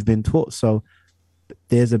what they've been taught. So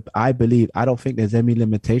I don't think there's any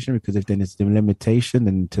limitation, because if there's a limitation,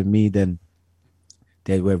 then to me, then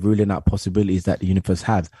we're ruling out possibilities that the universe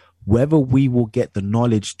has. Whether we will get the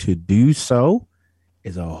knowledge to do so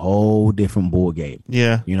is a whole different ball game.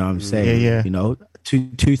 Yeah. You know what I'm saying? Yeah. You know,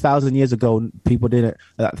 2,000 years ago, people didn't,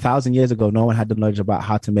 1,000 years ago, no one had the knowledge about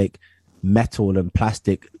how to make metal and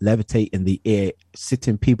plastic levitate in the air,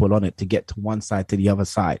 sitting people on it to get to one side to the other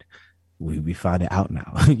side. We found it out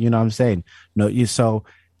now. You know what I'm saying? So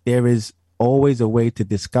there is always a way to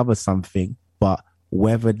discover something, but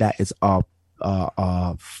whether that is our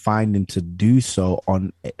finding to do so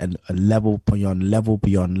on a level beyond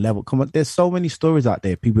level. Come on, there's so many stories out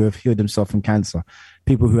there. People who have healed themselves from cancer,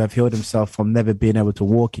 people who have healed themselves from never being able to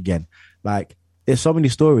walk again. Like, there's so many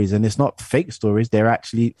stories, and it's not fake stories. They're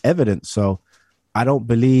actually evidence. So I don't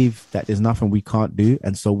believe that there's nothing we can't do.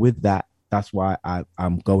 And so with that, that's why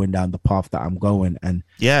I'm going down the path that I'm going. And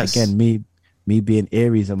again, me being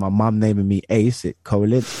Aries and my mom naming me Ace, it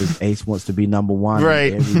correlates because Ace wants to be number one.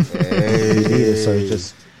 Right.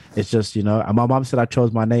 So it's just, you know, and my mom said I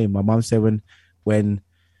chose my name. My mom said when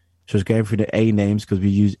she was going through the A names, because we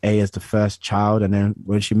use A as the first child. And then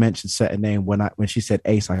when she mentioned certain name, when she said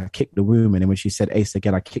Ace, I kicked the womb. And then when she said Ace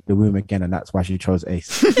again, I kicked the womb again. And that's why she chose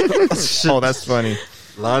Ace. Oh, that's funny.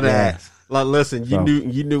 Love that. Yeah. Like, listen,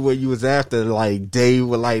 you knew what you was after, like, day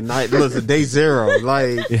with, like, night. Listen, day zero,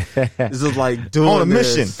 like, this is like doing on a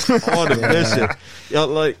mission. On a mission. You know,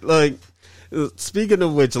 like, speaking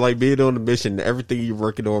of which, like, being on the mission, everything you're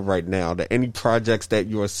working on right now, any projects that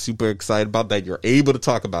you are super excited about that you're able to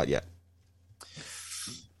talk about yet?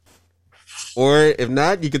 Or if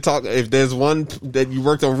not, you can talk. If there's one that you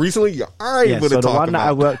worked on recently, you're able to talk about. So the one that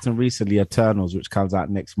I worked on recently, Eternals, which comes out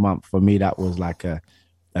next month, for me, that was like a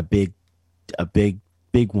a big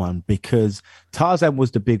one, because Tarzan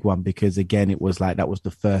was the big one, because again, it was like that was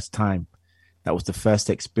the first time, that was the first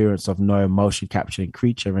experience of no motion capturing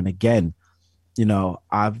creature. And again, you know,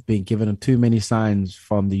 I've been given too many signs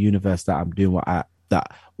from the universe that I'm doing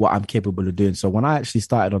what I'm capable of doing. So when I actually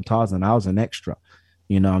started on Tarzan, I was an extra,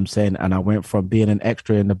 you know what I'm saying? And I went from being an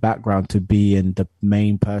extra in the background to being the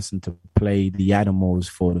main person to play the animals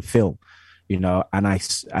for the film, you know,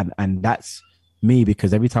 and that's me,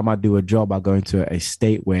 because every time I do a job, I go into a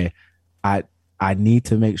state where I need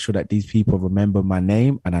to make sure that these people remember my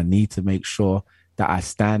name, and I need to make sure that I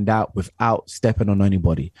stand out without stepping on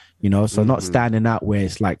anybody, you know? So not standing out where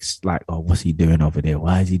it's like, oh, what's he doing over there?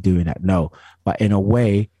 Why is he doing that? No, but in a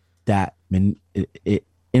way that it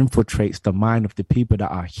infiltrates the mind of the people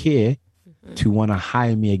that are here to want to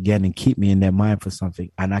hire me again and keep me in their mind for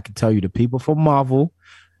something. And I can tell you, the people from Marvel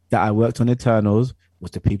that I worked on Eternals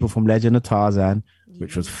was the people from Legend of Tarzan,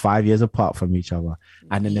 which was 5 years apart from each other.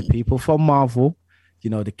 And then the people from Marvel, you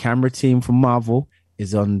know, the camera team from Marvel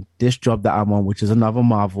is on this job that I'm on, which is another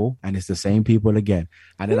Marvel, and it's the same people again.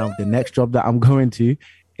 And then the next job that I'm going to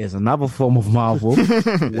is another form of Marvel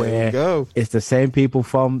where it's the same people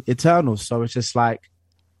from Eternals. So it's just like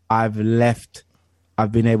I've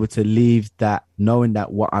been able to leave that knowing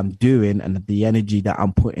that what I'm doing and the energy that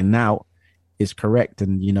I'm putting out is correct.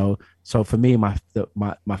 And, you know, so for me, my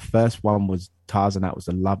first one was Tarzan, that was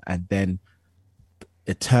the love. And then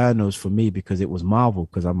Eternals for me, because it was Marvel,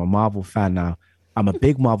 because I'm a Marvel fan now. I'm a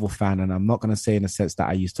big Marvel fan, and I'm not going to say in the sense that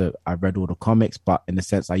I read all the comics, but in the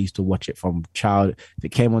sense I used to watch it from child. If it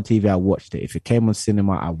came on TV, I watched it. If it came on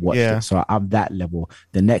cinema, I watched it. So I'm that level.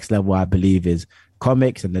 The next level, I believe, is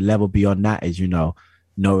comics, and the level beyond that is, you know,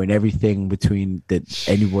 knowing everything between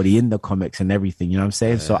anybody in the comics and everything, you know what I'm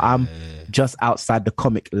saying? So I'm just outside the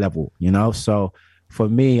comic level, you know? So for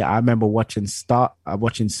me, I remember watching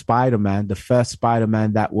Spider-Man, the first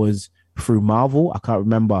Spider-Man that was through Marvel. I can't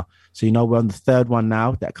remember. So, you know, we're on the third one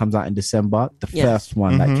now that comes out in December. The first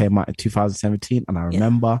one that came out in 2017. And I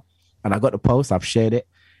remember, and I got the post, I've shared it.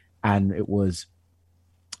 And it was,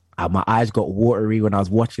 my eyes got watery when I was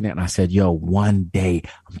watching it. And I said, yo, one day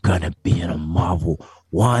I'm going to be in a Marvel.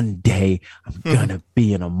 One day I'm going to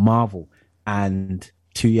be in a Marvel. And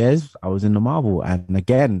 2 years I was in the Marvel. And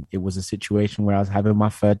again, it was a situation where I was having my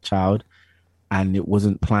third child, and it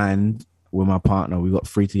wasn't planned with my partner. We got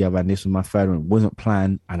three together, and this was my third one. It wasn't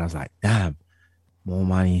planned. And I was like, damn, more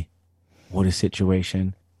money, what a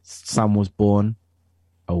situation. Son was born.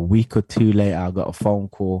 A week or two later, I got a phone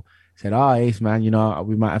call. Said, oh, Ace, man, you know,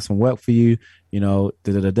 we might have some work for you. You know,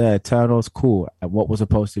 Eternals, cool. And what was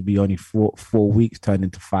supposed to be only 4 weeks turned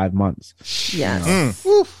into 5 months. Yes.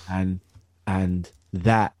 You know? And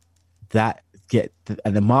the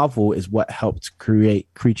Marvel is what helped create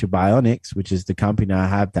Creature Bionics, which is the company I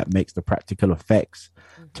have that makes the practical effects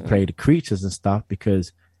to play the creatures and stuff.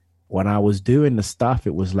 Because when I was doing the stuff,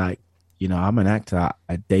 it was like, you know, I'm an actor.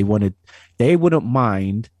 They wouldn't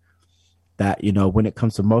mind that, you know, when it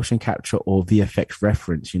comes to motion capture or VFX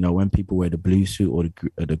reference, you know, when people wear the blue suit or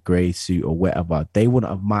the gray suit or whatever, they wouldn't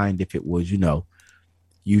have mind if it was, you know,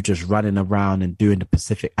 you just running around and doing the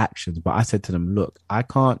specific actions. But I said to them, look, I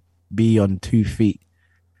can't be on 2 feet,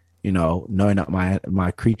 you know, knowing that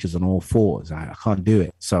my creature's on all fours. I can't do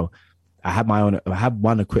it. So I had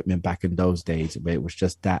one equipment back in those days, but it was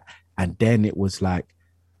just that. And then it was like,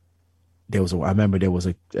 I remember there was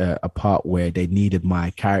a part where they needed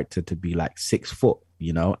my character to be like 6 foot,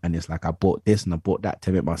 you know, and it's like I bought this and I bought that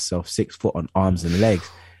to make myself 6 foot on arms and legs.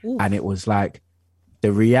 Ooh. And it was like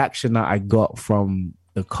the reaction that I got from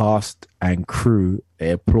the cast and crew,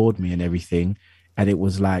 they applauded me and everything. And it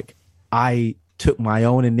was like I took my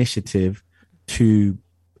own initiative to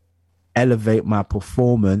elevate my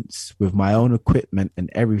performance with my own equipment and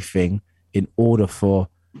everything in order for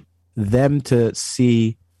them to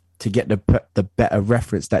get the better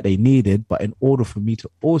reference that they needed, but in order for me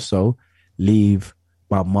to also leave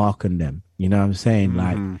my mark on them. You know what I'm saying?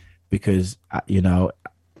 Like, because, you know,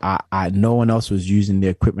 I no one else was using the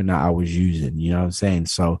equipment that I was using, you know what I'm saying?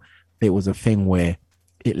 So it was a thing where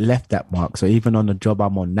it left that mark. So even on the job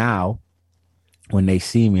I'm on now, when they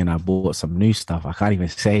see me and I bought some new stuff, I can't even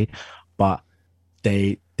say, but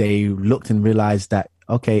they looked and realized that,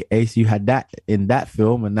 okay, Ace, you had that in that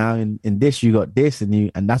film, and now in this you got this,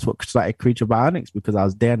 and that's what started Creature Bionics, because I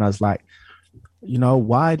was there and I was like, you know,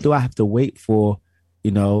 why do I have to wait for,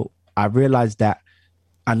 you know, I realized that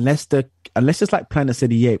unless it's like Planet of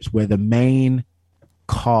the Apes, where the main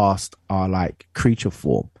cast are like creature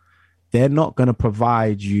form, they're not going to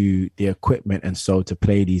provide you the equipment and so to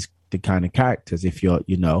play these the kind of characters if you're,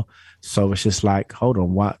 so it's just like, hold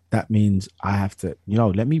on, what that means I have to,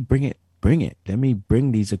 let me bring it. Let me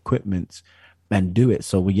bring these equipments and do it.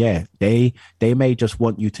 So yeah, they may just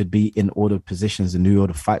want you to be in all the positions and do all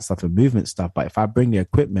the fight stuff and movement stuff. But if I bring the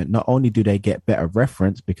equipment, not only do they get better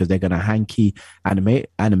reference because they're going to hanky animate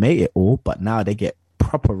it all, but now they get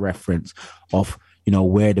proper reference of,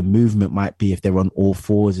 where the movement might be if they're on all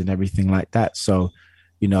fours and everything like that. So,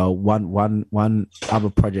 one other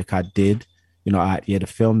project I did, the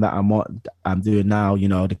film that I'm doing now,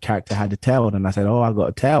 the character had a tail, and I said, oh, I got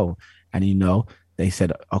a tail. And, they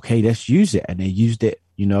said, okay, let's use it. And they used it,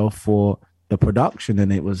 for the production.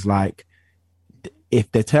 And it was like,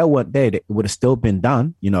 if the tail weren't there, it would have still been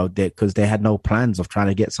done, because they had no plans of trying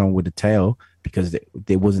to get someone with a tail because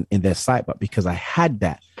they wasn't in their sight. But because I had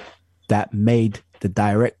that made the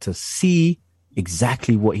director see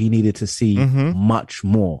exactly what he needed to see much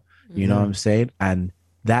more. You know what I'm saying? And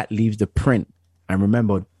that leaves the print. And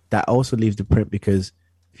remember, that also leaves the print because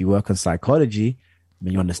if you work on psychology,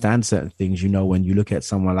 when you understand certain things, when you look at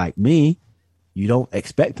someone like me, you don't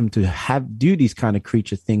expect them to do these kind of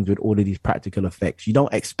creature things with all of these practical effects. You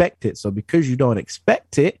don't expect it. So because you don't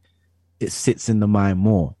expect it, it sits in the mind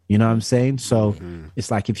more. You know what I'm saying? So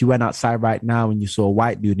it's like if you went outside right now and you saw a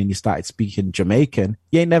white dude and you started speaking Jamaican,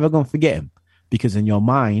 you ain't never going to forget him because in your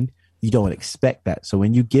mind, you don't expect that. So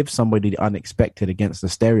when you give somebody the unexpected against the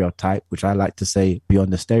stereotype, which I like to say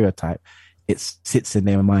beyond the stereotype, it sits in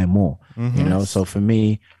their mind more, So for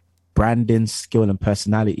me, branding, skill, and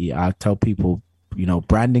personality, I tell people,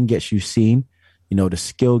 branding gets you seen, the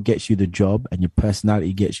skill gets you the job, and your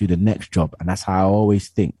personality gets you the next job. And that's how I always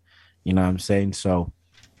think, you know what I'm saying? So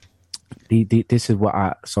this is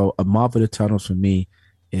so a Marvel Eternals for me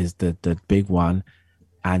is the big one.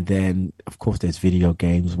 And then, of course, there's video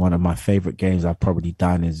games. One of my favorite games I've probably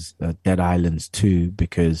done is Dead Islands 2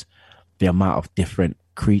 because the amount of different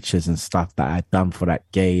creatures and stuff that I'd done for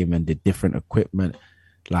that game and the different equipment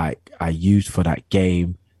like I used for that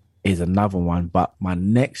game is another one. But my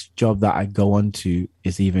next job that I go on to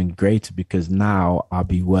is even greater because now I'll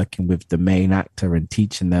be working with the main actor and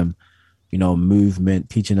teaching them, movement,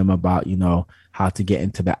 teaching them about, how to get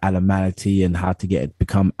into the animality and how to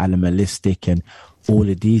become animalistic and all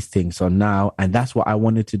of these things. So now, and that's what I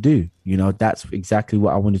wanted to do. That's exactly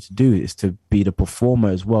what I wanted to do is to be the performer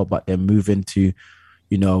as well, but then move into,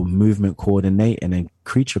 movement coordinating and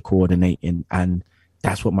creature coordinating. And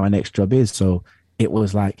that's what my next job is. So it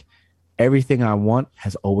was like everything I want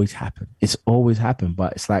has always happened. It's always happened.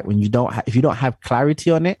 But it's like when if you don't have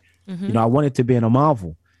clarity on it, I wanted to be in a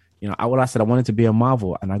Marvel. I said I wanted to be a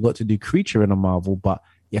Marvel and I got to do creature in a Marvel. But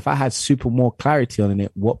if I had super more clarity on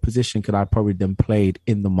it, what position could I probably then played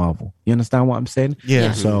in the Marvel? You understand what I'm saying?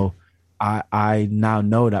 Yeah. So I now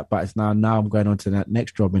know that, but it's now I'm going on to that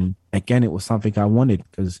next job. And again, it was something I wanted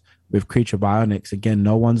because with Creature Bionics, again,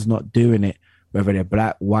 no one's not doing it, whether they're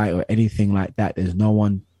black, white, or anything like that. There's no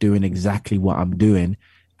one doing exactly what I'm doing.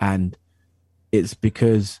 And it's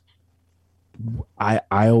because I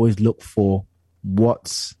always look for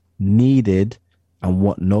what's needed and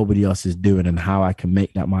what nobody else is doing and how I can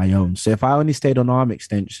make that my own. So if I only stayed on arm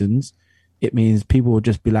extensions, it means people would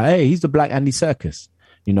just be like, hey, he's the black Andy Serkis.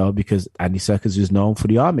 Because Andy Serkis is known for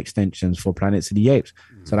the arm extensions for Planets of the Apes.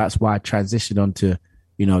 So that's why I transitioned onto,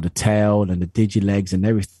 the tail and the digilegs and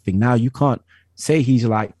everything. Now you can't say he's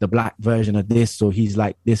like the black version of this or he's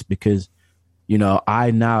like this because,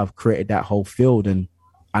 I now have created that whole field and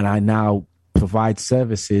I now provide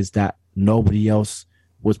services that nobody else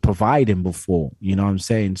was providing before. You know what I'm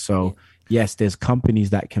saying? So yes, there's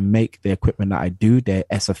companies that can make the equipment that I do. They're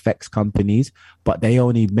SFX companies, but they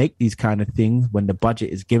only make these kind of things when the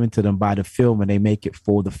budget is given to them by the film and they make it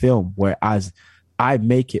for the film. Whereas I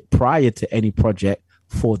make it prior to any project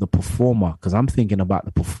for the performer because I'm thinking about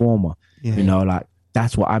the performer. Like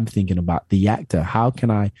that's what I'm thinking about. The actor. How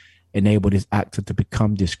can I enable this actor to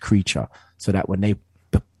become this creature so that when they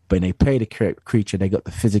play the creature, they got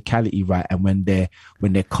the physicality right. And when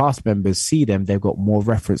their cast members see them, they've got more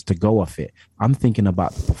reference to go off it. I'm thinking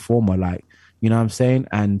about the performer, like, you know what I'm saying?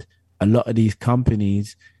 And a lot of these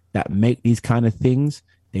companies that make these kind of things,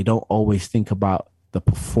 they don't always think about the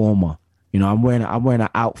performer. I'm wearing an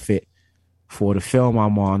outfit for the film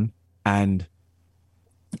I'm on and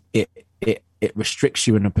it restricts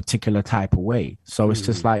you in a particular type of way. So it's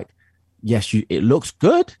just like, yes, it looks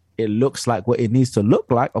good. It looks like what it needs to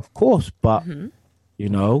look like, of course, but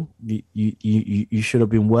you should have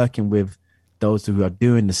been working with those who are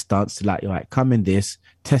doing the stunts to like come in this,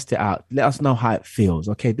 test it out, let us know how it feels.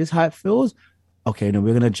 Okay, this is how it feels. Okay, then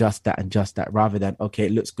we're gonna adjust that rather than okay,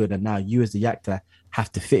 it looks good, and now you as the actor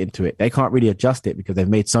have to fit into it. They can't really adjust it because they've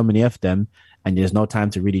made so many of them and there's no time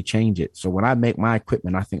to really change it. So when I make my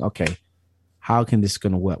equipment, I think, okay, how can this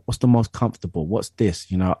going to work? What's the most comfortable? What's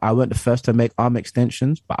this? You know, I weren't the first to make arm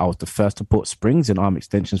extensions, but I was the first to put springs in arm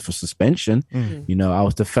extensions for suspension. You know, I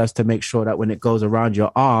was the first to make sure that when it goes around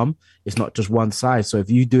your arm, it's not just one side. So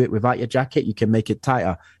if you do it without your jacket, you can make it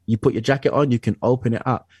tighter. You put your jacket on, you can open it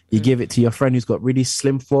up. You give it to your friend who's got really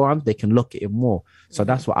slim forearms, they can look at it more. So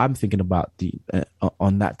that's what I'm thinking about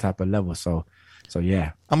on that type of level. So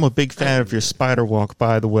yeah. I'm a big fan of your spider walk,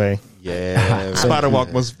 by the way. Yeah. Spider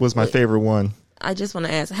walk was my favorite one. I just want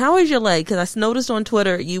to ask, how is your leg? Because I noticed on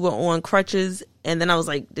Twitter you were on crutches, and then I was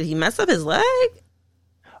like, did he mess up his leg?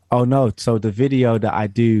 Oh no! So the video that I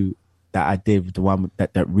did, the one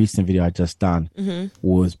that recent video I just done,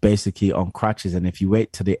 was basically on crutches. And if you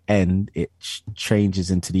wait to the end, it changes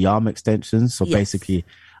into the arm extensions. So basically,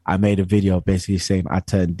 I made a video basically saying I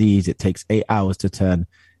turned these. It takes 8 hours to turn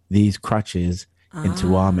these crutches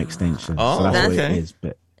into arm extensions. So that's what it is.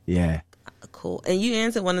 But yeah. Cool. And you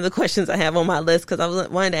answered one of the questions I have on my list, because I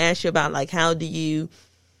wanted to ask you about, like, how did you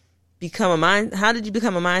become a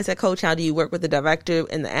mindset coach? How do you work with the director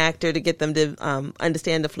and the actor to get them to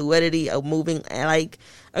understand the fluidity of moving like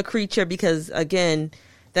a creature? Because again,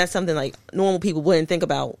 that's something like normal people wouldn't think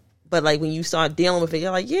about. But like when you start dealing with it,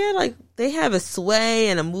 you're like, yeah, like they have a sway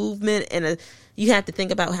and a movement, and you have to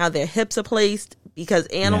think about how their hips are placed, because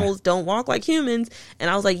animals don't walk like humans.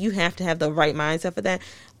 And I was like, you have to have the right mindset for that.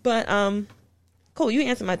 But cool, you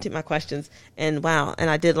answered my questions, and wow, and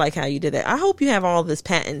I did like how you did that. I hope you have all this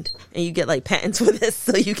patent, and you get like patents for this,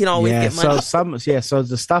 so you can always get money. So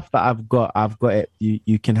the stuff that I've got it.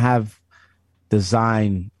 You can have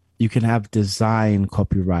design. You can have design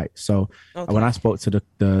copyright. So when I spoke to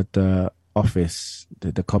the office,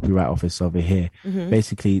 the copyright office over here,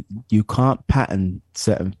 basically you can't patent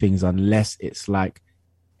certain things unless it's like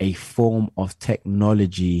a form of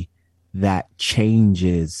technology that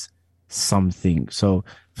changes something. So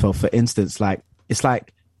for instance, like it's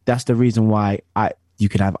like that's the reason why you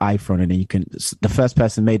can have iPhone, and then the first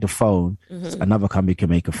person made the phone, another company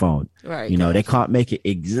can make a phone. Right. You know, they can't make it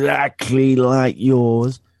exactly like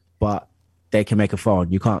yours, but they can make a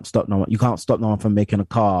phone. You can't stop no one from making a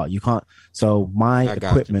car. You can't. So my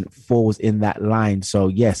equipment falls in that line. So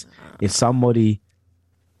yes, if somebody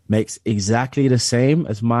makes exactly the same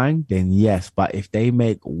as mine, then yes. But if they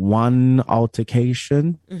make one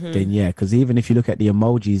altercation, then yeah. Because even if you look at the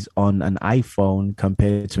emojis on an iPhone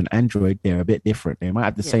compared to an Android, they're a bit different. They might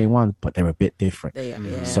have the same one, but they're a bit different.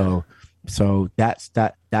 So that's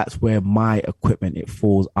where my equipment, it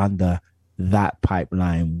falls under that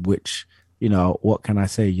pipeline. Which, you know, what can I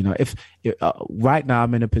say? You know, if right now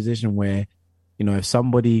I'm in a position where, you know, if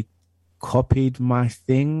somebody copied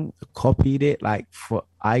it like for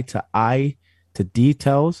eye to eye to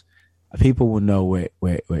details, people will know where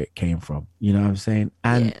it came from. You know what I'm saying?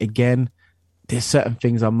 And again, there's certain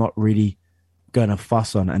things I'm not really gonna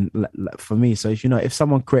fuss on. And for me, so if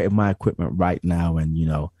someone created my equipment right now and, you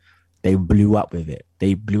know, they blew up with it,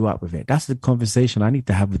 that's the conversation I need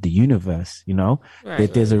to have with the universe. You know,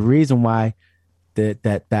 there's a reason why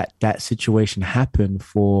that situation happened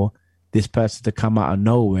for this person to come out of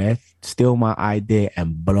nowhere, steal my idea,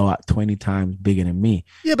 and blow up 20 times bigger than me.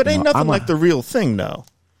 Yeah, but ain't nothing like the real thing, though.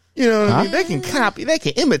 You know what I mean? They can copy, they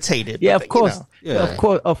can imitate it. Yeah, of course.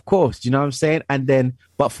 Of course. You know what I'm saying? And then,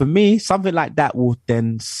 but for me, something like that will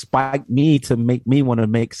then spike me to make me want to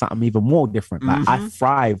make something even more different. Like I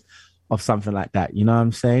thrive off something like that. You know what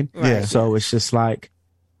I'm saying? Yeah. So it's just like,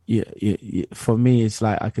 for me, it's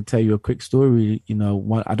like, I could tell you a quick story. You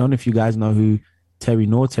know, I don't know if you guys know who Terry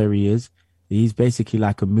Norterry is. He's basically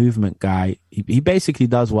like a movement guy. He basically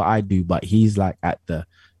does what I do, but he's like at the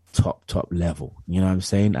top level. You know what I'm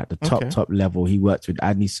saying? At the top level. He works with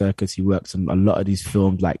Andy Serkis. He works on a lot of these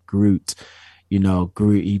films like Groot. You know,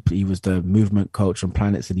 Groot, he was the movement coach on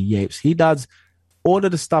Planets of the Apes. He does all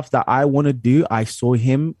of the stuff that I want to do. I saw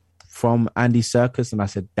him from Andy Serkis and I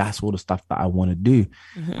said, that's all the stuff that I want to do.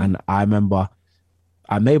 And I remember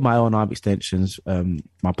I made my own arm extensions,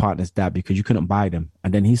 my partner's dad, because you couldn't buy them.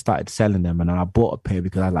 And then he started selling them. And then I bought a pair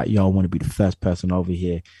because I was like, I want to be the first person over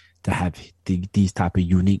here to have these type of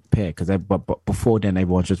unique pair. Because but before then,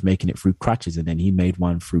 everyone's just making it through crutches. And then he made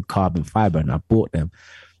one through carbon fiber and I bought them.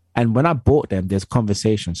 And when I bought them, there's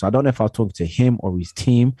conversation. So I don't know if I was talking to him or his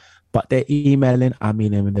team, but they're emailing, I'm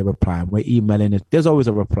emailing, and they're replying. We're emailing. There's always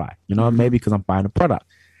a reply, you know, maybe because I'm buying a product.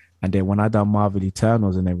 And then when I done Marvel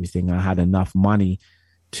Eternals and everything, I had enough money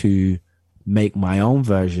to make my own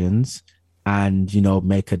versions and, you know,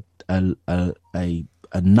 make a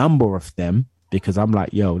number of them, because I'm like,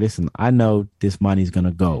 listen, I know this money's going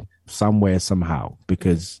to go. somewhere, somehow,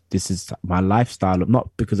 because this is my lifestyle, not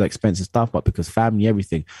because of expensive stuff, but because family,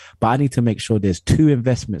 everything. But I need to make sure there's two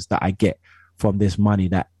investments that I get from this money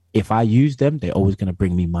that if I use them, they're always going to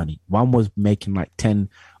bring me money. One was making like 10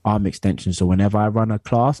 arm extensions. So whenever I run a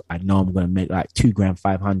class, I know I'm going to make like 2 grand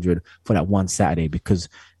 500 for that one Saturday because,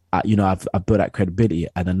 I've built that credibility.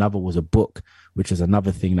 And another was a book, which is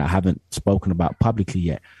another thing that I haven't spoken about publicly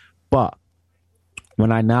yet. But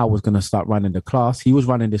when I now was going to start running the class, he was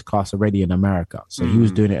running this class already in America. So he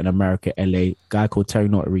was doing it in America, LA, guy called Terry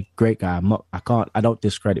Notary, great guy. I don't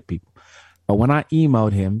discredit people. But when I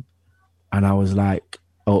emailed him and I was like,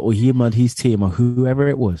 or he emailed his team or whoever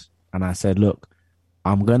it was, and I said, look,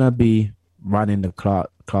 I'm going to be running the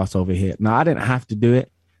class over here. Now, I didn't have to do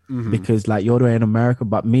it because like you're doing in America,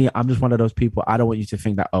 but me, I'm just one of those people. I don't want you to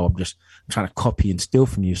think that, I'm just trying to copy and steal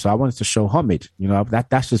from you. So I wanted to show homage,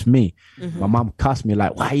 that's just me. My mom cussed me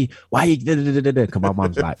like, why you, because my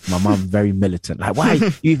mom's very militant. Like, why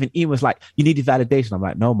you even was like, you need validation. I'm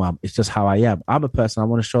like, no, mom, it's just how I am. I'm a person I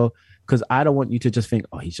want to show, because I don't want you to just think,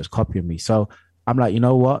 he's just copying me. So I'm like, you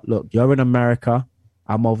know what? Look, you're in America.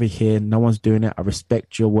 I'm over here. No one's doing it. I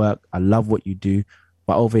respect your work. I love what you do.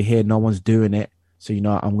 But over here, no one's doing it. So,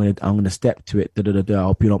 I'm gonna step to it. I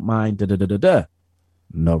hope you don't mind.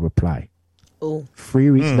 No reply. Oh.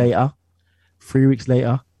 3 weeks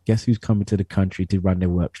later, guess who's coming to the country to run their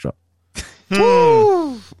workshop?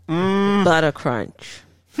 Butter crunch.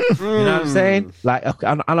 You know what I'm saying? Like,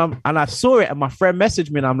 and I saw it, and my friend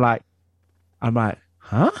messaged me, and I'm like,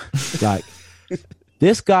 huh? Like,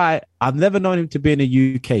 this guy, I've never known him to be in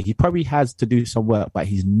the UK. He probably has to do some work, but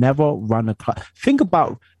he's never run a class. Think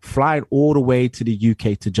about flying all the way to the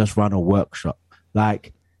UK to just run a workshop.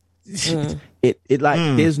 Like,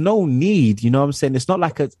 there's no need, you know what I'm saying? It's not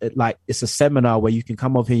like it's a seminar where you can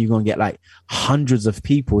come over here, you're going to get like hundreds of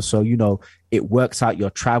people. So, it works out your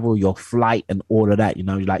travel, your flight and all of that,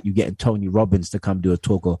 like you're getting Tony Robbins to come do a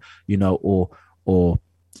talk or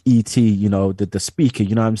ET, the speaker,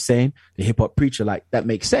 you know what I'm saying? The hip hop preacher, like that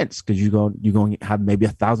makes sense because you're going to have maybe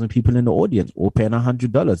 1,000 people in the audience all paying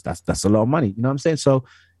 $100. That's a lot of money. You know what I'm saying? So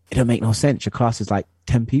it don't make no sense. Your class is like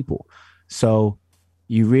 10 people. So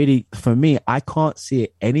you really, for me, I can't see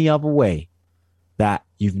it any other way that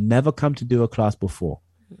you've never come to do a class before.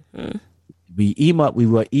 We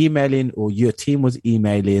were emailing, or your team was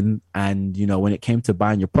emailing, and when it came to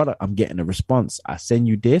buying your product, I'm getting a response. I send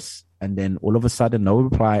you this, and then all of a sudden, no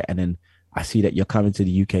reply, and then I see that you're coming to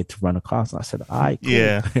the UK to run a class. And I said, all right, cool.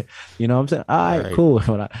 Yeah. You know what I'm saying? All right, cool.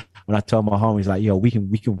 When I told my homies, like, yo, we can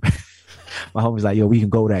my homie's like, yo, we can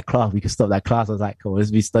go to that class. We can stop that class. I was like, cool, this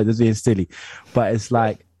being silly. But it's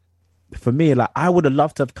like, for me, like, I would have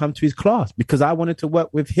loved to have come to his class because I wanted to work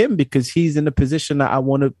with him because he's in the position that I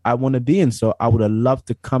want to be in. So I would have loved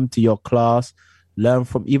to come to your class, learn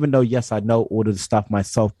from, even though, yes, I know all of the stuff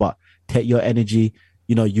myself, but take your energy.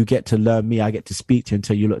 You get to learn me. I get to speak to you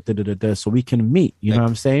until you look, so we can meet. You know what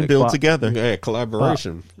I'm saying? Build together. Yeah,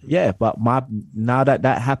 collaboration. But now that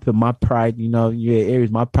happened, my pride,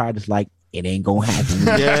 Aries, my pride is like, it ain't gonna happen.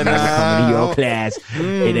 Coming to your class,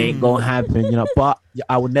 it ain't gonna happen. But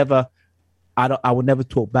I would never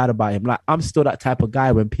talk bad about him. Like, I'm still that type of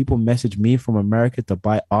guy. When people message me from America to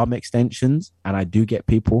buy arm extensions, and I do get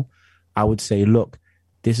people, I would say, look,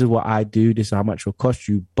 this is what I do. This is how much it will cost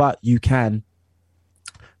you, but you can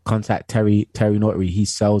contact Terry Notary. He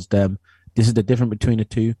sells them. This is the difference between the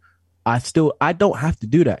two. I don't have to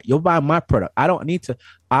do that. You're buying my product. I don't need to.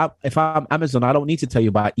 If I'm Amazon, I don't need to tell you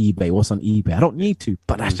about eBay. What's on eBay? I don't need to.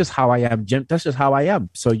 But that's just how I am, Jim. That's just how I am.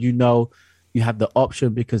 So you have the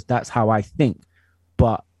option because that's how I think.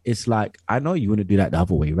 But it's like, I know you want to do that the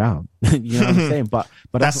other way around. You know what I'm saying? But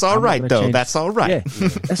that's all right, though. That's all right. Yeah,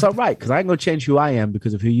 that's all right. Because I ain't going to change who I am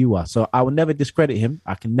because of who you are. So I will never discredit him.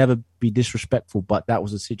 I can never be disrespectful. But that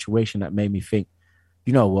was a situation that made me think,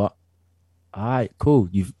 you know what? All right, cool.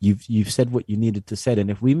 You've said what you needed to say. And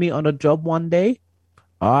if we meet on a job one day,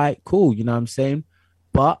 all right, cool. You know what I'm saying?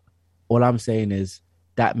 But all I'm saying is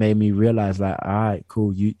that made me realize, like, all right,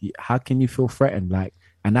 cool. You how can you feel threatened? Like,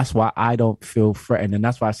 and that's why I don't feel threatened. And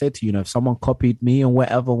that's why I said to you, if someone copied me and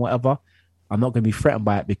whatever, I'm not going to be threatened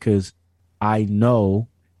by it because I know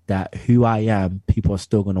that who I am, people are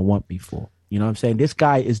still going to want me for. You know what I'm saying? This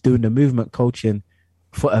guy is doing the movement coaching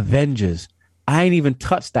for Avengers. I ain't even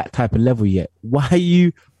touched that type of level yet. Why are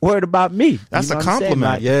you worried about me? That's a compliment.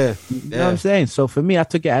 Like, Yeah. You know what I'm saying? So for me, I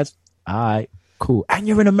took it as, all right, cool. And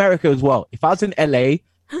you're in America as well. If I was in LA,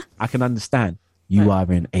 I can understand. You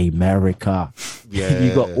are in America. Yeah.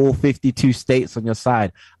 You got all 52 states on your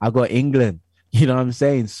side. I got England. You know what I'm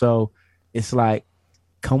saying? So it's like,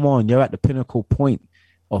 come on, you're at the pinnacle point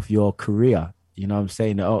of your career. you know what I'm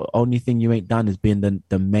saying? The only thing you ain't done is being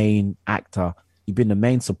the main actor. You've been the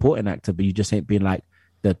main supporting actor, but you just ain't been like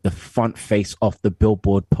the front face of the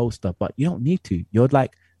billboard poster. But you don't need to. You're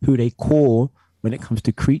like who they call when it comes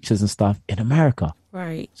to creatures and stuff in America.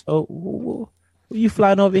 Right. So what are you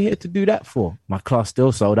flying over here to do that for? My class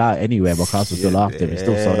still sold out anyway. My class was still after me.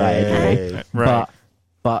 Still sold out anyway. Right.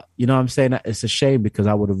 But you know what I'm saying? It's a shame because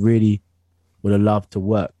I would have loved to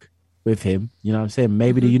work with him. You know what I'm saying?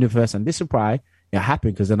 Maybe the universe, and this will probably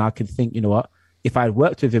happen because then I could think, you know what? If I had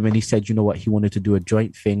worked with him and he said, you know what, he wanted to do a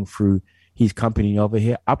joint thing through his company over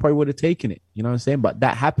here, I probably would have taken it. You know what I'm saying? But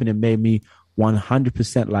that happened and made me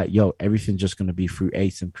 100% like, yo, everything's just going to be through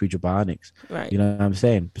Ace and Kruger Bionics. Right. You know what I'm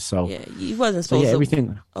saying? So yeah, he wasn't supposed to.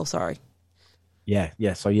 Everything. Oh, sorry. Yeah.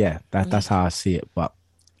 So that's how I see it. But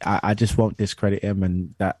I just won't discredit him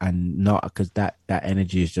and not because that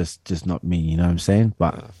energy is just not me. You know what I'm saying?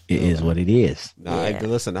 But it is what it is.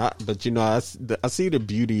 Listen, but you know, I see the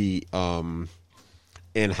beauty in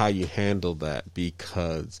how you handle that,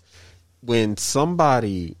 because when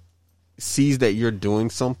somebody sees that you're doing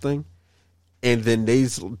something and then they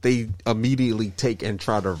immediately take and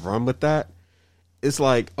try to run with that, it's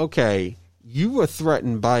like, okay, you were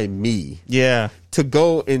threatened by me to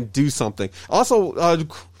go and do something. Also,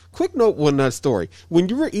 quick note on that story. When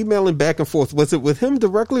you were emailing back and forth, was it with him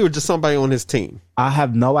directly or just somebody on his team? I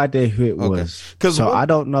have no idea who it was. I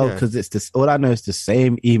don't know because it's this. All I know is the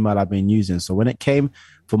same email I've been using. So when it came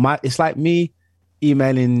it's like me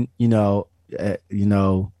emailing,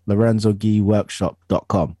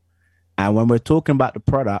 LorenzoGuiWorkshop.com. And when we're talking about the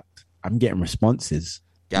product, I'm getting responses.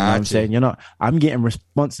 Gotcha. You know what I'm saying? I'm getting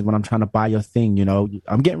responses when I'm trying to buy your thing,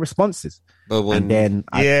 I'm getting responses. But when then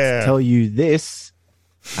I tell you this,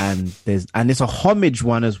 and it's a homage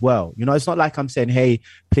one as well. It's not like I'm saying, hey,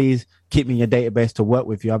 please keep me in your database to work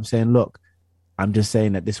with you. I'm saying, look, I'm just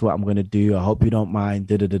saying that this is what I'm going to do. I hope you don't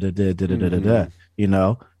mind.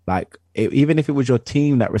 Like even if it was your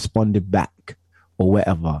team that responded back or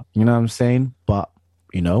whatever, you know what I'm saying? But,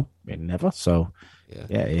 it never. So,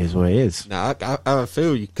 yeah, it is what it is. Now, I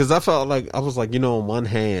feel you, because I felt like, I was like, on one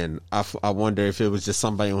hand, I wonder if it was just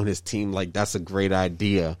somebody on his team, like, that's a great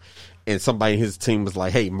idea. And somebody in his team was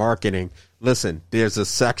like, hey, marketing, listen, there's a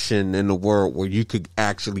section in the world where you could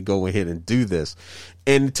actually go ahead and do this.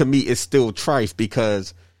 And to me, it's still trife,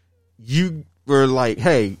 because you were like,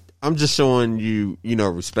 hey, I'm just showing you,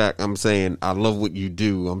 respect. I'm saying I love what you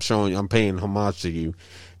do. I'm paying homage to you.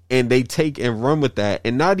 And they take and run with that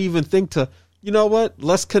and not even think to, you know what?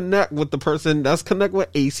 Let's connect with the person. Let's connect with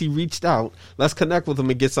Ace. He reached out. Let's connect with him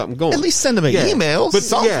and get something going. At least send him an email. But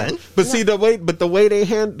something. But see the way they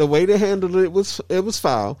handled it was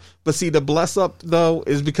foul. But see, the bless up though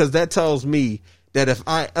is because that tells me that if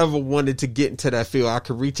I ever wanted to get into that field, I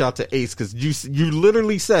could reach out to Ace, because you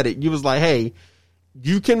literally said it. You was like, hey,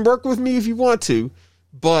 you can work with me if you want to,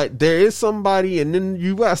 but there is somebody in the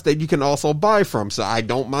U.S. that you can also buy from. So I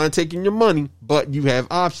don't mind taking your money, but you have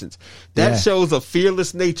options. That shows a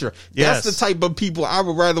fearless nature. That's the type of people I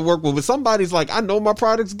would rather work with. But somebody's like, I know my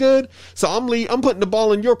product's good, so I'm putting the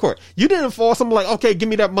ball in your court. You didn't force them like, okay, give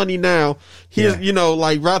me that money now. Here's,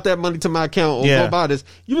 route that money to my account or go buy this.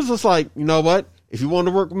 You was just like, you know what? If you want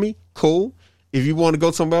to work with me, cool. If you want to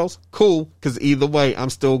go somewhere else, cool. Because either way, I'm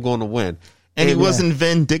still going to win. And he wasn't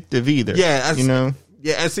vindictive either. Yeah,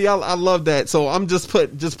 Yeah, and see, I love that. So I'm just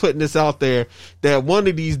putting this out there that one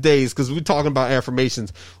of these days, because we're talking about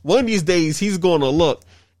affirmations, one of these days he's going to look,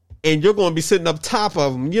 and you're going to be sitting up top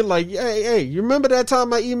of him. You're like, hey, you remember that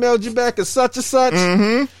time I emailed you back as such and such?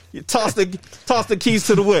 Mm-hmm. You toss the keys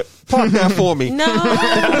to the whip. Park that for me. No.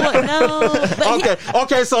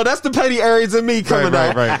 Okay. So that's the petty areas of me coming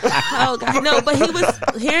out. Right. Oh God, no, but he was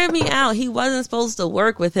hearing me out. He wasn't supposed to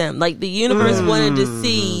work with him. Like the universe wanted to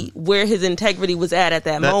see where his integrity was at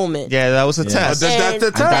that moment. Yeah, that was a test. That's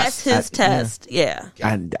the test. That's his test. Yeah.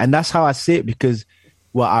 And that's how I see it, because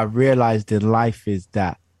what I realized in life is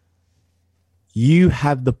that you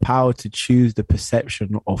have the power to choose the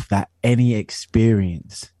perception of that any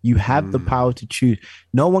experience. You have the power to choose.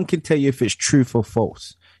 No one can tell you if it's truth or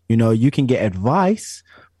false. You can get advice,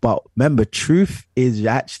 but remember, truth is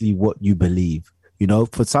actually what you believe.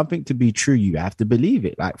 For something to be true, you have to believe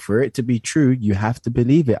it. Like for it to be true, you have to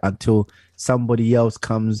believe it until somebody else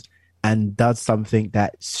comes and does something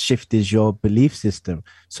that shifts your belief system.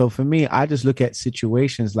 So for me, I just look at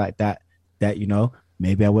situations like that,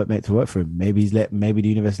 maybe I weren't meant to work for him. Maybe the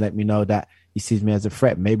universe let me know that he sees me as a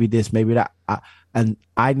threat. Maybe this, maybe that. I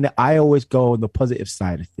always go on the positive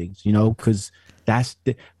side of things, because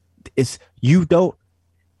you don't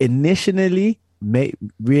initially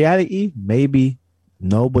reality. Maybe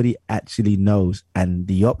nobody actually knows, and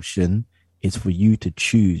the option is for you to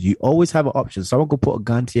choose. You always have an option. Someone could put a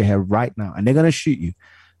gun to your head right now and they're going to shoot you.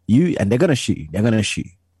 They're going to shoot you. They're going to shoot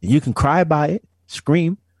you. And you can cry about it,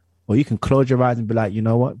 scream, or you can close your eyes and be like, you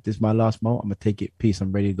know what? This is my last moment. I'm going to take it peace.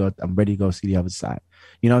 I'm ready to go see the other side.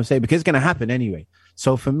 You know what I'm saying? Because it's going to happen anyway.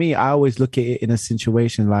 So for me, I always look at it in a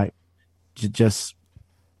situation like just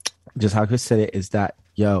how Chris said it is that,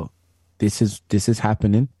 yo, this is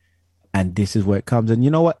happening and this is where it comes. And you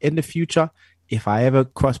know what? In the future, if I ever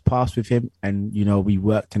cross paths with him and, you know, we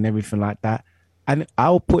worked and everything like that, and I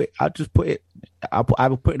will put it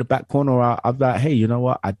in the back corner, or I'll be like, hey, you know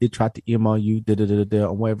what? I did try to email you,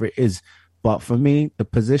 or whatever it is. But for me, the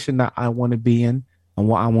position that I want to be in and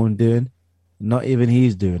what I want to do, not even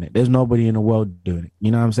he's doing it. There's nobody in the world doing it.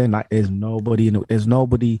 You know what I'm saying? Like there's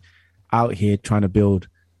nobody out here trying to build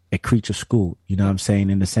a creature school. You know what I'm saying?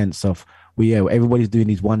 In the sense of, everybody's doing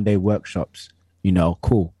these 1-day workshops, you know,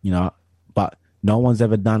 cool, you know, but no one's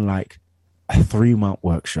ever done like a 3-month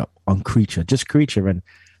workshop on creature, just creature.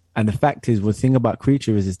 And the fact is, the thing about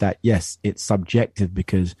creature is that, yes, it's subjective,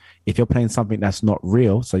 because if you're playing something that's not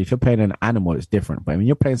real, so if you're playing an animal, it's different. But when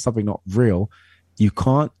you're playing something not real, you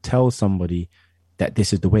can't tell somebody that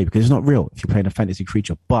this is the way, because it's not real if you're playing a fantasy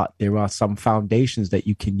creature. But there are some foundations that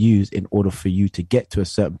you can use in order for you to get to a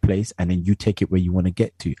certain place, and then you take it where you want to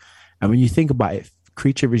get to. And when you think about it,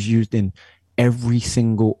 creature is used in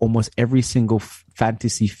almost every single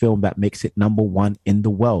fantasy film that makes it number one in the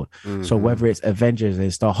world. Mm-hmm. So whether it's Avengers,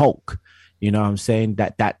 it's the Hulk, you know what I'm saying?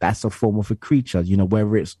 That's a form of a creature. You know,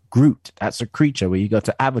 whether it's Groot, that's a creature. Where you go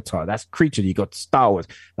to Avatar, that's creature. You got to Star Wars.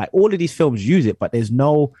 Like all of these films use it, but there's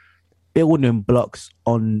no building blocks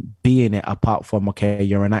on being it apart from, okay,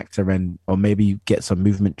 you're an actor or maybe you get some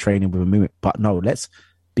movement training with a movement. But no, let's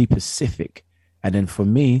be specific. And then for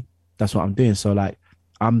me, that's what I'm doing. So like,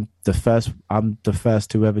 I'm the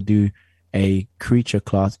first to ever do a creature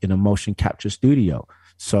class in a motion capture studio.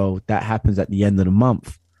 So that happens at the end of the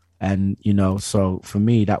month. And, you know, so for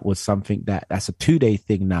me, that was something that's a 2-day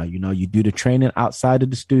thing now. You know, you do the training outside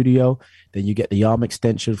of the studio, then you get the arm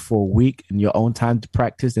extension for a week in your own time to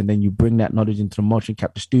practice. And then you bring that knowledge into the motion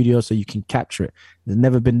capture studio so you can capture it. It's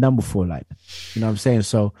never been done before like that. You know what I'm saying?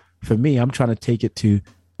 So for me, I'm trying to take it to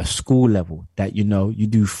a school level that, you know, you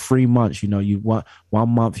do 3 months, you know, you want 1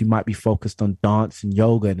 month, you might be focused on dance and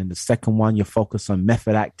yoga. And then the second one, you're focused on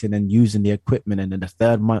method acting and using the equipment. And then the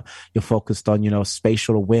third month, you're focused on, you know,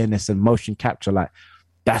 spatial awareness and motion capture. Like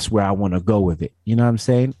that's where I want to go with it. You know what I'm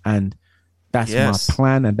saying? And that's my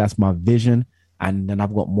plan and that's my vision. And then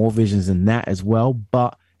I've got more visions than that as well.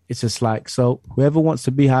 But it's just like, so whoever wants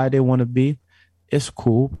to be how they want to be, it's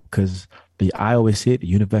cool, because I always say it, the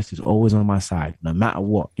universe is always on my side, no matter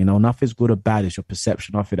what. You know, nothing's good or bad. It's your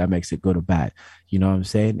perception of it that makes it good or bad. You know what I'm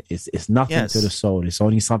saying? It's nothing to the soul. It's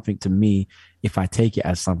only something to me if I take it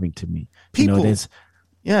as something to me. People,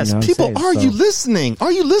 you know, people, you listening?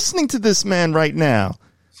 Are you listening to this man right now?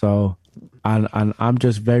 So, and I'm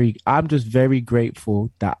just very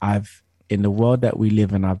grateful that in the world that we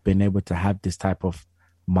live in, I've been able to have this type of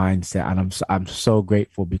mindset, and I'm so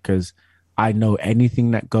grateful because I know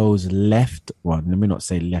anything that goes left, well, let me not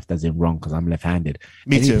say left as in wrong because I'm left-handed.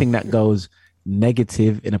 Anything that goes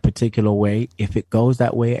negative in a particular way, if it goes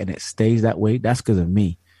that way and it stays that way, that's because of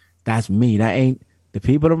me. That's me. That ain't the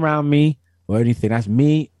people around me or anything. That's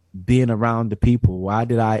me being around the people. Why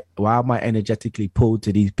am I energetically pulled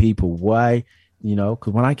to these people? Why, you know,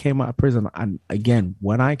 because when I came out of prison, and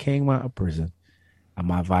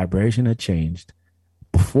my vibration had changed.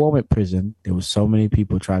 Before I went to prison, there was so many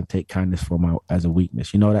people trying to take kindness as a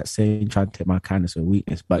weakness. You know that saying, trying to take my kindness as a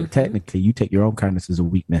weakness. But technically, you take your own kindness as a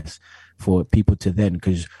weakness for people to then,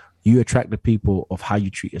 because you attract the people of how you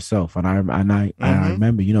treat yourself. And I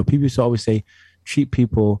remember, you know, people used to always say, treat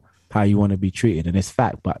people how you want to be treated. And it's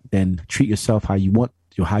fact, but then treat yourself how you want,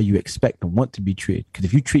 or how you expect and want to be treated. Because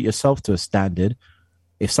if you treat yourself to a standard,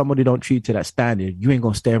 if somebody don't treat you to that standard, you ain't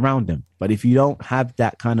going to stay around them. But if you don't have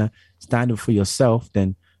that kind of standard for yourself,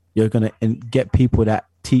 then you're going to get people that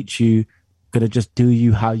teach you, going to just do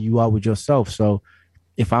you how you are with yourself. So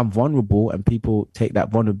if I'm vulnerable and people take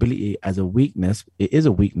that vulnerability as a weakness, it is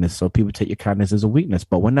a weakness. So people take your kindness as a weakness.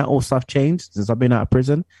 But when that all stuff changed, since I've been out of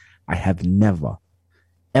prison, I have never,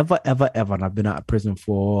 ever, and I've been out of prison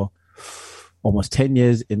for almost 10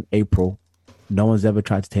 years in April, no one's ever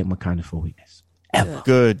tried to take my kindness for weakness. Ever.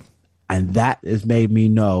 Good. And that has made me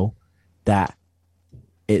know that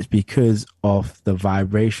it's because of the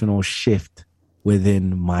vibrational shift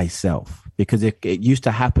within myself. Because it used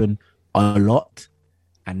to happen a lot,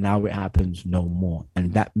 and now it happens no more.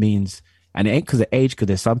 And that means, and it ain't because of age, because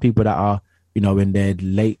there's some people that are, you know, in their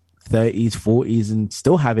late 30s, 40s, and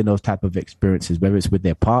still having those type of experiences, whether it's with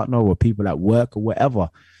their partner or people at work or whatever.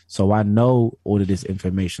 So I know all of this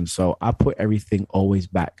information. So I put everything always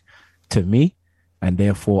back to me, and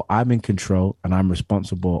therefore I'm in control and I'm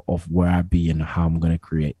responsible of where I be and how I'm going to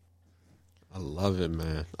create. I love it,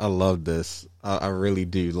 man. I love this. I really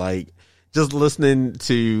do. Like, just listening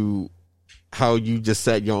to how you just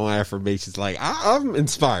set your own affirmations, like I'm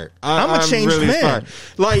inspired. I'm a changed man. Inspired.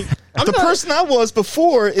 Like the person I was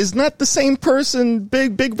before is not the same person,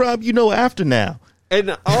 Big Rob, after now.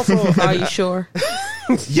 And also, are you sure?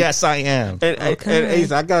 Yes, I am. And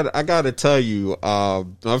Ace, I got to tell you,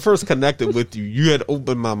 when I first connected with you, you had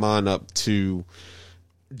opened my mind up to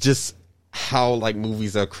just how like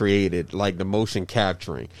movies are created, like the motion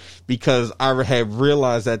capturing, because I had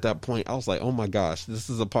realized at that point, I was like, oh my gosh, this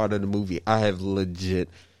is a part of the movie I have legit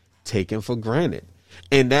taken for granted.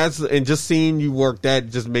 And just seeing you work, that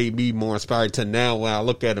just made me more inspired to now when I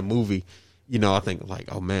look at a movie, I think like,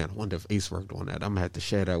 oh man, I wonder if Ace worked on that. I'm gonna have to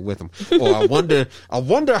share that with him. Or I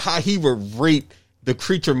wonder how he would rate the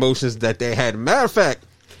creature motions that they had. Matter of fact,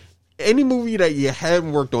 any movie that you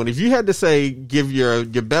hadn't worked on, if you had to say, give your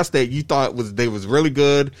best that you thought was really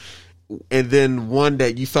good, and then one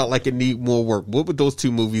that you felt like it need more work, what would those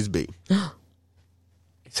two movies be?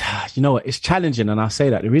 You know what? It's challenging, and I say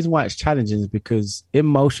that. The reason why it's challenging is because in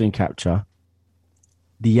motion capture,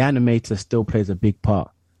 the animator still plays a big part.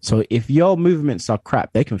 So if your movements are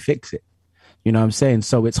crap, they can fix it. You know what I'm saying?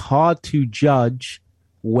 So it's hard to judge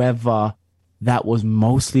whether that was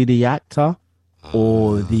mostly the actor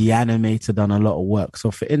or the animator done a lot of work. So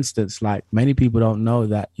for instance, like many people don't know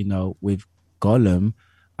that, with Gollum,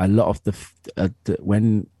 a lot of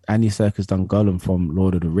when Andy Serkis done Gollum from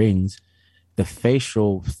Lord of the Rings, the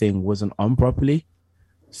facial thing wasn't on properly.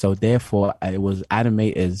 So therefore it was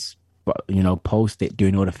animators, post it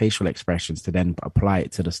doing all the facial expressions to then apply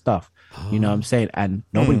it to the stuff. You know what I'm saying? And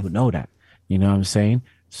nobody would know that. You know what I'm saying?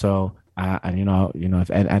 So and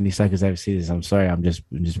if Andy Serkis ever sees this, I'm sorry. I'm just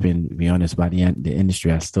being honest about the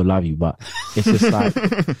industry. I still love you, but it's just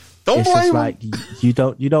like you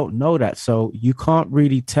don't know that, so you can't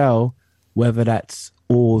really tell whether that's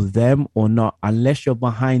all them or not unless you're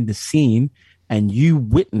behind the scene and you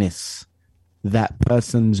witness that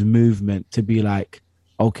person's movement to be like,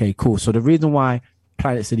 okay, cool. So the reason why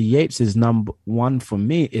Planet of the Apes is number one for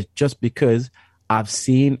me is just because I've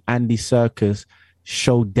seen Andy Serkis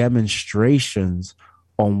show demonstrations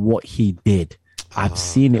on what he did. I've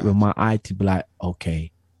seen it with my eye to be like,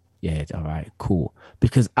 okay, yeah, all right, cool.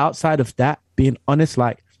 Because outside of that, being honest,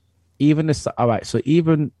 like even this, all right, so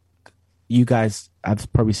even you guys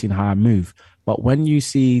have probably seen how I move, but when you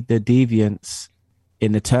see the deviants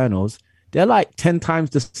in Eternals, they're like 10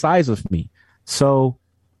 times the size of me. So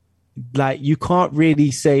like you can't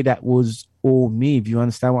really say that was all me, if you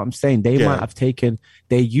understand what I'm saying. They might have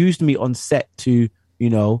they used me on set to,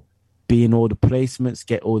 be in all the placements,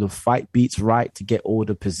 get all the fight beats right, to get all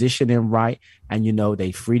the positioning right. And,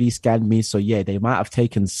 they 3D scanned me. So yeah, they might have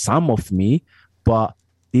taken some of me, but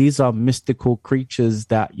these are mystical creatures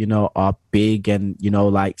that, are big and,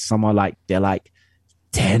 like some are like, they're like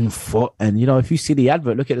 10 foot. And, if you see the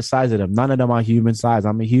advert, look at the size of them. None of them are human size.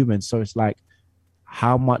 I'm a human. So it's like,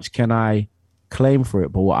 how much can I claim for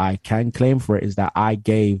it? But what I can claim for it is that I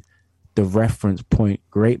gave the reference point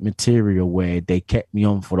great material where they kept me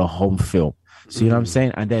on for the whole film. So you know what I'm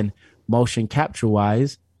saying? And then motion capture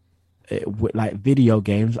wise, with like video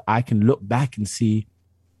games, I can look back and see,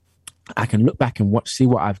 see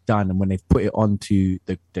what I've done. And when they've put it onto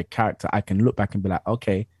the character, I can look back and be like,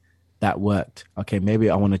 okay, that worked. Okay, maybe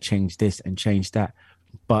I want to change this and change that.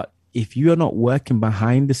 But if you're not working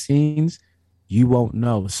behind the scenes, you won't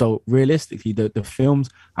know. So realistically, the films,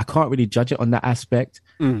 I can't really judge it on that aspect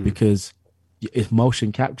because it's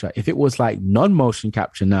motion capture. If it was like non-motion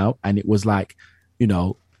capture now, and it was like,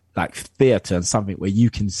 like theater and something where you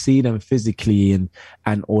can see them physically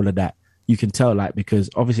and all of that, you can tell, like, because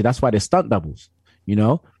obviously that's why they're stunt doubles,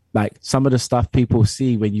 like some of the stuff people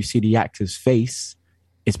see when you see the actor's face,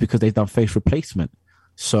 it's because they've done face replacement.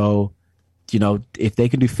 So if they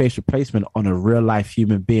can do face replacement on a real life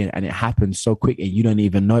human being and it happens so quick and you don't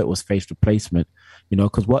even know it was face replacement,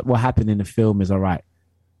 because what will happen in the film is, all right,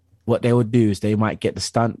 what they would do is they might get the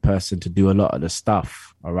stunt person to do a lot of the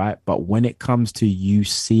stuff, all right? But when it comes to you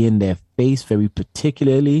seeing their face very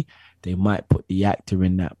particularly, they might put the actor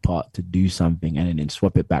in that part to do something and then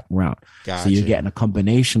swap it back around. Gotcha. So you're getting a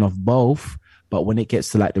combination of both, but when it gets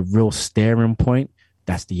to like the real staring point,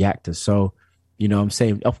 that's the actor. So, you know what I'm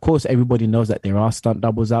saying? Of course, everybody knows that there are stunt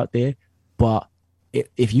doubles out there, but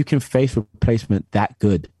if you can face replacement that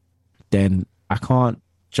good, then I can't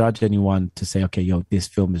judge anyone to say, okay, yo, this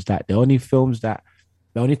film is that. The only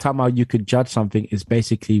time how you could judge something is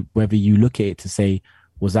basically whether you look at it to say,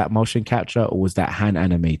 was that motion capture or was that hand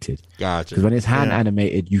animated? Gotcha. Because when it's hand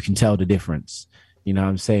animated, you can tell the difference. You know what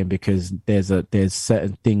I'm saying? Because there's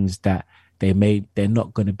certain things that they're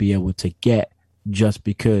not going to be able to get just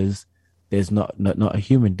because there's not a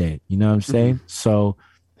human there. You know what I'm saying? Mm-hmm. So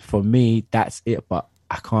for me, that's it. But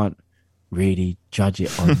I can't really judge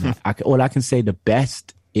it on that. All I can say the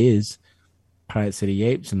best is Planet of the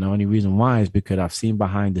Apes, and the only reason why is because I've seen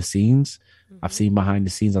behind the scenes. I've seen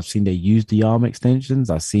they used the arm extensions.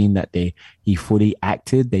 I've seen that he fully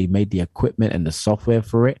acted. They made the equipment and the software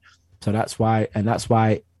for it. So that's why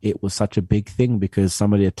it was such a big thing, because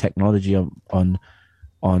some of the technology on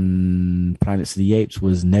Planet of the Apes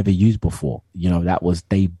was never used before. You know,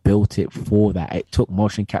 they built it for that. It took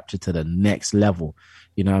motion capture to the next level.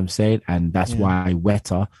 You know what I'm saying? And that's why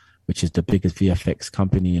Weta, which is the biggest VFX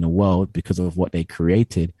company in the world, because of what they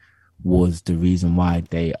created, was the reason why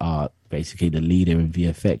they are basically the leader in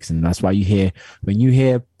VFX. And that's why when you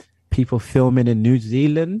hear people filming in New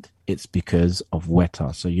Zealand, it's because of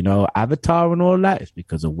Weta. So, you know, Avatar and all that, it's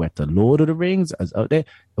because of Weta. Lord of the Rings is out there,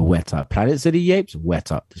 Weta. Planets of the Apes,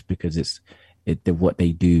 Weta. Just because it's what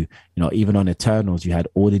they do. You know, even on Eternals, you had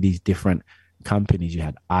all of these different companies. You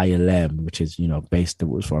had ILM, which is, you know, based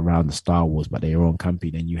around the Star Wars, but their own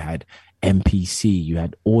company. Then you had MPC, you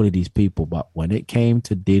had all of these people. But when it came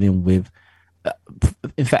to dealing with,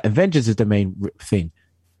 in fact, Avengers is the main thing.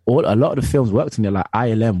 A lot of the films worked in it, like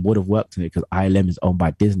ILM would have worked in it because ILM is owned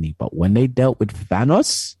by Disney. But when they dealt with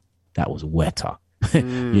Thanos, that was Weta.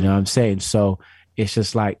 You know what I'm saying? So it's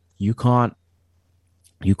just like you can't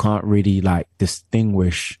really like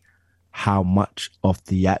distinguish how much of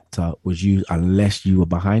the actor was used unless you were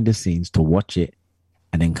behind the scenes to watch it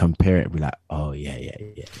and then compare it and be like, oh yeah.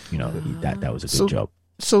 You know, that was a good job.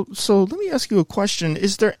 So let me ask you a question.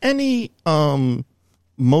 Is there any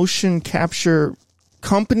motion capture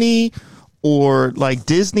company or like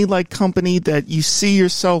Disney-like company that you see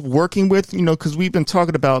yourself working with? You know, because we've been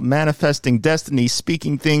talking about manifesting destiny,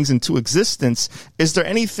 speaking things into existence. Is there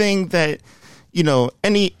anything that, you know,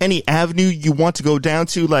 any avenue you want to go down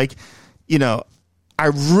to? Like, you know, I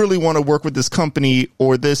really want to work with this company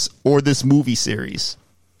or this movie series.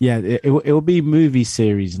 Yeah, it will be movie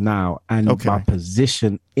series now, and my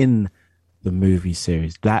position in the movie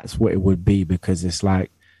series, that's what it would be, because it's like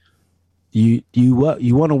you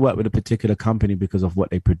want to work with a particular company because of what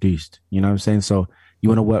they produced. You know what I'm saying? So you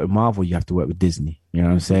want to work with Marvel, you have to work with Disney. You know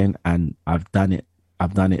what I'm saying? And I've done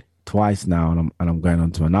it twice now, and I'm going on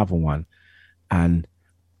to another one.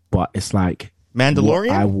 But it's like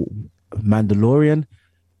Mandalorian. Mandalorian.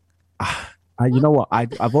 You know what?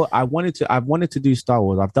 I've wanted to do Star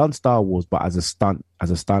Wars. I've done Star Wars, but as a stunt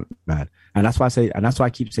man, and that's why I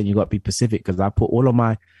keep saying you got to be Pacific, because I put all of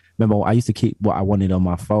my. Remember, I used to keep what I wanted on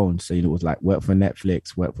my phone, so you know, it was like work for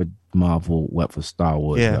Netflix, work for Marvel, work for Star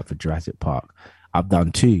Wars, work for Jurassic Park. I've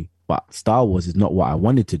done 2, but Star Wars is not what I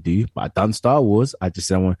wanted to do. But I've done Star Wars. I just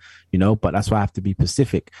said I want, you know, but that's why I have to be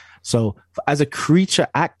Pacific. So as a creature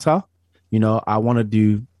actor, you know, I want to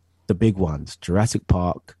do the big ones, Jurassic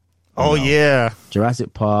Park.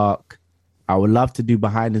 Jurassic Park. I would love to do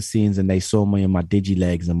behind the scenes, and they saw me in my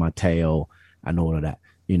digilegs and my tail and all of that,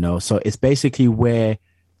 you know. So it's basically where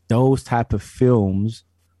those type of films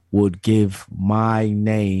would give my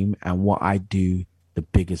name and what I do the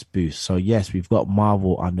biggest boost. So yes, we've got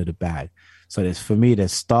Marvel under the bag. So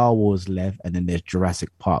there's Star Wars left, and then there's Jurassic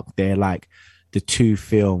Park. They're like the 2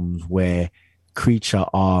 films where creature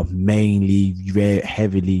are mainly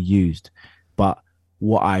heavily used. But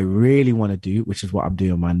what I really want to do, which is what I'm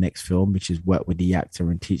doing in my next film, which is work with the actor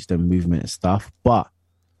and teach them movement and stuff. But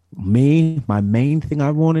my main thing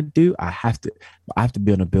I want to do, I have to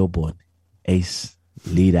be on a billboard, ace,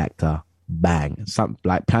 lead actor, bang. Something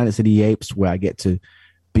like Planet of the Apes, where I get to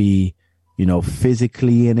be, you know,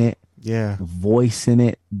 physically in it, voice in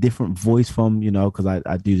it, different voice from, you know, because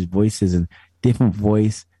I do voices, and different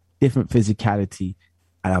voice, different physicality,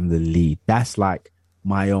 and I'm the lead. That's like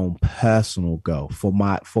my own personal goal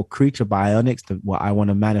for Creature Bionics. What I want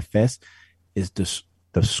to manifest is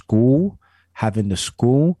the school, having the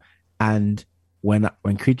school, and when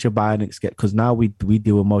Creature Bionics because now we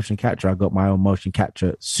do a motion capture. I got my own motion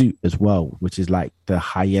capture suit as well, which is like the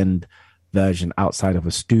high end version outside of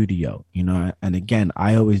a studio, you know. And again,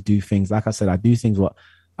 I always do things, like I said, I do things what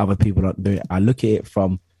other people don't do. I look at it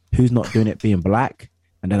from who's not doing it being black,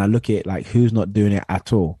 and then I look at it like who's not doing it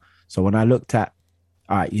at all. So when I looked at,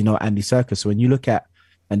 you know, Andy Serkis, so when you look at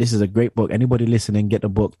And this is a great book. Anybody listening, get the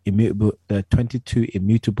book, The 22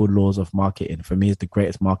 Immutable Laws of Marketing. For me, it's the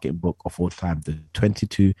greatest marketing book of all time. The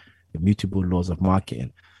 22 Immutable Laws of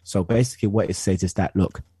Marketing. So basically what it says is that,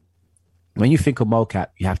 look, when you think of mocap,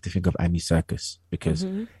 you have to think of Andy Serkis because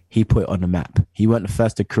he put it on the map. He wasn't the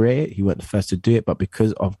first to create it. He wasn't the first to do it. But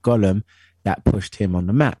because of Gollum, that pushed him on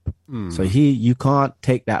the map. So you can't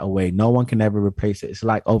take that away. No one can ever replace it. It's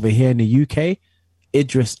like over here in the UK,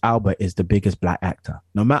 Idris Elba is the biggest black actor.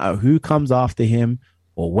 No matter who comes after him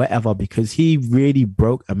or whatever, because he really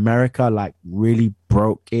broke America, like really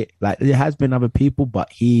broke it. Like there has been other people, but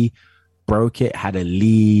he broke it, had a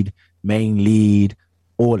lead, main lead,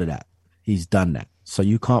 all of that. He's done that. So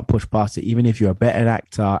you can't push past it, even if you're a better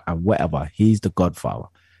actor and whatever. He's the godfather.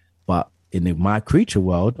 But in my creature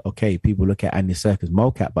world, okay, people look at Andy Serkis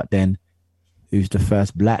mocap, but then who's the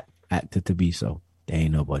first black actor to be so? There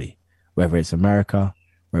ain't nobody. Whether it's America,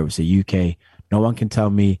 whether it's the UK, no one can tell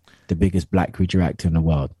me the biggest black creature actor in the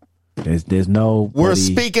world. There's no. We're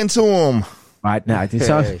speaking to him right now.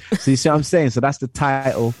 So you see what I'm saying? So that's the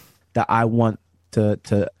title that I want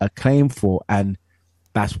to acclaim for, and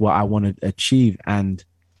that's what I want to achieve. And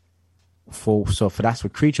for that's for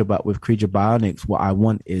Creature, but with Creature Bionics, what I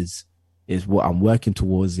want is what I'm working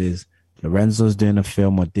towards is Lorenzo's doing a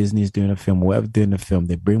film or Disney's doing a film or whatever doing a film.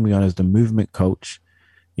 They bring me on as the movement coach,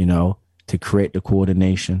 you know, to create the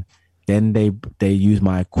coordination. Then they use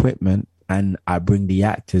my equipment and I bring the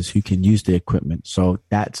actors who can use the equipment. So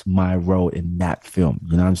that's my role in that film.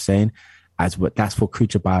 You know what I'm saying? That's for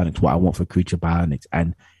Creature Bionics, what I want for Creature Bionics.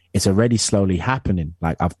 And it's already slowly happening.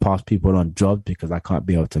 Like I've passed people on jobs because I can't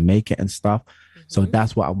be able to make it and stuff. So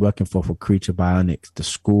that's what I'm working for Creature Bionics, the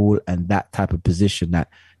school and that type of position that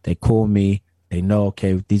they call me. They know,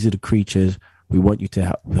 okay, these are the creatures. We want you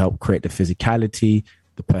to help create the physicality,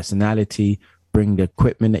 the personality, bring the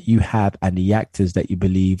equipment that you have and the actors that you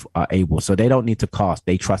believe are able. So they don't need to cast.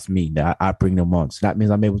 They trust me that I bring them on. So that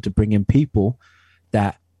means I'm able to bring in people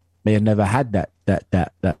that may have never had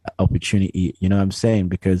that opportunity. You know what I'm saying?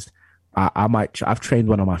 Because I've trained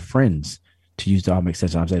one of my friends to use the arm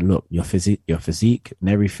extension. I'm saying, look, your physique and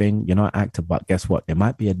everything, you're not an actor, but guess what? There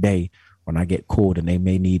might be a day when I get called and they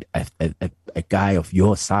may need a guy of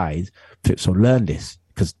your size. So learn this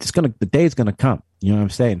because the day is gonna come. You know what I'm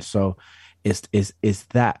saying? So it's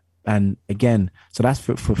that. And again, so that's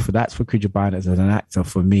for Creature Bionics as an actor.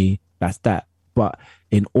 For me, that's that. But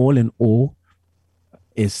in all,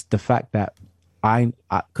 it's the fact that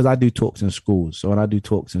because I do talks in schools. So when I do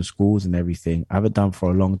talks in schools and everything, I haven't done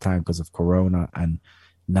for a long time because of Corona, and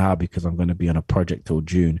now because I'm going to be on a project till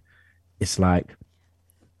June. It's like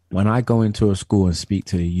when I go into a school and speak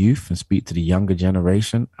to the youth and speak to the younger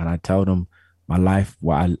generation, and I tell them my life,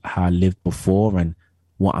 how I lived before and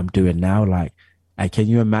what I'm doing now. Like, can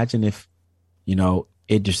you imagine if, you know,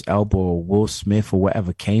 Idris Elba or Will Smith or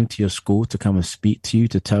whatever came to your school to come and speak to you,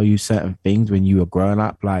 to tell you certain things when you were growing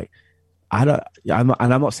up? Like, I'm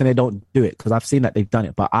not saying they don't do it because I've seen that they've done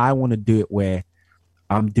it, but I want to do it where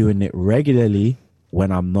I'm doing it regularly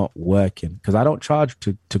when I'm not working, because I don't charge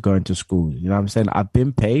to go into school. You know what I'm saying? I've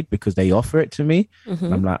been paid because they offer it to me.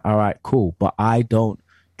 And I'm like, all right, cool. But I don't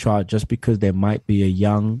charge just because there might be a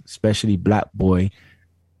young, especially black boy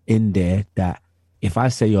in there that if I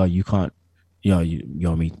say, yo, you can't, you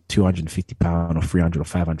know me, £250 or 300 or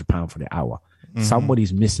 500 pounds for the hour.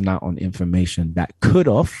 Somebody's missing out on information that could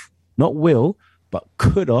have, not will, but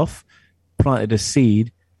could have planted a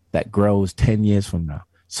seed that grows 10 years from now.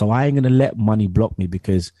 So I ain't going to let money block me,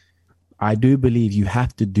 because I do believe you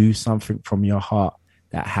have to do something from your heart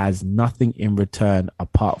that has nothing in return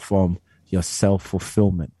apart from your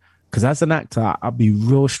self-fulfillment. Because as an actor, I'll be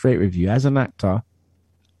real straight with you. As an actor,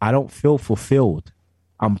 I don't feel fulfilled.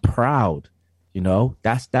 I'm proud. You know,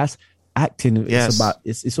 that's acting. Yes.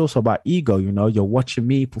 It's also about ego. You know, you're watching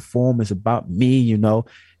me perform. It's about me. You know,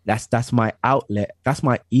 that's my outlet. That's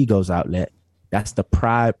my ego's outlet. That's the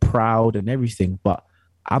proud and everything. But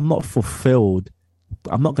I'm not fulfilled.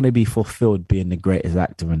 I'm not going to be fulfilled being the greatest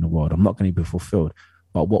actor in the world. I'm not going to be fulfilled.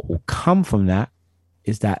 But what will come from that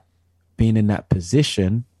is that being in that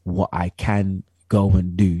position, what I can go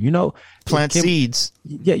and do, you know, plant seeds.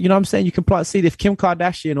 Yeah, you know what I'm saying? You can plant seed. If Kim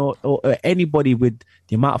Kardashian or anybody with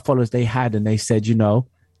the amount of followers they had and they said, you know,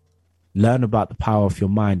 learn about the power of your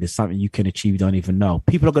mind, is something you can achieve, you don't even know.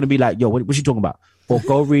 People are going to be like, yo, what you talking about? Or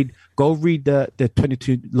go read the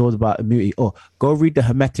 22 laws about immunity, or go read the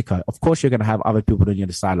Hermetica. Of course, you're going to have other people on the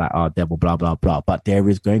other side like, oh, devil, blah, blah, blah. But there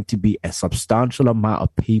is going to be a substantial amount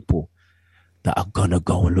of people that are going to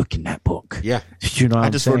go and look in that book. Yeah. You know what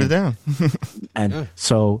I'm saying? wrote it down. And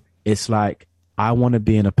so it's like, I want to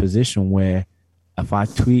be in a position where if I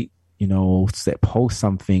tweet, post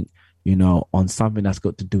something, on something that's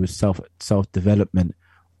got to do with self-development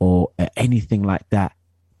or anything like that,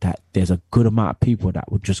 that there's a good amount of people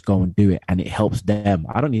that will just go and do it, and it helps them.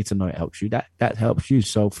 I don't need to know it helps you. That helps you.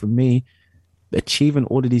 So for me, achieving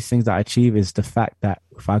all of these things that I achieve is the fact that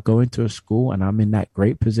if I go into a school and I'm in that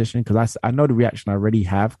great position, because I know the reaction I already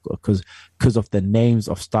have because of the names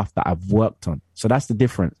of stuff that I've worked on. So that's the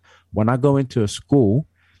difference. When I go into a school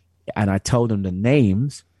and I tell them the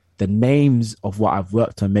names of what I've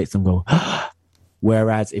worked on makes them go,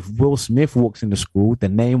 whereas if Will Smith walks into school, the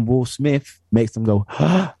name Will Smith makes them go,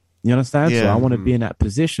 you understand? Yeah. So I want to be in that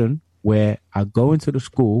position where I go into the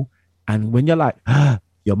school, and when you're like,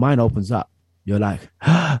 your mind opens up. You're like,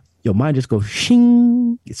 your mind just goes,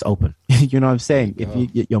 shing, it's open. You know what I'm saying?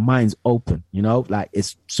 If your mind's open, like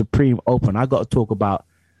it's supreme open. I got to talk about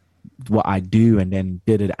what I do and then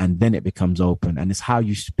did it, and then it becomes open. And it's how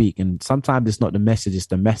you speak. And sometimes it's not the message, it's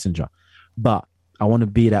the messenger. But I want to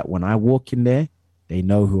be that when I walk in there, they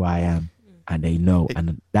know who I am, and they know.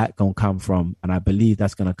 And that going to come from, and I believe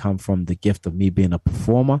that's going to come from the gift of me being a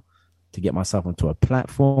performer to get myself onto a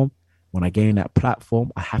platform. When I gain that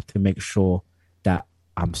platform, I have to make sure that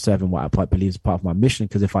I'm serving what I believe is part of my mission.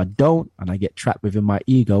 Because if I don't, and I get trapped within my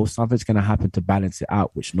ego, something's going to happen to balance it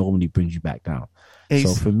out, which normally brings you back down. Ace.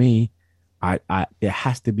 So for me, there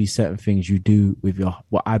has to be certain things you do with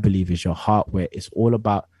what I believe is your heart, where it's all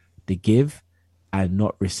about the give and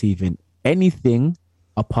not receiving anything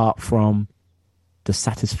apart from the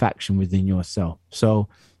satisfaction within yourself. So,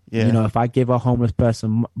 if I give a homeless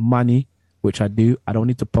person money, which I do, I don't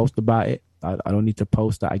need to post about it. I don't need to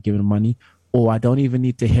post that I give them money, or I don't even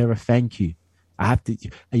need to hear a thank you.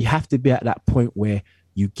 You have to be at that point where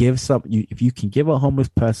you give if you can give a homeless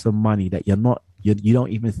person money that you don't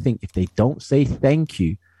even think, if they don't say thank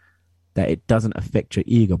you, that it doesn't affect your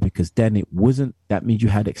ego, because then that means you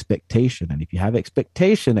had expectation. And if you have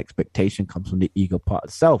expectation comes from the ego part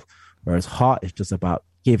itself, whereas heart is just about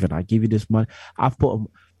giving. I give you this money. I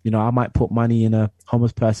might put money in a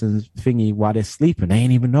homeless person's thingy while they're sleeping. They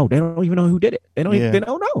ain't even know. They don't even know who did it. They don't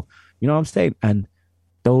know. You know what I'm saying? And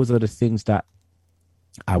those are the things that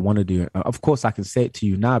I want to do. Of course, I can say it to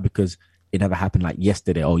you now because it never happened like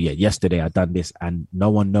yesterday. Oh yeah, yesterday I done this, and no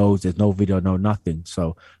one knows. There's no video, no nothing.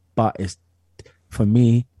 So, but it's for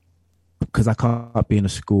me, because I can't be in a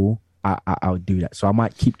school. I'll do that. So I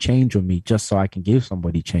might keep change on me just so I can give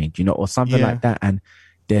somebody change, or something like that. And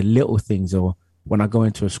they're little things. Or when I go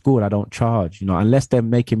into a school, I don't charge, unless they're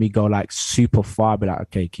making me go like super far, but like,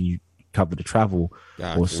 okay, can you cover the travel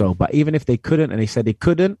or so? But even if they couldn't, and they said they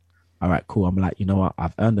couldn't, all right, cool. I'm like, you know what?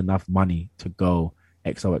 I've earned enough money to go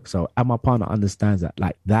XOXO. And my partner understands that.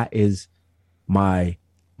 Like, that is my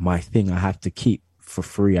thing I have to keep for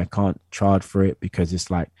free. I can't charge for it, because it's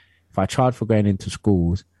like, if I charge for going into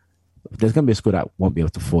schools, there's going to be a school that won't be able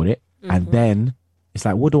to afford it. Mm-hmm. And then it's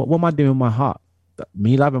like, what am I doing with my heart?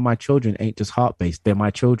 Me loving my children ain't just heart-based. They're my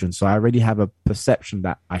children. So I already have a perception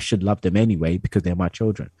that I should love them anyway because they're my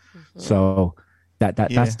children. Mm-hmm. So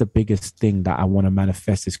that's the biggest thing that I want to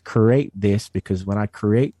manifest, is create this, because when I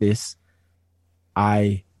create this,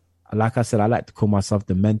 like I said, I like to call myself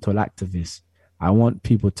the mental activist. I want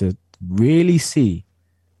people to really see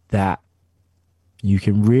that you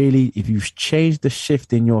can really, if you change the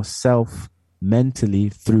shift in yourself mentally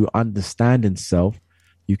through understanding self,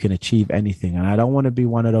 you can achieve anything. And I don't want to be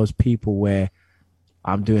one of those people where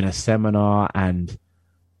I'm doing a seminar and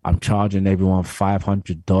I'm charging everyone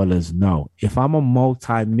 $500. No, if I'm a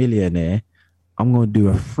multi-millionaire, I'm going to do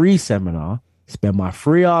a free seminar, spend my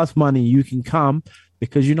free ass money. You can come,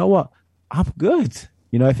 because you know what? I'm good.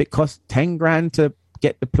 If it costs 10 grand to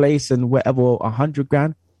get the place and whatever, 100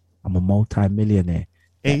 grand, I'm a multi-millionaire.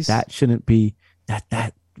 That shouldn't be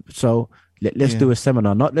that. So let's do a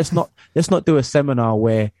seminar. Let's not do a seminar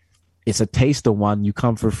where it's a taster one. You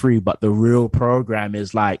come for free, but the real program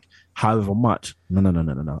is like however much.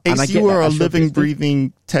 No. Ace, you are a living,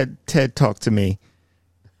 breathing TED talk to me.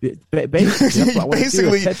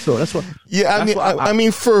 Basically, that's what. Yeah, I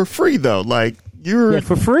mean, for free though. Like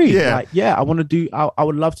for free. Yeah, I want to do. I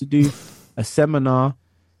would love to do a seminar,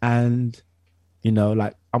 and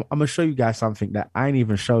like I'm gonna show you guys something that I ain't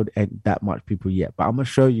even showed that much people yet. But I'm gonna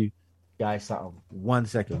show you guys something. 1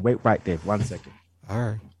 second. Wait right there. 1 second. All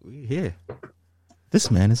right, we here. This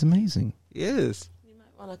man is amazing. Yes. You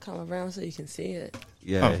might want to come around so you can see it.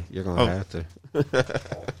 Yeah, you're gonna have to.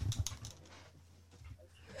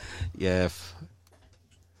 Yeah,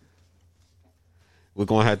 we're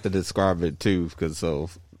gonna have to describe it too, because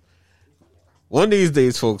one of these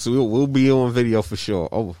days, folks, we'll be on video for sure.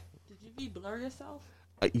 Oh, did you blur yourself?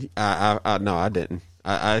 I no, I didn't.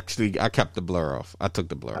 I kept the blur off. I took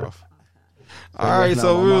the blur off. All right,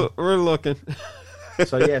 so we're looking.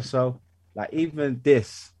 So like even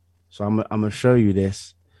this. So I'm gonna show you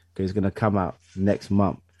this because it's gonna come out next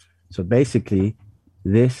month. So basically,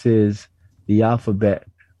 this is the alphabet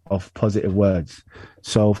of positive words.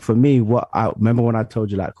 So for me, what I remember when I told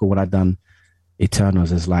you, like, cool, when I done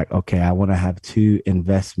Eternals, is like, okay, I want to have two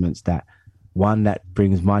investments, that one that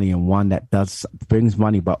brings money and one that brings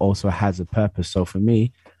money but also has a purpose. So for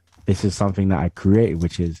me, this is something that I created,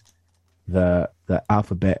 which is the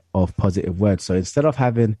alphabet of positive words. So instead of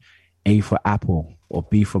having A for apple or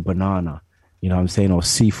B for banana, you know what I'm saying, or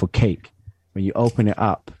C for cake, when you open it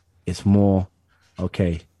up, it's more,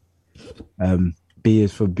 okay, B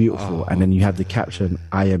is for beautiful, and then you have the caption,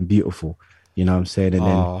 I am beautiful, you know what I'm saying, and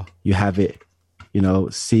then you have it, you know,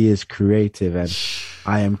 C is creative and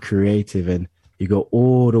I am creative, and you go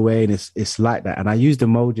all the way, and it's like that. And I used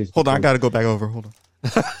emojis. Hold on, I gotta go back over. Hold on.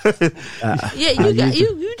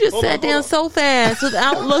 You just sat down so fast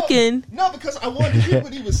without looking. No, because I wanted to hear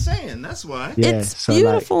what he was saying. That's why. Yeah, it's so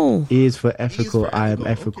beautiful. Like, E is for ethical. I am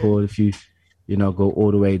ethical. Okay. If you know, go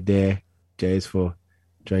all the way there. J is for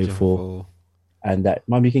joyful. And that,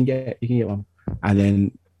 mom, you can get one. And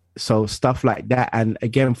then so stuff like that. And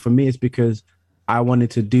again, for me, it's because I wanted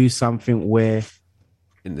to do something where.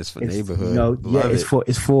 In this neighborhood, you know, it's for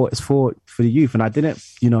the youth, and I didn't,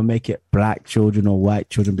 you know, make it black children or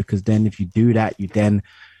white children, because then if you do that, you then,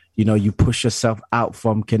 you know, you push yourself out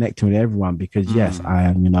from connecting with everyone. Because yes, I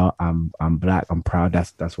am, you know, I'm black, I'm proud,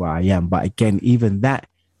 that's why I am. But again, even that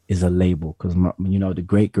is a label, because you know, the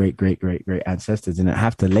great ancestors didn't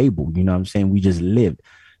have to label. You know what I'm saying? We just lived.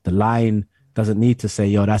 The lion doesn't need to say,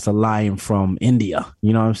 yo, that's a lion from India.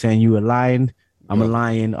 You know what I'm saying? You a lion. I'm a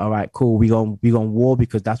lion. All right, cool. We gonna war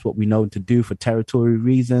because that's what we know to do for territory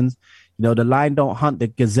reasons. You know, the lion don't hunt the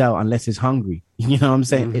gazelle unless it's hungry. You know what I'm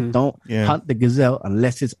saying? It don't hunt the gazelle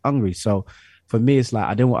unless it's hungry. So for me, it's like,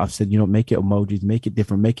 I didn't what I've said, you know, make it emojis, make it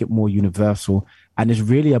different, make it more universal. And it's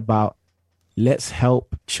really about, let's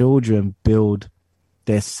help children build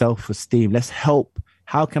their self-esteem.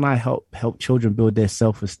 How can I help children build their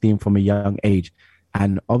self-esteem from a young age?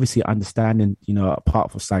 And obviously understanding, you know,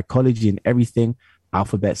 apart from psychology and everything,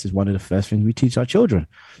 alphabets is one of the first things we teach our children.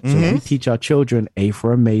 So we teach our children A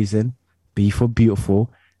for amazing, B for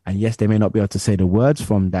beautiful. And yes, they may not be able to say the words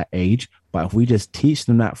from that age, but if we just teach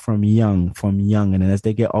them that from young, and then as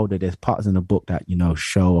they get older, there's parts in the book that, you know,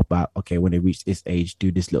 show about, okay, when they reach this age, do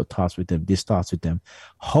this little task with them, this starts with them.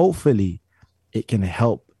 Hopefully it can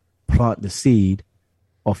help plant the seed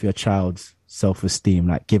of your child's self-esteem,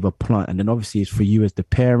 like give a plant. And then obviously it's for you as the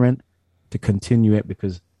parent to continue it,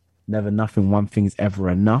 because one thing's ever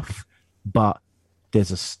enough, but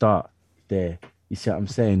there's a start there. You see what I'm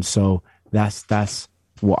saying? So that's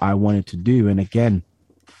what I wanted to do. And again,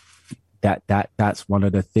 that's one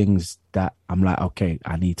of the things that I'm like, okay,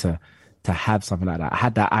 I need to have something like that. I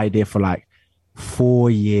had that idea for like 4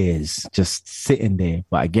 years just sitting there,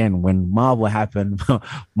 but again, when Marvel happened,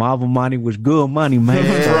 Marvel money was good money, man.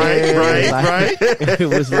 right. It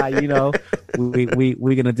was like, you know,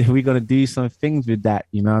 we're gonna do some things with that,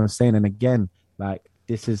 you know what I'm saying? And again, like,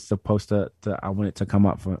 this is supposed to I want it to come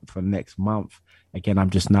up for next month. Again, I'm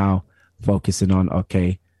just now focusing on,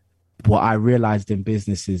 okay, what I realized in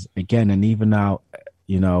business is, again, and even now,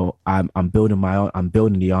 you know, I'm building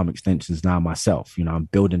the arm extensions now myself. You know, I'm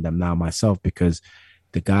building them now myself, because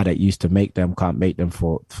the guy that used to make them can't make them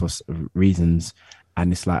for reasons.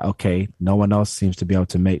 And it's like, okay, no one else seems to be able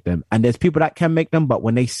to make them. And there's people that can make them, but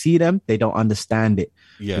when they see them, they don't understand it,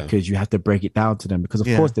 because you have to break it down to them. Because of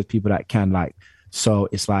course there's people that can, like, so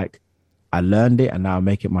it's like, I learned it and now I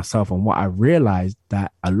make it myself. And what I realized,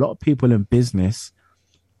 that a lot of people in business,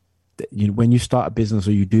 when you start a business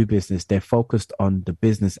or you do business, they're focused on the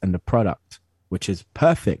business and the product, which is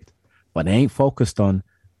perfect, but they ain't focused on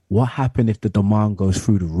what happened if the demand goes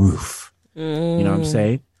through the roof. You know what I'm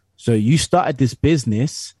saying? So you started this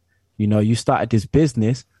business,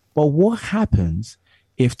 but what happens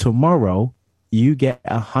if tomorrow you get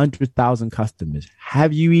 100,000 customers?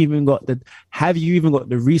 Have you even got the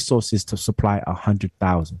resources to supply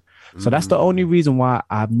 100,000? So that's the only reason why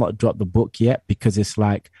I've not dropped the book yet, because it's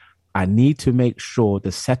like, I need to make sure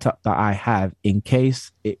the setup that I have, in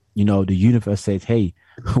case it, you know, the universe says, hey,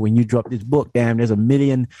 when you drop this book, damn, that's 1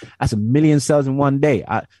 million sales in one day.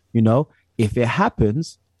 You know, if it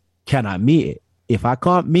happens, can I meet it? If I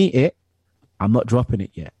can't meet it, I'm not dropping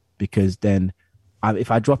it yet, because then if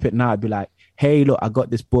I drop it now, I'd be like, hey, look, I got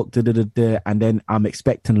this book, and then I'm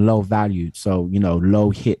expecting low value. So, you know,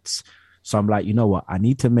 low hits. So I'm like, you know what? I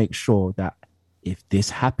need to make sure that if this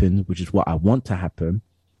happens, which is what I want to happen,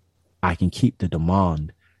 I can keep the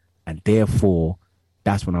demand, and therefore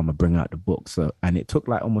that's when I'm gonna bring out the book. So, and it took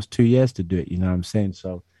like almost 2 years to do it. You know what I'm saying?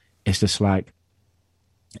 So it's just like,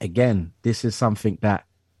 again, this is something that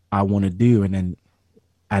I want to do. And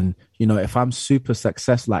you know, if I'm super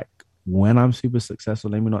successful, like when I'm super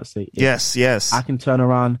successful, let me not say if, yes, I can turn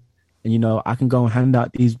around and, you know, I can go and hand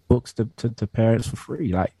out these books to parents for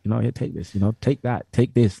free. Like, you know, here, take this, you know, take that,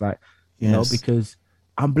 take this, like, you know, because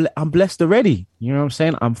I'm blessed already. You know what I'm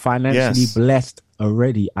saying? I'm financially blessed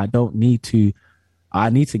already. I need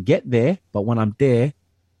to get there, but when I'm there,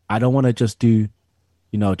 I don't want to just do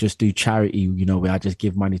charity, you know, where I just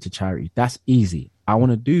give money to charity. That's easy. I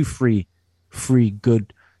want to do free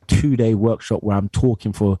good 2-day workshop where I'm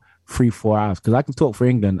talking for 3-4 hours, because I can talk for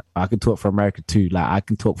England, I can talk for America too. Like, I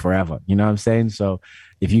can talk forever. You know what I'm saying? So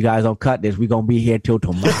if you guys don't cut this, we're gonna be here till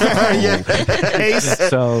tomorrow. Ace.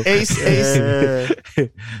 So Ace.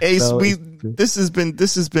 So this has been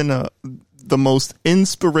the most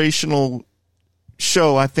inspirational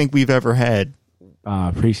show I think we've ever had. I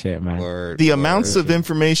appreciate it, man. The amounts of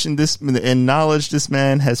information and knowledge this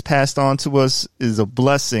man has passed on to us is a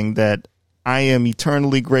blessing that I am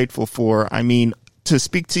eternally grateful for. I mean, to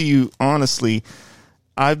speak to you honestly,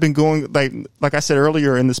 I've been going, like I said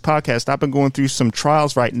earlier in this podcast, I've been going through some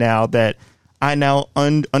trials right now that I now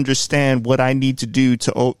understand what I need to do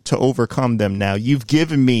to overcome them. Now you've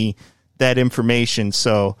given me that information,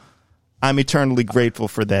 so I'm eternally grateful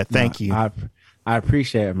for that. Thank you. I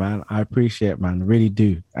appreciate it, man. I appreciate it, man. Really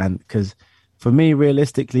do. And because for me,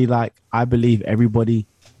 realistically, like, I believe everybody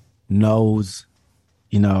knows,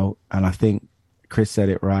 you know, and I think Chris said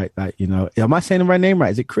it right. Like, you know, am I saying the right name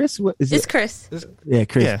right? Is it Chris? It's Chris. Yeah,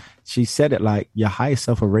 Chris. Yeah. She said it like, your higher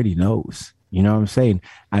self already knows. You know what I'm saying?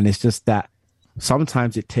 And it's just that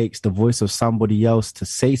sometimes it takes the voice of somebody else to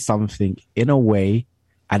say something in a way,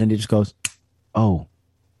 and then it just goes, oh,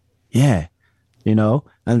 yeah, you know,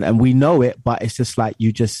 and we know it, but it's just like,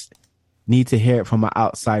 you just need to hear it from an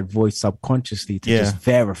outside voice subconsciously to just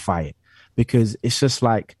verify it, because it's just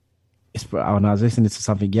like, when I was listening to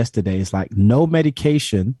something yesterday, it's like, no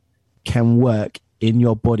medication can work in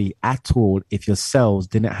your body at all if your cells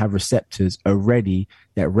didn't have receptors already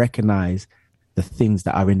that recognize the things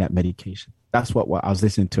that are in that medication. That's what I was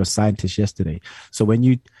listening to a scientist yesterday. So when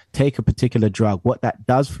you take a particular drug, what that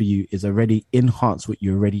does for you is already enhance what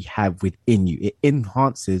you already have within you. It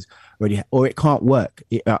enhances already, or it can't work.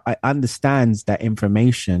 It understands that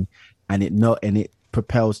information, and it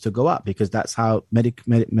propels to go up, because that's how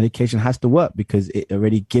medication has to work, because it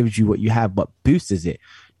already gives you what you have but boosts it,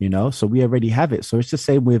 you know. So we already have it. So it's the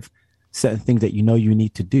same with certain things that you know you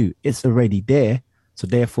need to do. It's already there. So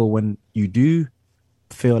therefore, when you do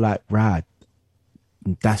feel like, right,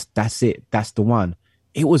 that's it, that's the one,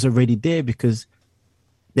 it was already there, because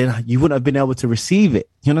then you wouldn't have been able to receive it.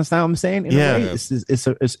 You understand what I'm saying? In a way,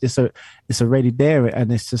 it's already there.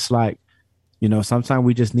 And it's just like, you know, sometimes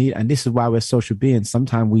we just need, and this is why we're social beings,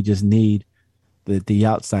 sometimes we just need the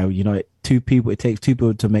outside. You know, it takes two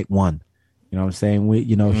people to make one. You know what I'm saying?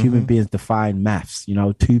 Human beings define maths, you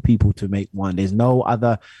know, 2 people to make 1. There's no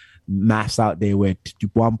other maths out there where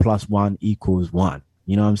 1 + 1 = 1.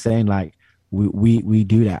 You know what I'm saying? Like, we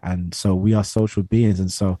do that. And so we are social beings.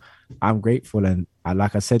 And so I'm grateful. And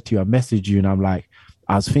like I said to you, I messaged you, and I'm like,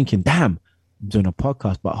 I was thinking, damn, I'm doing a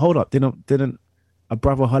podcast, but hold up, didn't a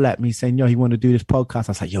brother holler at me saying, yo, he want to do this podcast?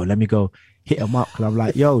 I was like, yo, let me go hit him up. Cause I'm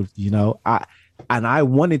like, yo, you know, I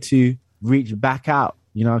wanted to reach back out,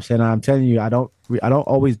 you know what I'm saying? And I'm telling you, I don't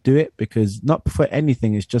always do it, because not for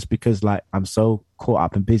anything. It's just because, like, I'm so caught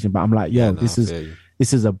up and busy, but I'm like, yo, this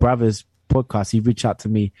is a brother's podcast. He reached out to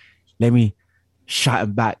me. Let me shout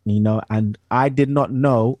him back, you know? And I did not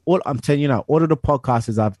know, I'm telling you now, all of the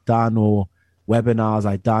podcasts I've done or webinars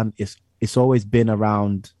I've done, it's always been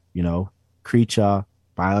around, you know, Creature,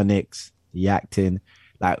 Bionics, the acting.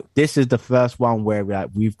 Like, this is the first one where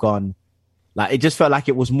we've gone, like, it just felt like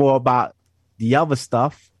it was more about the other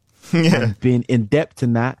stuff, being in depth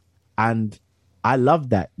in that. And I love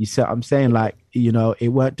that. You see what I'm saying? Like, you know, it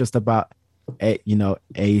weren't just about, you know,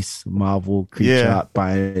 Ace, Marvel, Creature,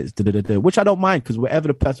 Bionics, which I don't mind, because whatever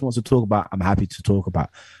the person wants to talk about, I'm happy to talk about.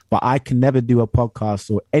 But I can never do a podcast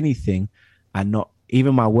or anything and not,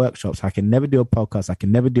 even my workshops, I can never do a podcast, I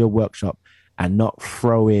can never do a workshop and not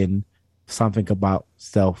throw in something about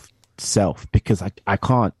self, because I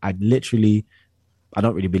can't. I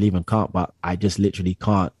don't really believe in can't, but I just literally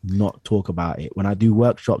can't not talk about it. When I do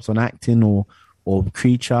workshops on acting or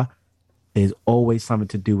Creature, there's always something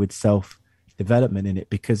to do with self-development in it,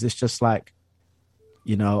 because it's just like,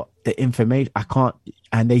 you know, the information, I can't,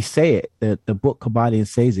 and they say it, the book Kabbalion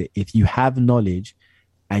says it, if you have knowledge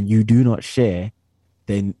and you do not share,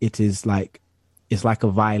 then it is like, it's like a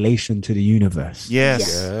violation to the universe.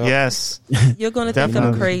 Yes. Yeah. Yes. You're going to think I'm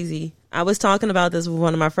Definitely. crazy. I was talking about this with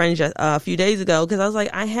one of my friends a few days ago because I was like,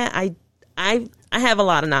 I have a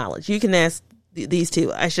lot of knowledge. You can ask these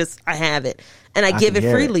two. I have it, and I give can it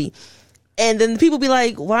hear freely. And then people be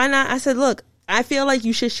like, why not? I said, look, I feel like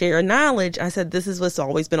you should share knowledge. I said, this is what's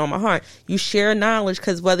always been on my heart. You share knowledge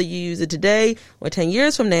because whether you use it today or 10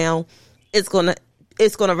 years from now, it's gonna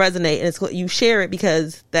resonate, and you share it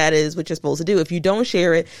because that is what you're supposed to do. If you don't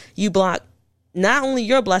share it, you block not only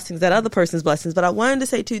your blessings, that other person's blessings. But I wanted to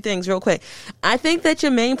say two things real quick. I think that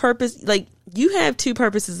your main purpose, like, you have two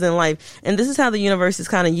purposes in life, and this is how the universe is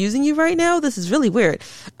kind of using you right now. This is really weird.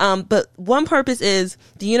 But one purpose is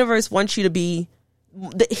the universe wants you to be,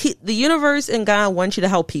 the universe and God want you to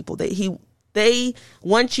help people. They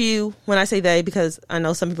want you, when I say they, because I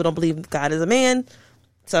know some people don't believe God is a man,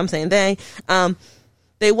 so I'm saying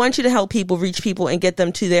they want you to help people, reach people, and get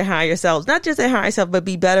them to their higher selves. Not just their higher self, but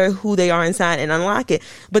be better who they are inside and unlock it.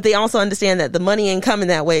 But they also understand that the money ain't coming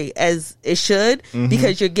that way as it should,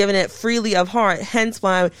 because you're giving it freely of heart. Hence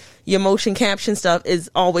why your motion caption stuff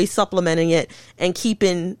is always supplementing it and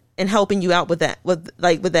keeping and helping you out with that,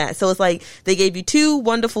 with that. So it's like they gave you two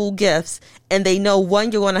wonderful gifts, and they know,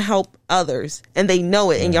 one, you're going to help others, and they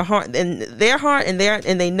know it in your heart, and their heart, and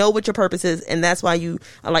they know what your purpose is, and that's why you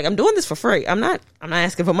are like, I'm doing this for free. I'm not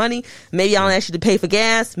asking for money. Maybe I'll ask you to pay for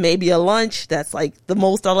gas, maybe a lunch. That's like the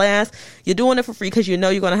most I'll ask. You're doing it for free because you know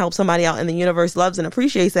you're going to help somebody out, and the universe loves and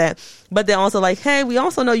appreciates that. But they're also like, hey, we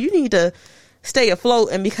also know you need to stay afloat,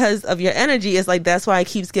 and because of your energy, it's like that's why it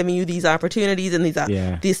keeps giving you these opportunities and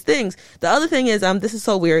these things. The other thing is, this is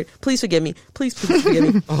so weird. Please forgive me. Please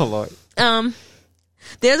forgive me. Oh Lord.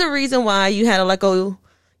 There's a reason why you had to let go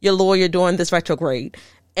your lawyer during this retrograde,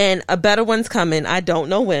 and a better one's coming. I don't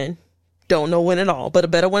know when at all, but a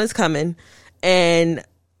better one is coming, and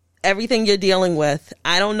everything you're dealing with,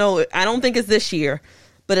 I don't know. I don't think it's this year,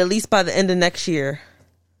 but at least by the end of next year,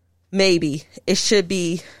 maybe it should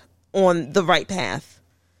be on the right path.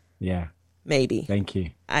 Yeah. Maybe. Thank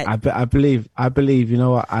you. I believe, you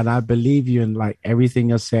know what, and I believe you in like everything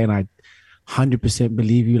you're saying. I 100%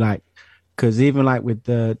 believe you, like, because even like with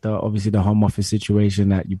the obviously the home office situation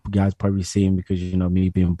that you guys probably seen, because, you know, me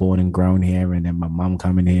being born and grown here, and then my mom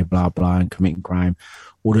coming here, blah, blah, and committing crime,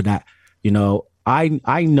 all of that, you know, I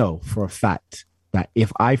know for a fact that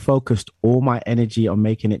if I focused all my energy on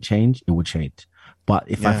making it change, it would change. But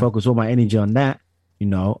if I focus all my energy on that, you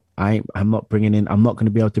know, I'm not going to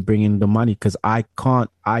be able to bring in the money, because I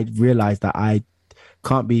realize that I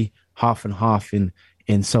can't be half and half in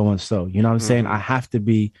so and so, you know what I'm saying? I have to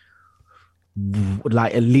be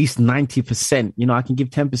like at least 90%, you know, I can give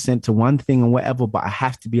 10% to one thing and whatever, but I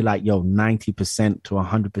have to be like, 90% to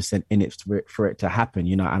 100% in it for it to happen,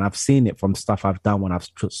 you know? And I've seen it from stuff I've done when I've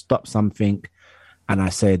stopped something and I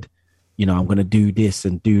said, you know, I'm going to do this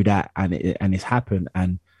and do that, and it's happened.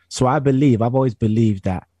 And so I've always believed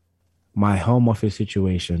that my home office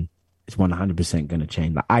situation is 100% going to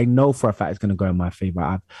change. Like, I know for a fact it's going to go in my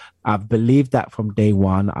favor. I've believed that from day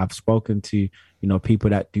one. I've spoken to, you know, people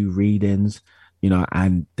that do readings, you know,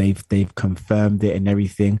 and they've confirmed it and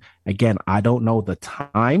everything. Again, I don't know the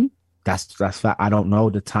time. That's fact. I don't know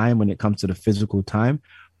the time when it comes to the physical time,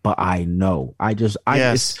 but I know.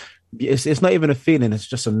 It's not even a feeling. It's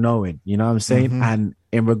just a knowing. You know what I'm saying? And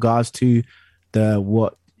in regards to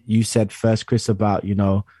what you said first, Chris, about, you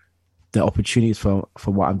know, the opportunities for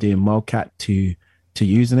what I'm doing MoCat to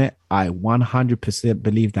using it, I 100%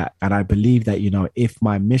 believe that. And I believe that, you know, if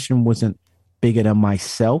my mission wasn't bigger than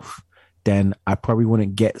myself, then I probably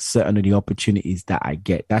wouldn't get certain of the opportunities that I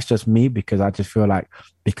get. That's just me, because I just feel like,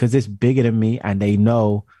 because it's bigger than me, and they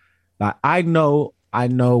know, like, I know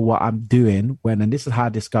what I'm doing and this is how I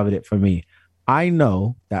discovered it for me. I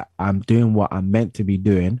know that I'm doing what I'm meant to be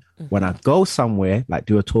doing when I go somewhere, like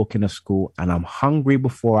do a talk in a school, and I'm hungry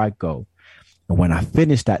before I go. And when I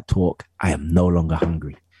finish that talk, I am no longer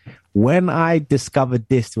hungry. When I discovered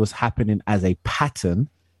this was happening as a pattern,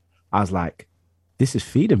 I was like, this is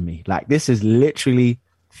feeding me. Like, this is literally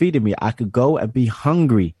feeding me. I could go and be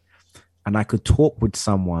hungry, and I could talk with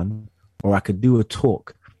someone, or I could do a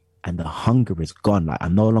talk, and the hunger is gone. Like,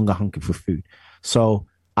 I'm no longer hungry for food. So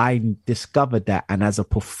I discovered that. And as a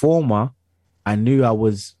performer, I knew I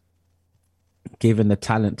was given the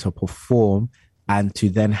talent to perform, and to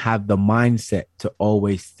then have the mindset to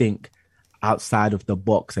always think outside of the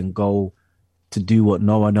box and go to do what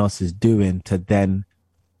no one else is doing, to then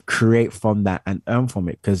create from that and earn from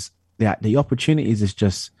it. Because the opportunities is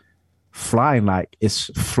just flying. Like, it's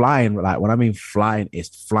flying. Like, when I mean flying,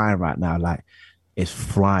 it's flying right now. Like, it's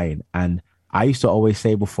flying. And I used to always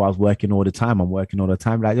say before I was working all the time, I'm working all the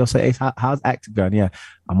time. Like, you'll say, hey, how's acting going? Yeah,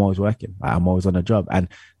 I'm always working. Like, I'm always on a job. And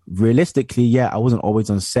realistically, yeah, I wasn't always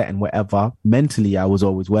on set and whatever. Mentally, I was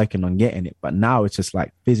always working on getting it. But now it's just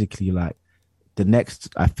like physically, like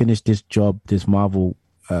I finished this job, this Marvel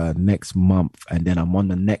next month, and then I'm on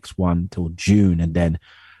the next one till June. And then,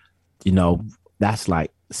 you know, that's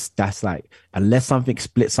like, unless something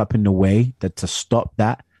splits up in the way that to stop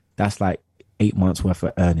that, that's like 8 months worth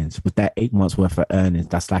of earnings. With that 8 months worth of earnings,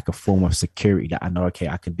 that's like a form of security that I know, okay,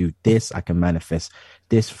 I can do this, I can manifest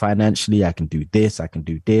this financially, I can do this, I can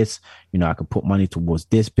do this, you know, I can put money towards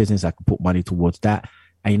this business, I can put money towards that.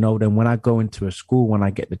 And, you know, then when I go into a school, when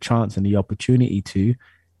I get the chance and the opportunity to,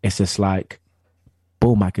 it's just like,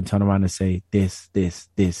 boom, I can turn around and say this.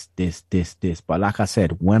 But like I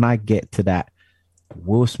said, when I get to that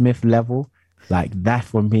Will Smith level, like that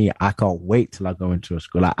for me, I can't wait till I go into a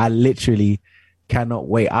school. Like, I literally cannot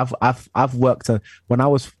wait. I've worked when I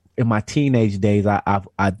was in my teenage days.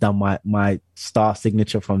 I've done my star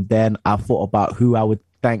signature from then. I thought about who I would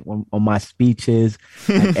thank on my speeches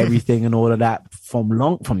and everything and all of that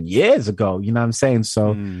from years ago. You know what I'm saying?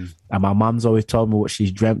 So, and my mom's always told me what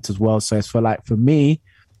she's dreamt as well. So it's for me,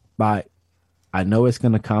 like, I know it's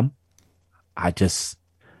gonna come. I just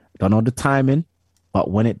don't know the timing. But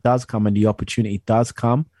when it does come and the opportunity does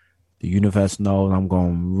come, the universe knows I'm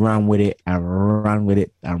going to run with it and run with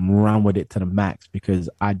it and run with it to the max, because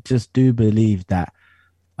I just do believe that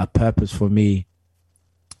a purpose for me,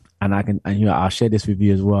 and you know, I'll share this with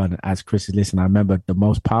you as well. And as Chris is listening, I remember the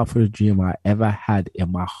most powerful dream I ever had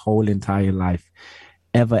in my whole entire life,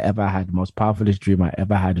 ever had. The most powerful dream I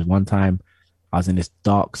ever had is one time I was in this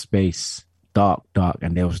dark space, dark,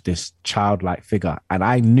 and there was this childlike figure. And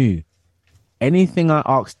I knew anything I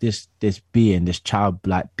asked this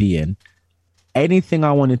childlike being, anything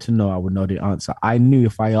I wanted to know, I would know the answer. I knew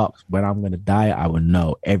if I asked when I'm going to die, I would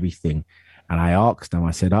know everything. And I asked them,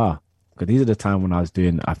 I said, because these are the time when I was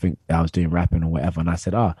doing rapping or whatever. And I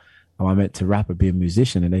said, am I meant to rap or be a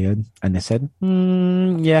musician? And they said,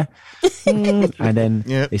 yeah. And then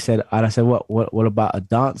they said, and I said, what about a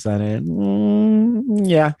dancer? And then,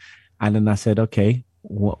 yeah. And then I said, okay,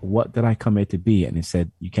 what did I come here to be? And he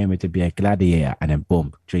said, you came here to be a gladiator. And then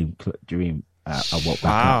boom, dream I woke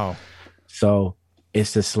back up. So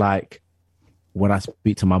it's just like, when I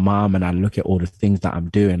speak to my mom and I look at all the things that I'm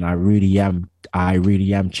doing, I really am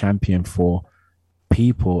champion for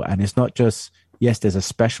people. And it's not just, yes, there's a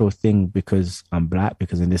special thing because I'm Black,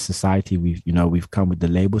 because in this society we've come with the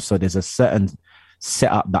label. So there's a certain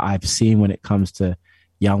setup that I've seen when it comes to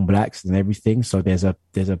young Blacks and everything. So there's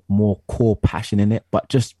a more core passion in it. But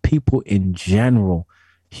just people in general,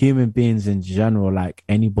 human beings in general, like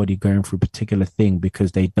anybody going through a particular thing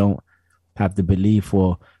because they don't have the belief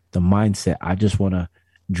or the mindset, I just want to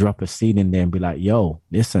drop a seed in there and be like, yo,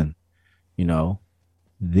 listen, you know,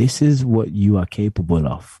 this is what you are capable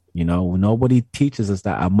of. You know, nobody teaches us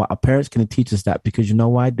that. Our parents couldn't teach us that because you know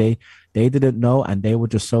why? They didn't know, and they were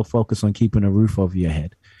just so focused on keeping a roof over your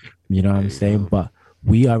head. You know what I'm saying? But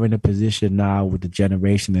we are in a position now with the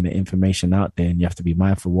generation and the information out there, and you have to be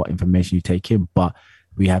mindful of what information you take in. But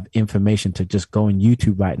we have information to just go on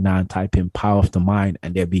YouTube right now and type in power of the mind,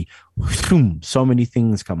 and there'll be so many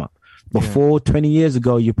things come up. Before 20 years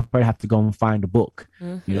ago, you probably have to go and find a book,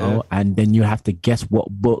 you know, and then you have to guess what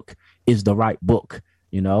book is the right book,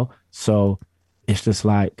 you know? So it's just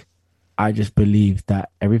like, I just believe that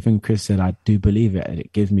everything Chris said, I do believe it. And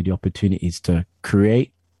it gives me the opportunities to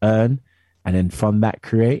create, earn, and then from that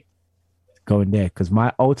create, go in there. Because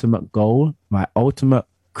my ultimate goal, my ultimate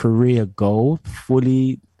career goal,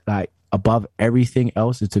 fully like above everything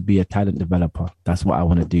else, is to be a talent developer. That's what I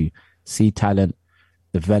want to do. See talent,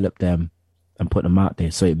 develop them, and put them out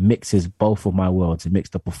there. So it mixes both of my worlds. It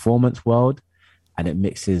mixes the performance world and it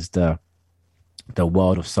mixes the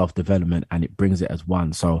world of self-development, and it brings it as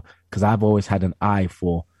one. So because I've always had an eye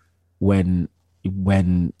for when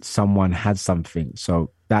someone has something.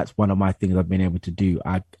 So that's one of my things I've been able to do.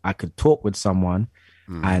 I could talk with someone,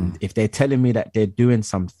 and if they're telling me that they're doing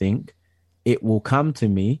something, it will come to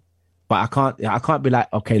me, but I can't be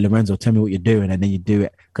like, okay, Lorenzo, tell me what you're doing, and then you do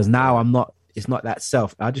it. Because now it's not that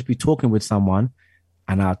self. I'll just be talking with someone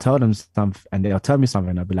and I'll tell them something and they'll tell me something.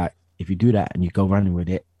 And I'll be like, if you do that and you go running with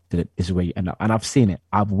it, this is where you end up. And I've seen it.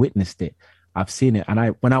 I've witnessed it. I've seen it.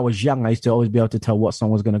 And when I was young, I used to always be able to tell what song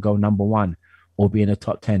was going to go number one or be in the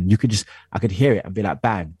top 10. I could hear it and be like,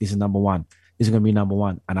 bang, this is number one. This is going to be number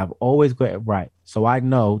one. And I've always got it right. So I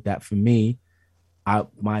know that for me,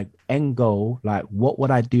 my end goal, like what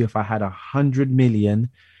would I do if I had 100 million?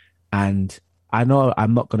 And I know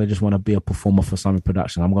I'm not going to just want to be a performer for Summit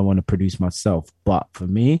Production. I'm going to want to produce myself. But for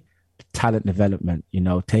me, talent development, you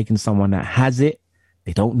know, taking someone that has it,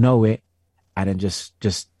 they don't know it, and then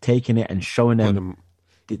just taking it and showing them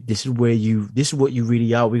this is what you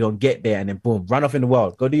really are. We're gonna get there, and then boom, run off in the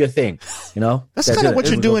world, go do your thing. You know, that's kind of what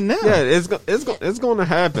you're doing now. Yeah, it's going to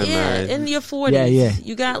happen, man. In your 40s,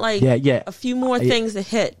 you got like a few more things to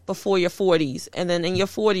hit before your 40s, and then in your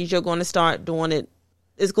 40s, you're going to start doing it.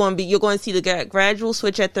 It's going to be, you're going to see the gradual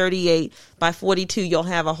switch at 38. By 42, you'll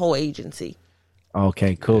have a whole agency.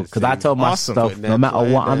 Okay, cool. Because I told myself, no matter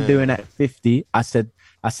what I'm doing at 50, I said,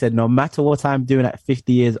 no matter what I'm doing at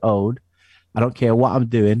 50 years old, I don't care what I'm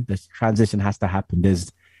doing. The transition has to happen.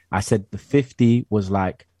 I said the 50 was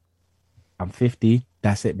like, I'm 50.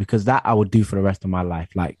 That's it. Because that I would do for the rest of my life,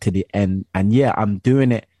 like to the end. And yeah, I'm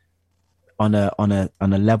doing it on a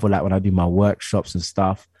level like when I do my workshops and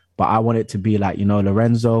stuff. But I want it to be like, you know,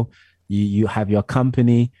 Lorenzo, you have your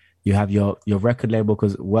company, you have your record label,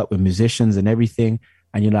 because work with musicians and everything.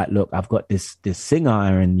 And you're like, look, I've got this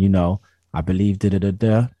singer, and you know, I believe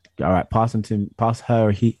all right, pass her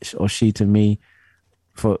or he or she to me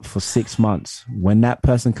for 6 months. When that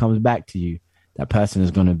person comes back to you, that person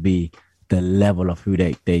is going to be the level of who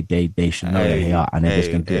they should know they are, and they're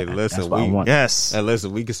just going to do it. Listen, that's what I want. Yes. Hey,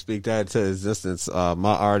 listen, we can speak that to existence.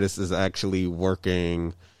 My artist is actually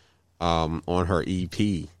working on her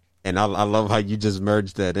EP. And I love how you just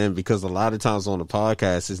merged that in, because a lot of times on the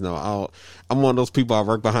podcast, you know, I'm one of those people, I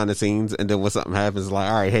work behind the scenes, and then when something happens, like,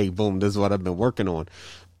 all right, hey, boom, this is what I've been working on.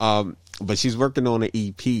 But she's working on an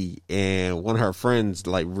EP, and one of her friends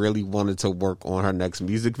like really wanted to work on her next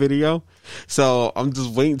music video. So I'm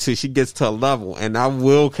just waiting till she gets to a level, and I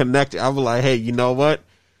will connect. I will like, hey, you know what?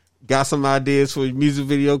 Got some ideas for your music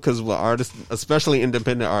video, because with artists, especially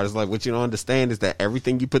independent artists, like what you don't understand is that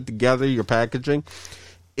everything you put together, your packaging,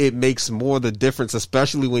 it makes more the difference,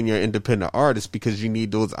 especially when you're an independent artist, because you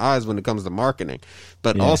need those eyes when it comes to marketing.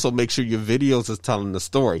 But also make sure your videos is telling the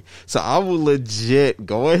story. So I will legit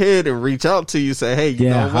go ahead and reach out to you, say, hey, you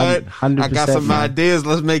know what? I got some ideas.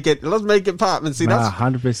 Let's make it pop. And see, that's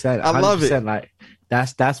 100%. I love it. Like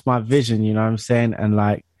that's my vision. You know what I'm saying? And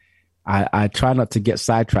like, I try not to get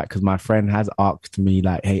sidetracked, because my friend has asked me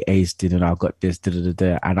like, hey, Ace, I've got this,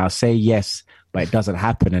 and I'll say yes, but it doesn't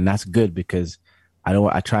happen. And that's good, because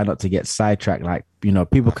I try not to get sidetracked. Like, you know,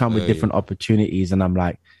 people come with different opportunities, and I'm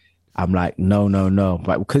like, no.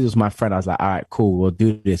 But because it was my friend, I was like, all right, cool, we'll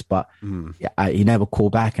do this. But he never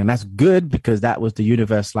called back, and that's good, because that was the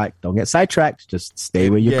universe. Like, don't get sidetracked, just stay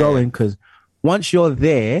where you're going, because once you're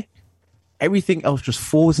there, everything else just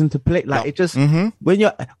falls into place. Like it just when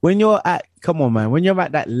you're at, come on, man, when you're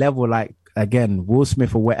at that level, like again, Will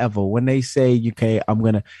Smith or whatever, when they say, okay,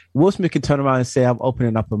 Will Smith can turn around and say, I'm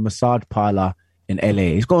opening up a massage parlor in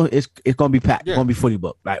LA. It's going to be packed. It's going to be fully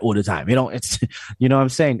booked, like all the time. You know, it's, you know what I'm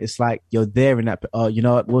saying? It's like you're there in that, you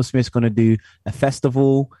know what, Will Smith's going to do a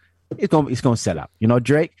festival. It's going to sell out. You know,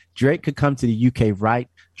 Drake could come to the UK, right?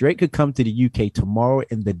 Drake could come to the UK tomorrow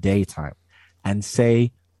in the daytime and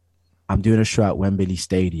say, I'm doing a show at Wembley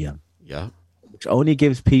Stadium. Yeah. Which only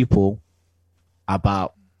gives people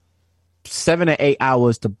about 7 or 8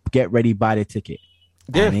 hours to get ready, buy their ticket.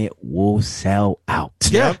 Yeah. And it will sell out.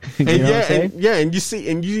 Yeah. You know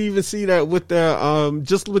and you even see that with their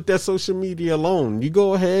just with their social media alone. You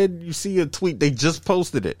go ahead, you see a tweet, they just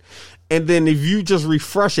posted it. And then if you just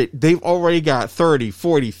refresh it, they've already got 30,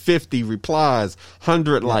 40, 50 replies,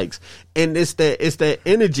 100 likes. And it's that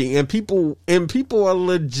energy, and people are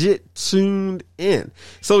legit tuned in.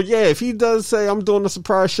 So yeah, if he does say, I'm doing a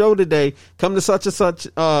surprise show today, come to such and such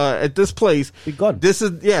at this place. Be gone. This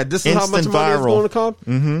is how much money is going to come.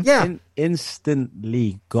 Mm-hmm. Yeah.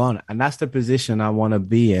 Instantly gone. And that's the position I want to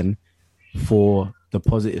be in for the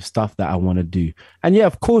positive stuff that I want to do. And yeah,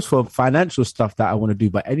 of course, for financial stuff that I want to do,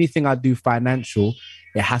 but anything I do financial,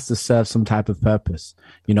 it has to serve some type of purpose.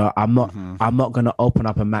 You know, I'm not going to open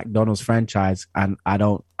up a McDonald's franchise, and I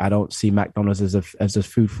don't see McDonald's as a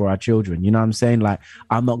food for our children. You know what I'm saying? Like,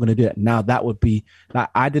 I'm not going to do it. Now that would be like,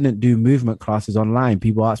 I didn't do movement classes online.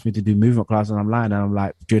 People asked me to do movement classes online, and I'm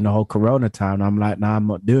like, during the whole Corona time, I'm like, nah, I'm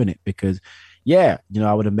not doing it, because yeah, you know,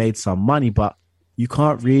 I would have made some money, but you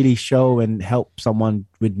can't really show and help someone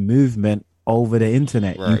with movement over the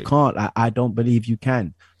internet. Right. You can't. I don't believe you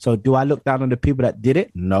can. So do I look down on the people that did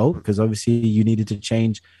it? No, because obviously you needed to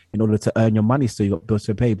change in order to earn your money, so you got bills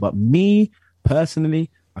to pay. But me,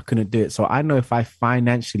 personally, I couldn't do it. So I know if I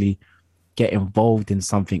financially get involved in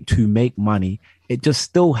something to make money, it just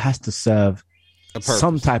still has to serve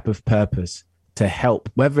some type of purpose to help,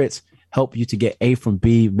 whether it's help you to get A from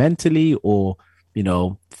B mentally, or, you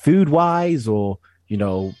know, food-wise, or, you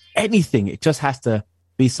know, anything. It just has to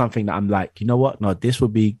be something that I'm like, you know what? No, this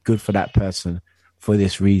would be good for that person for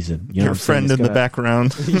this reason. You know, Your friend in the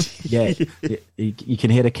background. Yeah, you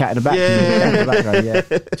can hear the cat in the back. Yeah,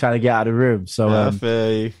 trying to get out of the room. So,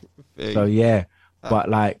 so yeah, but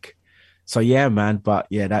like, so yeah, man. But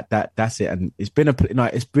yeah, that's it. And it's been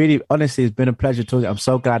it's really, honestly, it's been a pleasure talking. I'm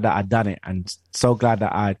so glad that I done it, and so glad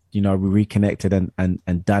that I, we reconnected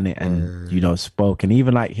and done it, and spoke, and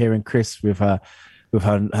even like hearing Chris with her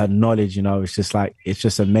knowledge, it's just like, it's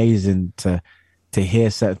just amazing to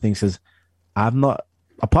hear certain things. Because I'm not,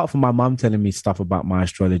 apart from my mom telling me stuff about my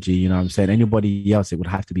astrology, what I'm saying, anybody else, it would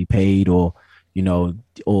have to be paid, or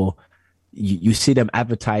or you see them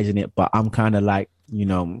advertising it, but I'm kind of like,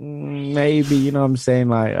 maybe, what I'm saying,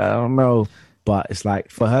 like, I don't know. But it's like,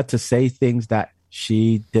 for her to say things that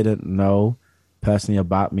she didn't know personally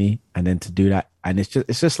about me, and then to do that, and it's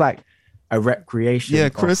just like a recreation. Yeah,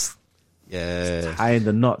 Chris. Yeah, tying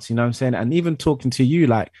the knots, what I'm saying? And even talking to you,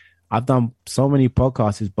 like, I've done so many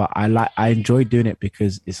podcasts, but I enjoy doing it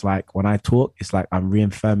because it's like, when I talk, it's like I'm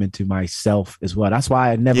reaffirming to myself as well. That's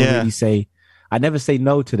why I never I never say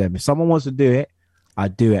no to them. If someone wants to do it, I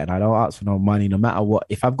do it, and I don't ask for no money, no matter what.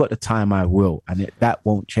 If I've got the time, I will, and that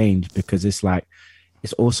won't change, because it's like,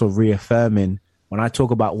 it's also reaffirming when I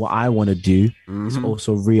talk about what I want to do. It's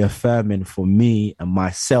also reaffirming for me and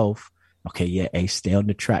myself. Okay, yeah, stay on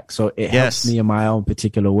the track. So it helps me in my own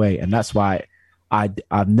particular way, and that's why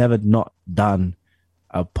I've never not done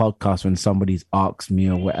a podcast when somebody's asked me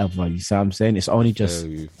or whatever. You see what I'm saying? It's only just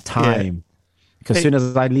time. Because as soon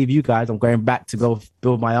as I leave you guys, I'm going back to go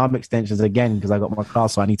build my arm extensions again, because I got my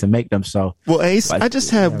class, so I need to make them. So, well, Ace, I just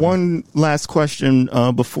have one last question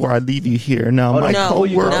before I leave you here. Now, my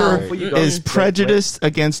coworker is prejudiced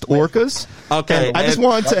against orcas. Okay, and I just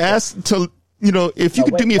wanted to ask if you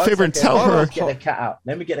could do me a favor and tell her. Get the cat out.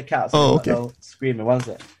 Let me get the cat out. So okay. Screaming. One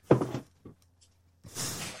sec.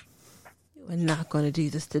 We're not going to do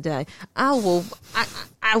this today. I will.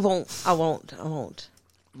 I won't.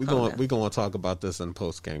 We're going to talk about this in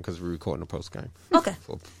post game, because we're recording a post game. Okay.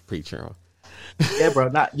 For Patreon. Yeah,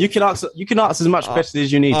 bro. You can ask as much questions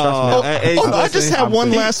as you need. Trust me. I just have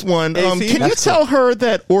one last one. Can you tell her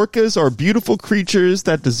that orcas are beautiful creatures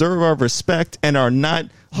that deserve our respect and are not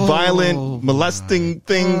violent, molesting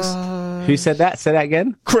things? Who said that? Say that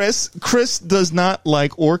again. Chris does not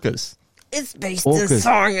like orcas. It's based in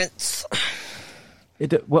science.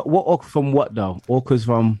 What from what though? Orcas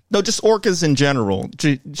from? No, just orcas in general.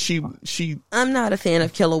 She. I'm not a fan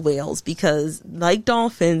of killer whales because, like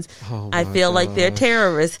dolphins, I feel like they're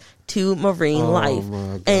terrorists to marine life,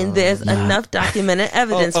 and there's enough documented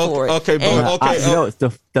evidence for it. Okay, but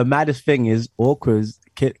the maddest thing is orcas,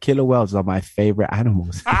 killer whales are my favorite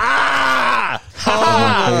animals.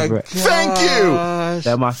 Thank you.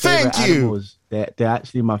 They're my favorite animals. They're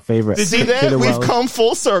actually my favorite. Did you see that? We've come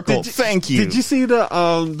full circle. Thank you. Did you see it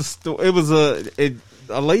was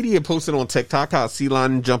a lady had posted on TikTok how a sea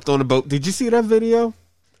lion jumped on a boat. Did you see that video?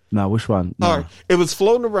 No, which one? No. All right. It was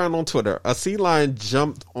floating around on Twitter. A sea lion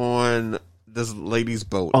jumped on this lady's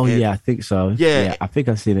boat. Oh, yeah, I think so. Yeah, I think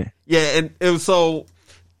I've seen it. Yeah, and it was so...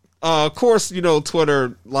 of course,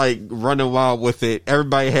 Twitter, like, running wild with it.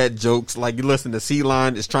 Everybody had jokes. Like, you listen, the sea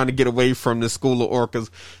lion is trying to get away from the school of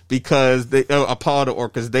orcas because a pod of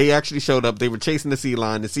orcas. They actually showed up. They were chasing the sea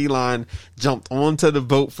lion. The sea lion jumped onto the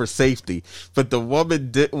boat for safety. But the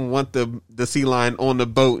woman didn't want the sea lion on the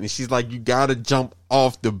boat. And she's like, you gotta jump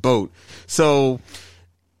off the boat. So...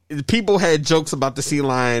 people had jokes about the sea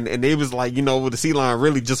lion, and they was like, the sea lion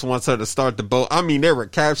really just wants her to start the boat. I mean, there were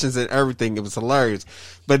captions and everything. It was hilarious.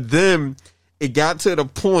 But then it got to the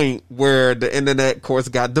point where the internet, of course,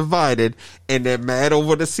 got divided, and they're mad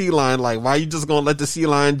over the sea lion. Like, why you just gonna let the sea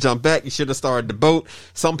lion jump back? You should have started the boat.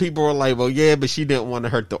 Some people were like, well, yeah, but she didn't want to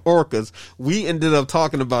hurt the orcas. We ended up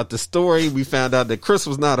talking about the story. We found out that Chris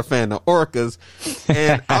was not a fan of orcas,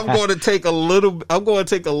 and I'm going to take a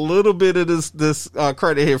little bit of this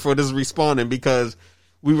credit here for this responding, because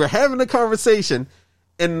we were having a conversation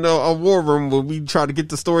in a war room where we tried to get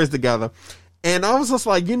the stories together. And I was just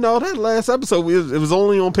like, that last episode, it was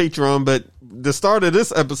only on Patreon, but the start of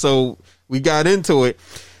this episode, we got into it.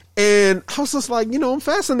 And I was just like, I'm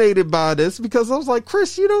fascinated by this, because I was like,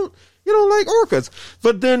 Chris, you don't like orcas.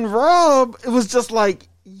 But then Rob, it was just like,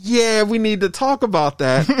 yeah, we need to talk about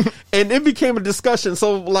that. And it became a discussion.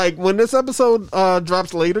 So, like, when this episode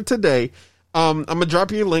drops later today, I'm going to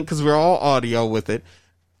drop you a link because we're all audio with it.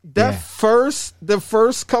 The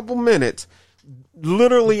first couple minutes,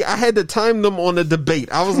 literally, I had to time them on a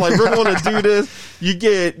debate. I was like, we're going to do this. You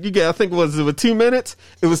get, I think it was 2 minutes.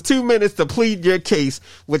 It was 2 minutes to plead your case,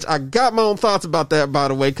 which I got my own thoughts about that, by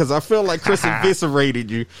the way, because I feel like Chris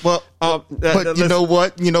eviscerated you. Well, But you know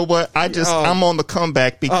what? I'm on the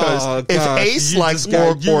comeback because if Ace likes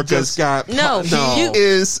orcas,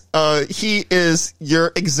 he is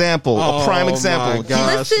your example, a prime example.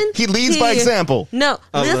 He leads by example. No,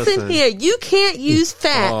 listen here. You can't use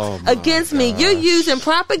facts against me. You're using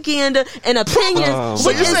propaganda and opinions,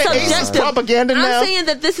 which is subjective. Propaganda now? I'm saying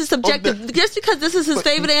that this is subjective. Just because this is his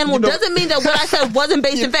favorite animal doesn't mean that what I said wasn't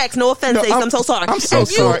based in facts. No offense, Ace. I'm so sorry. I'm so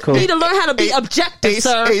sorry. You need to learn how to be objective,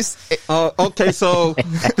 sir. Okay, so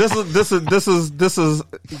this is.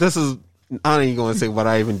 I ain't going to say what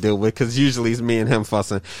I even deal with because usually it's me and him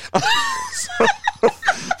fussing.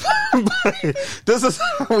 This is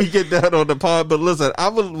how we get down on the pod. But listen,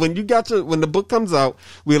 when the book comes out,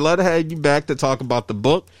 we'd love to have you back to talk about the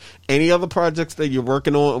book, any other projects that you're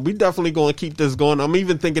working on. We definitely going to keep this going. I'm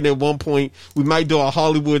even thinking at one point we might do a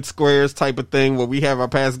Hollywood Squares type of thing where we have our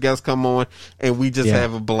past guests come on and we just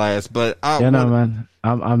have a blast. But man,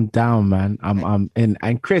 I'm down, man. I'm in.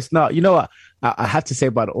 And Chris, no, you know what? I have to say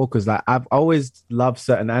about the orcas, like I've always loved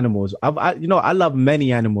certain animals. I love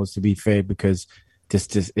many animals, to be fair, because it's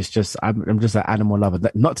just I'm just an animal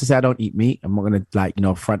lover. Not to say I don't eat meat. I'm not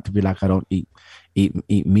gonna front to be like I don't eat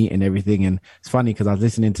meat and everything. And it's funny because I was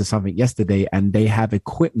listening to something yesterday, and they have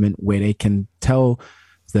equipment where they can tell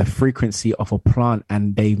the frequency of a plant,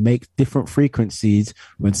 and they make different frequencies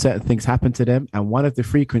when certain things happen to them. And one of the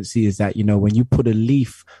frequencies is that when you put a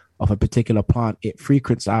leaf of a particular plant, it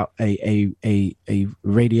frequencies out a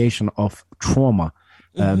radiation of trauma.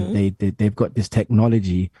 They've got this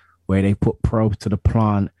technology where they put probes to the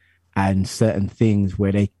plant and certain things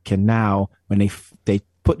where they can now, when they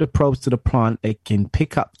put the probes to the plant, they can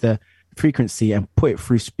pick up the frequency and put it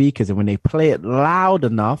through speakers. And when they play it loud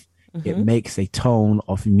enough, it makes a tone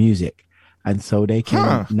of music. And so they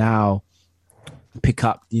can now pick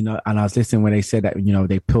up, and I was listening when they said that, when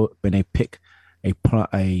they pick a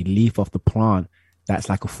leaf off the plant, that's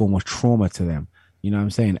like a form of trauma to them. You know what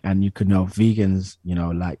I'm saying? And you could know vegans,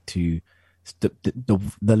 like to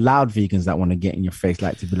the loud vegans that want to get in your face,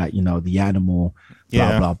 like to be like, the animal,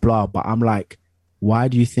 blah, blah, blah. But I'm like, why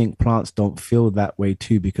do you think plants don't feel that way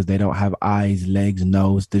too? Because they don't have eyes, legs,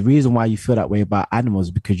 nose. The reason why you feel that way about animals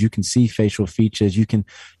is because you can see facial features. You can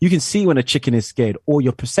see when a chicken is scared, or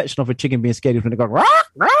your perception of a chicken being scared is when they go rah,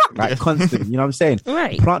 rah, like constantly. You know what I'm saying?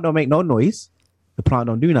 Right. The plant don't make no noise. The plant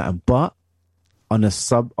don't do nothing. But on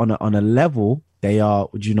a level, they are,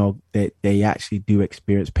 they actually do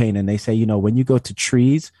experience pain. And they say, when you go to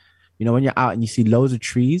trees, when you're out and you see loads of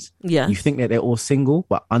trees, you think that they're all single,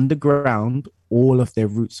 but underground, all of their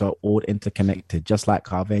roots are all interconnected, just like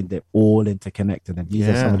Carvain, they're all interconnected. And these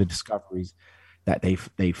are some of the discoveries that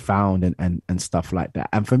they found and stuff like that.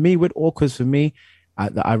 And for me, with orcas,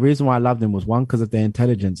 the reason why I love them was, one, because of their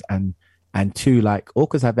intelligence, and two, like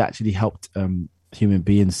orcas have actually helped human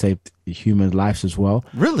beings, saved human lives as well.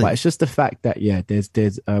 Really? But it's just the fact that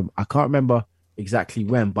there's I can't remember exactly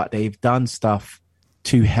when, but they've done stuff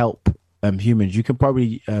to help humans. You can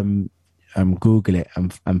probably Google it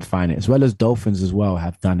and find it, as well as dolphins as well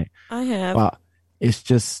have done it. I have. But it's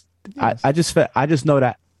just I just know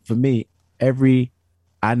that for me, every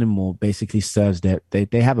animal basically serves they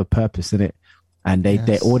have a purpose in it. And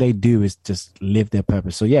they all they do is just live their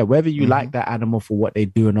purpose. So whether you like that animal for what they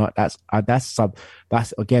do or not, that's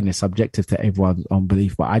again, it's subjective to everyone's own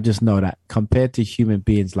belief. But I just know that compared to human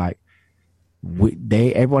beings, like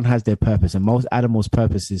everyone has their purpose, and most animals'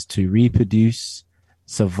 purpose is to reproduce,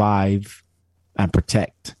 survive, and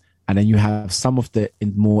protect. And then you have some of the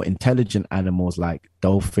more intelligent animals like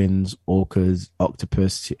dolphins, orcas,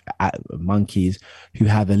 octopus, monkeys, who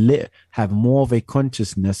have more of a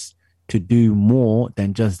consciousness to do more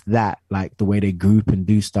than just that, like the way they group and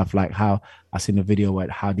do stuff, like how I seen a video where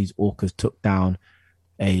how these orcas took down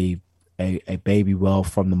a baby whale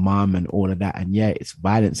from the mom and all of that. And it's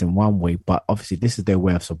violence in one way, but obviously this is their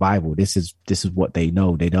way of survival. This is what they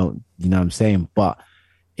know. They don't, you know what I'm saying? But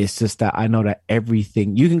it's just that I know that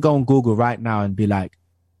everything, you can go on Google right now and be like,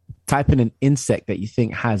 type in an insect that you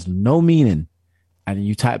think has no meaning, and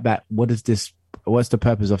you type back, what's the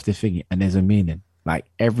purpose of this thing? And there's a meaning. Like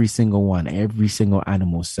every single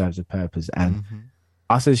animal serves a purpose. And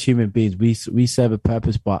us as human beings, we serve a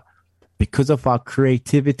purpose, but because of our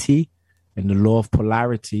creativity and the law of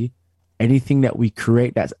polarity, anything that we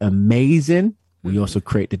create that's amazing, we also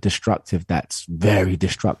create the destructive that's very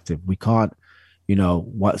destructive. We can't,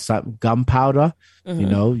 what's up, gunpowder,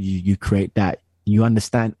 you create that. You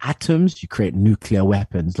understand atoms, you create nuclear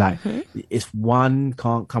weapons. Like it's one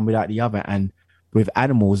can't come without the other. And with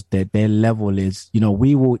animals, their level is,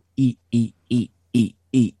 we will eat.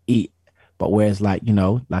 But whereas like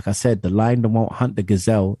I said, the lion won't hunt the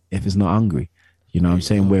gazelle if it's not hungry. You know what I'm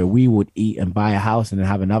saying? Where we would eat and buy a house and then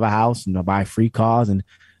have another house and buy 3 cars, and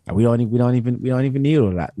we don't even need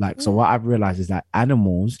all that. Like, so what I've realized is that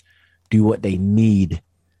animals do what they need,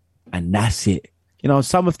 and that's it. You know,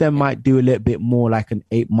 some of them might do a little bit more, like an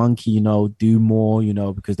ape monkey, you know, do more, you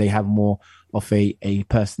know, because they have more of a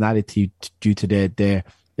personality due to their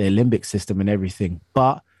limbic system and everything.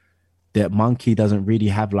 But the monkey doesn't really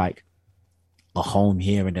have like a home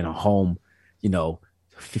here and then a home, you know,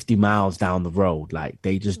 50 miles down the road. Like,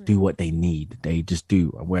 they just do what they need. They just do.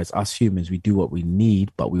 Whereas us humans, we do what we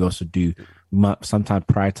need, but we also do sometimes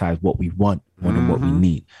prioritize what we want more than what we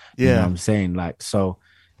need. You know what I'm saying? Like, so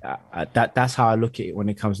that's how I look at it when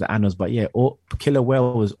it comes to animals. But yeah, killer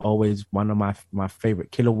whale was always one of my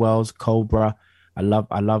favorite. Killer whales, cobra. I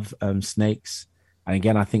love snakes. And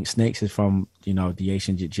again, I think snakes is from, you know, the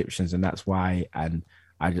ancient Egyptians, and that's why. And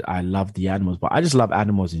I love the animals, but I just love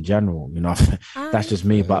animals in general. You know, that's just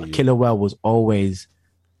me. But killer whale was always,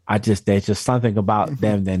 there's just something about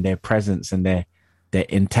them and their presence and their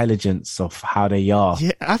intelligence of how they are.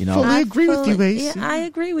 Yeah, I fully agree with you, Ace. Yeah, I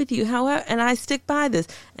agree with you. However, and I stick by this.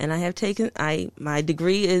 And I have taken, my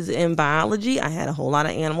degree is in biology. I had a whole lot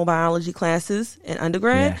of animal biology classes in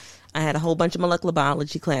undergrad. Yeah. I had a whole bunch of molecular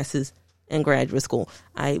biology classes in graduate school.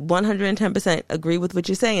 I 110% agree with what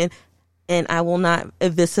you're saying. And I will not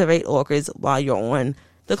eviscerate orcas while you're on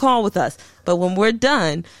the call with us. But when we're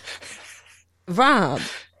done, Rob.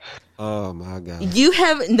 Oh my God.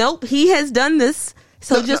 He has done this.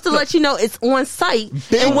 So just to let you know, it's on site.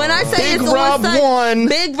 And when I say it's Rob on site, won,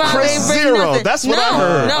 Big Rob Chris ain't bring 0. nothing. That's what I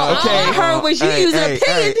heard. No, all I heard was you use an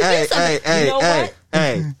opinion to do something. You know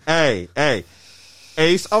what? Hey.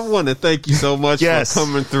 Ace, I want to thank you so much for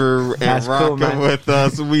coming through and rocking with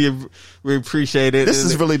us. We appreciate it. This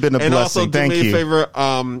has really been a blessing. And also, do thank me you. a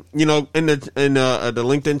favor. You know, in the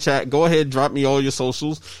LinkedIn chat, go ahead, drop me all your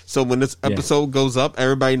socials. So when this episode goes up,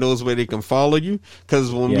 everybody knows where they can follow you. Because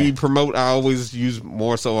when we promote, I always use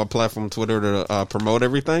more so our platform, Twitter, to promote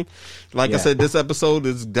everything. Like I said, this episode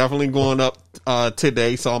is definitely going up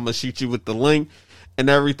today, so I'm gonna shoot you with the link and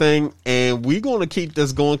everything, and we're going to keep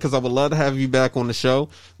this going because I would love to have you back on the show.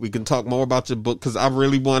 We can talk more about your book because I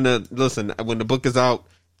really want to listen. When the book is out,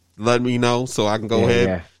 let me know so I can go ahead.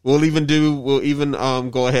 Yeah. We'll even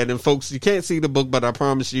go ahead, and folks, you can't see the book, but I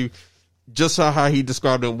promise you, just how he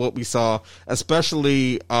described it and what we saw,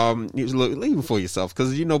 especially even for yourself,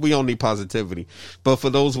 because you know we all need positivity. But for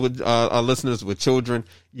those with our listeners with children,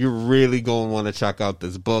 you're really going to want to check out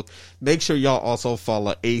this book. Make sure y'all also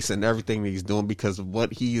follow Ace and everything that he's doing, because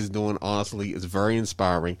what he is doing honestly is very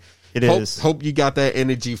inspiring. Hope you got that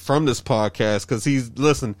energy from this podcast, because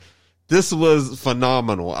this was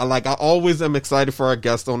phenomenal. I always am excited for our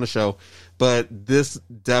guests on the show, but this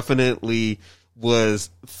definitely was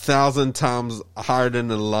 1,000 times higher than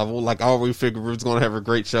the level. Like, I already figured we was going to have a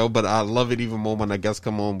great show, but I love it even more when I guess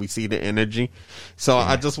come on, we see the energy. So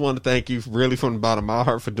I just want to thank you really from the bottom of my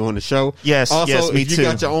heart for doing the show. Yes, also, me if you too.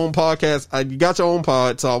 got your own podcast, you got your own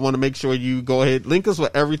pod, so I want to make sure you go ahead, link us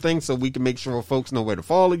with everything so we can make sure folks know where to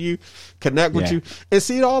follow you, connect with you, and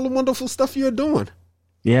see all the wonderful stuff you're doing.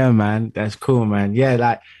 Yeah, man. That's cool, man. Yeah,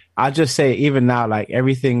 like, I just say, even now, like,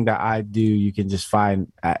 everything that I do, you can just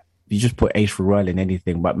find at, you just put Ace Royal in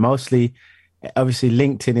anything, but mostly, obviously,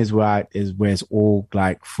 LinkedIn is where it's all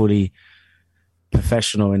like fully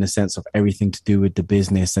professional in the sense of everything to do with the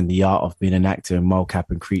business and the art of being an actor and mocap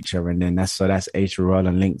and creature. And then that's Ace Royal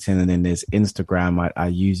on LinkedIn. And then there's Instagram. I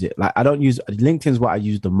use it. Like, I don't use LinkedIn's what I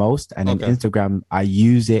use the most. And then Instagram, I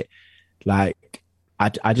use it like,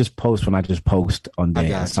 I just post when I just post on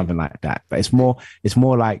there or something like that. But it's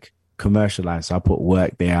more like commercialized. So I put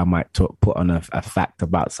work there. I might put on a fact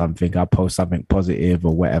about something. I'll post something positive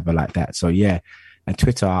or whatever like that. So yeah. And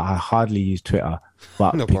Twitter, I hardly use Twitter,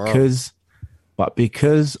 but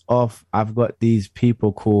because of I've got these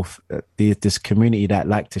people called this community that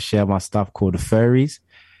like to share my stuff called the furries,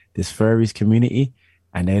 this furries community,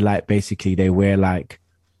 and they like basically they wear like,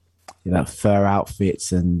 you know, fur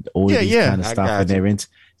outfits and all these kind of stuff, and they're into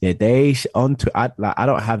they onto I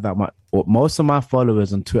don't have that much. Most of my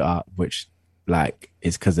followers on Twitter, which like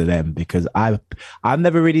is because of them, because I've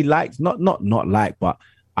never really liked not like, but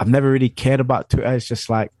I've never really cared about Twitter. It's just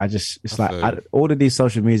like all of these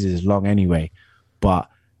social media is long anyway, but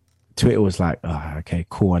Twitter was like, oh, okay,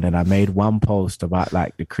 cool. And then I made one post about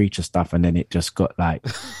like the creature stuff, and then it just got like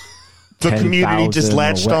the community just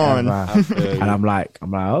latched on. And I'm like,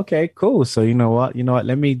 okay, cool. So you know what?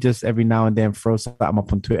 Let me just every now and then throw something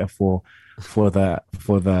up on Twitter for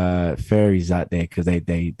the fairies out there, because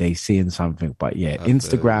they seeing something. But yeah,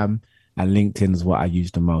 Instagram and LinkedIn is what I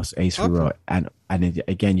use the most. Ace Royal. And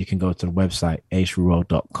again, you can go to the website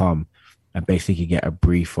aceroyal.com and basically get a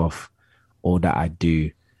brief of all that I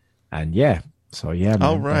do. And yeah, so yeah, man,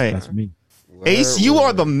 All right. that's me. Ace, you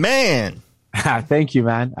are the man. Thank you,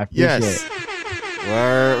 man. I appreciate Yes. it.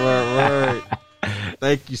 Word.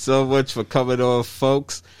 Thank you so much for coming on,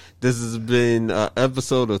 folks. This has been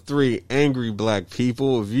episode of 3 Angry Black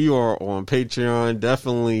People. If you are on Patreon,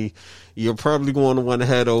 definitely you're probably going to want to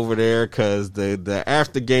head over there, because the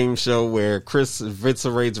after game show where Chris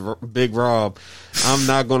eviscerates Big Rob, I'm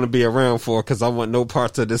not going to be around for, because I want no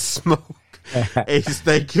parts of this smoke. Ace,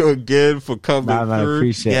 thank you again for coming Man, I through.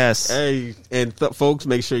 appreciate it. Yes. Hey, and folks,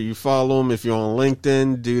 make sure you follow them. If you're on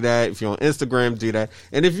LinkedIn, do that. If you're on Instagram, do that.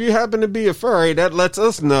 And if you happen to be a furry, that lets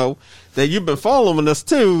us know that you've been following us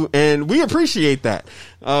too, and we appreciate that.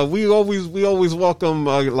 We always welcome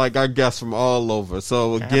like our guests from all over.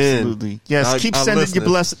 So again, Absolutely. Yes. Keep our sending your listeners,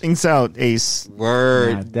 blessings out, Ace.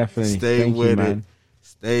 word. Yeah, definitely. Stay Thank with you, it. man.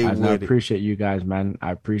 Stay I with it. appreciate you guys, man.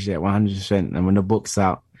 I appreciate it 100%. And when the book's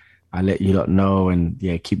out, I let you lot know, and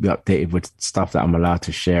yeah, keep you updated with stuff that I'm allowed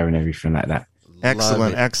to share and everything like that.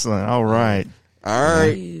 Excellent. it. Excellent. All right. All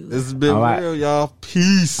right, you. this has been All right. real, y'all.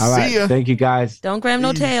 Peace. All right. See ya. Thank you, guys. Don't grab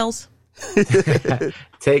no tails.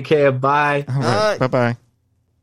 Take care. Bye. All right. Bye bye.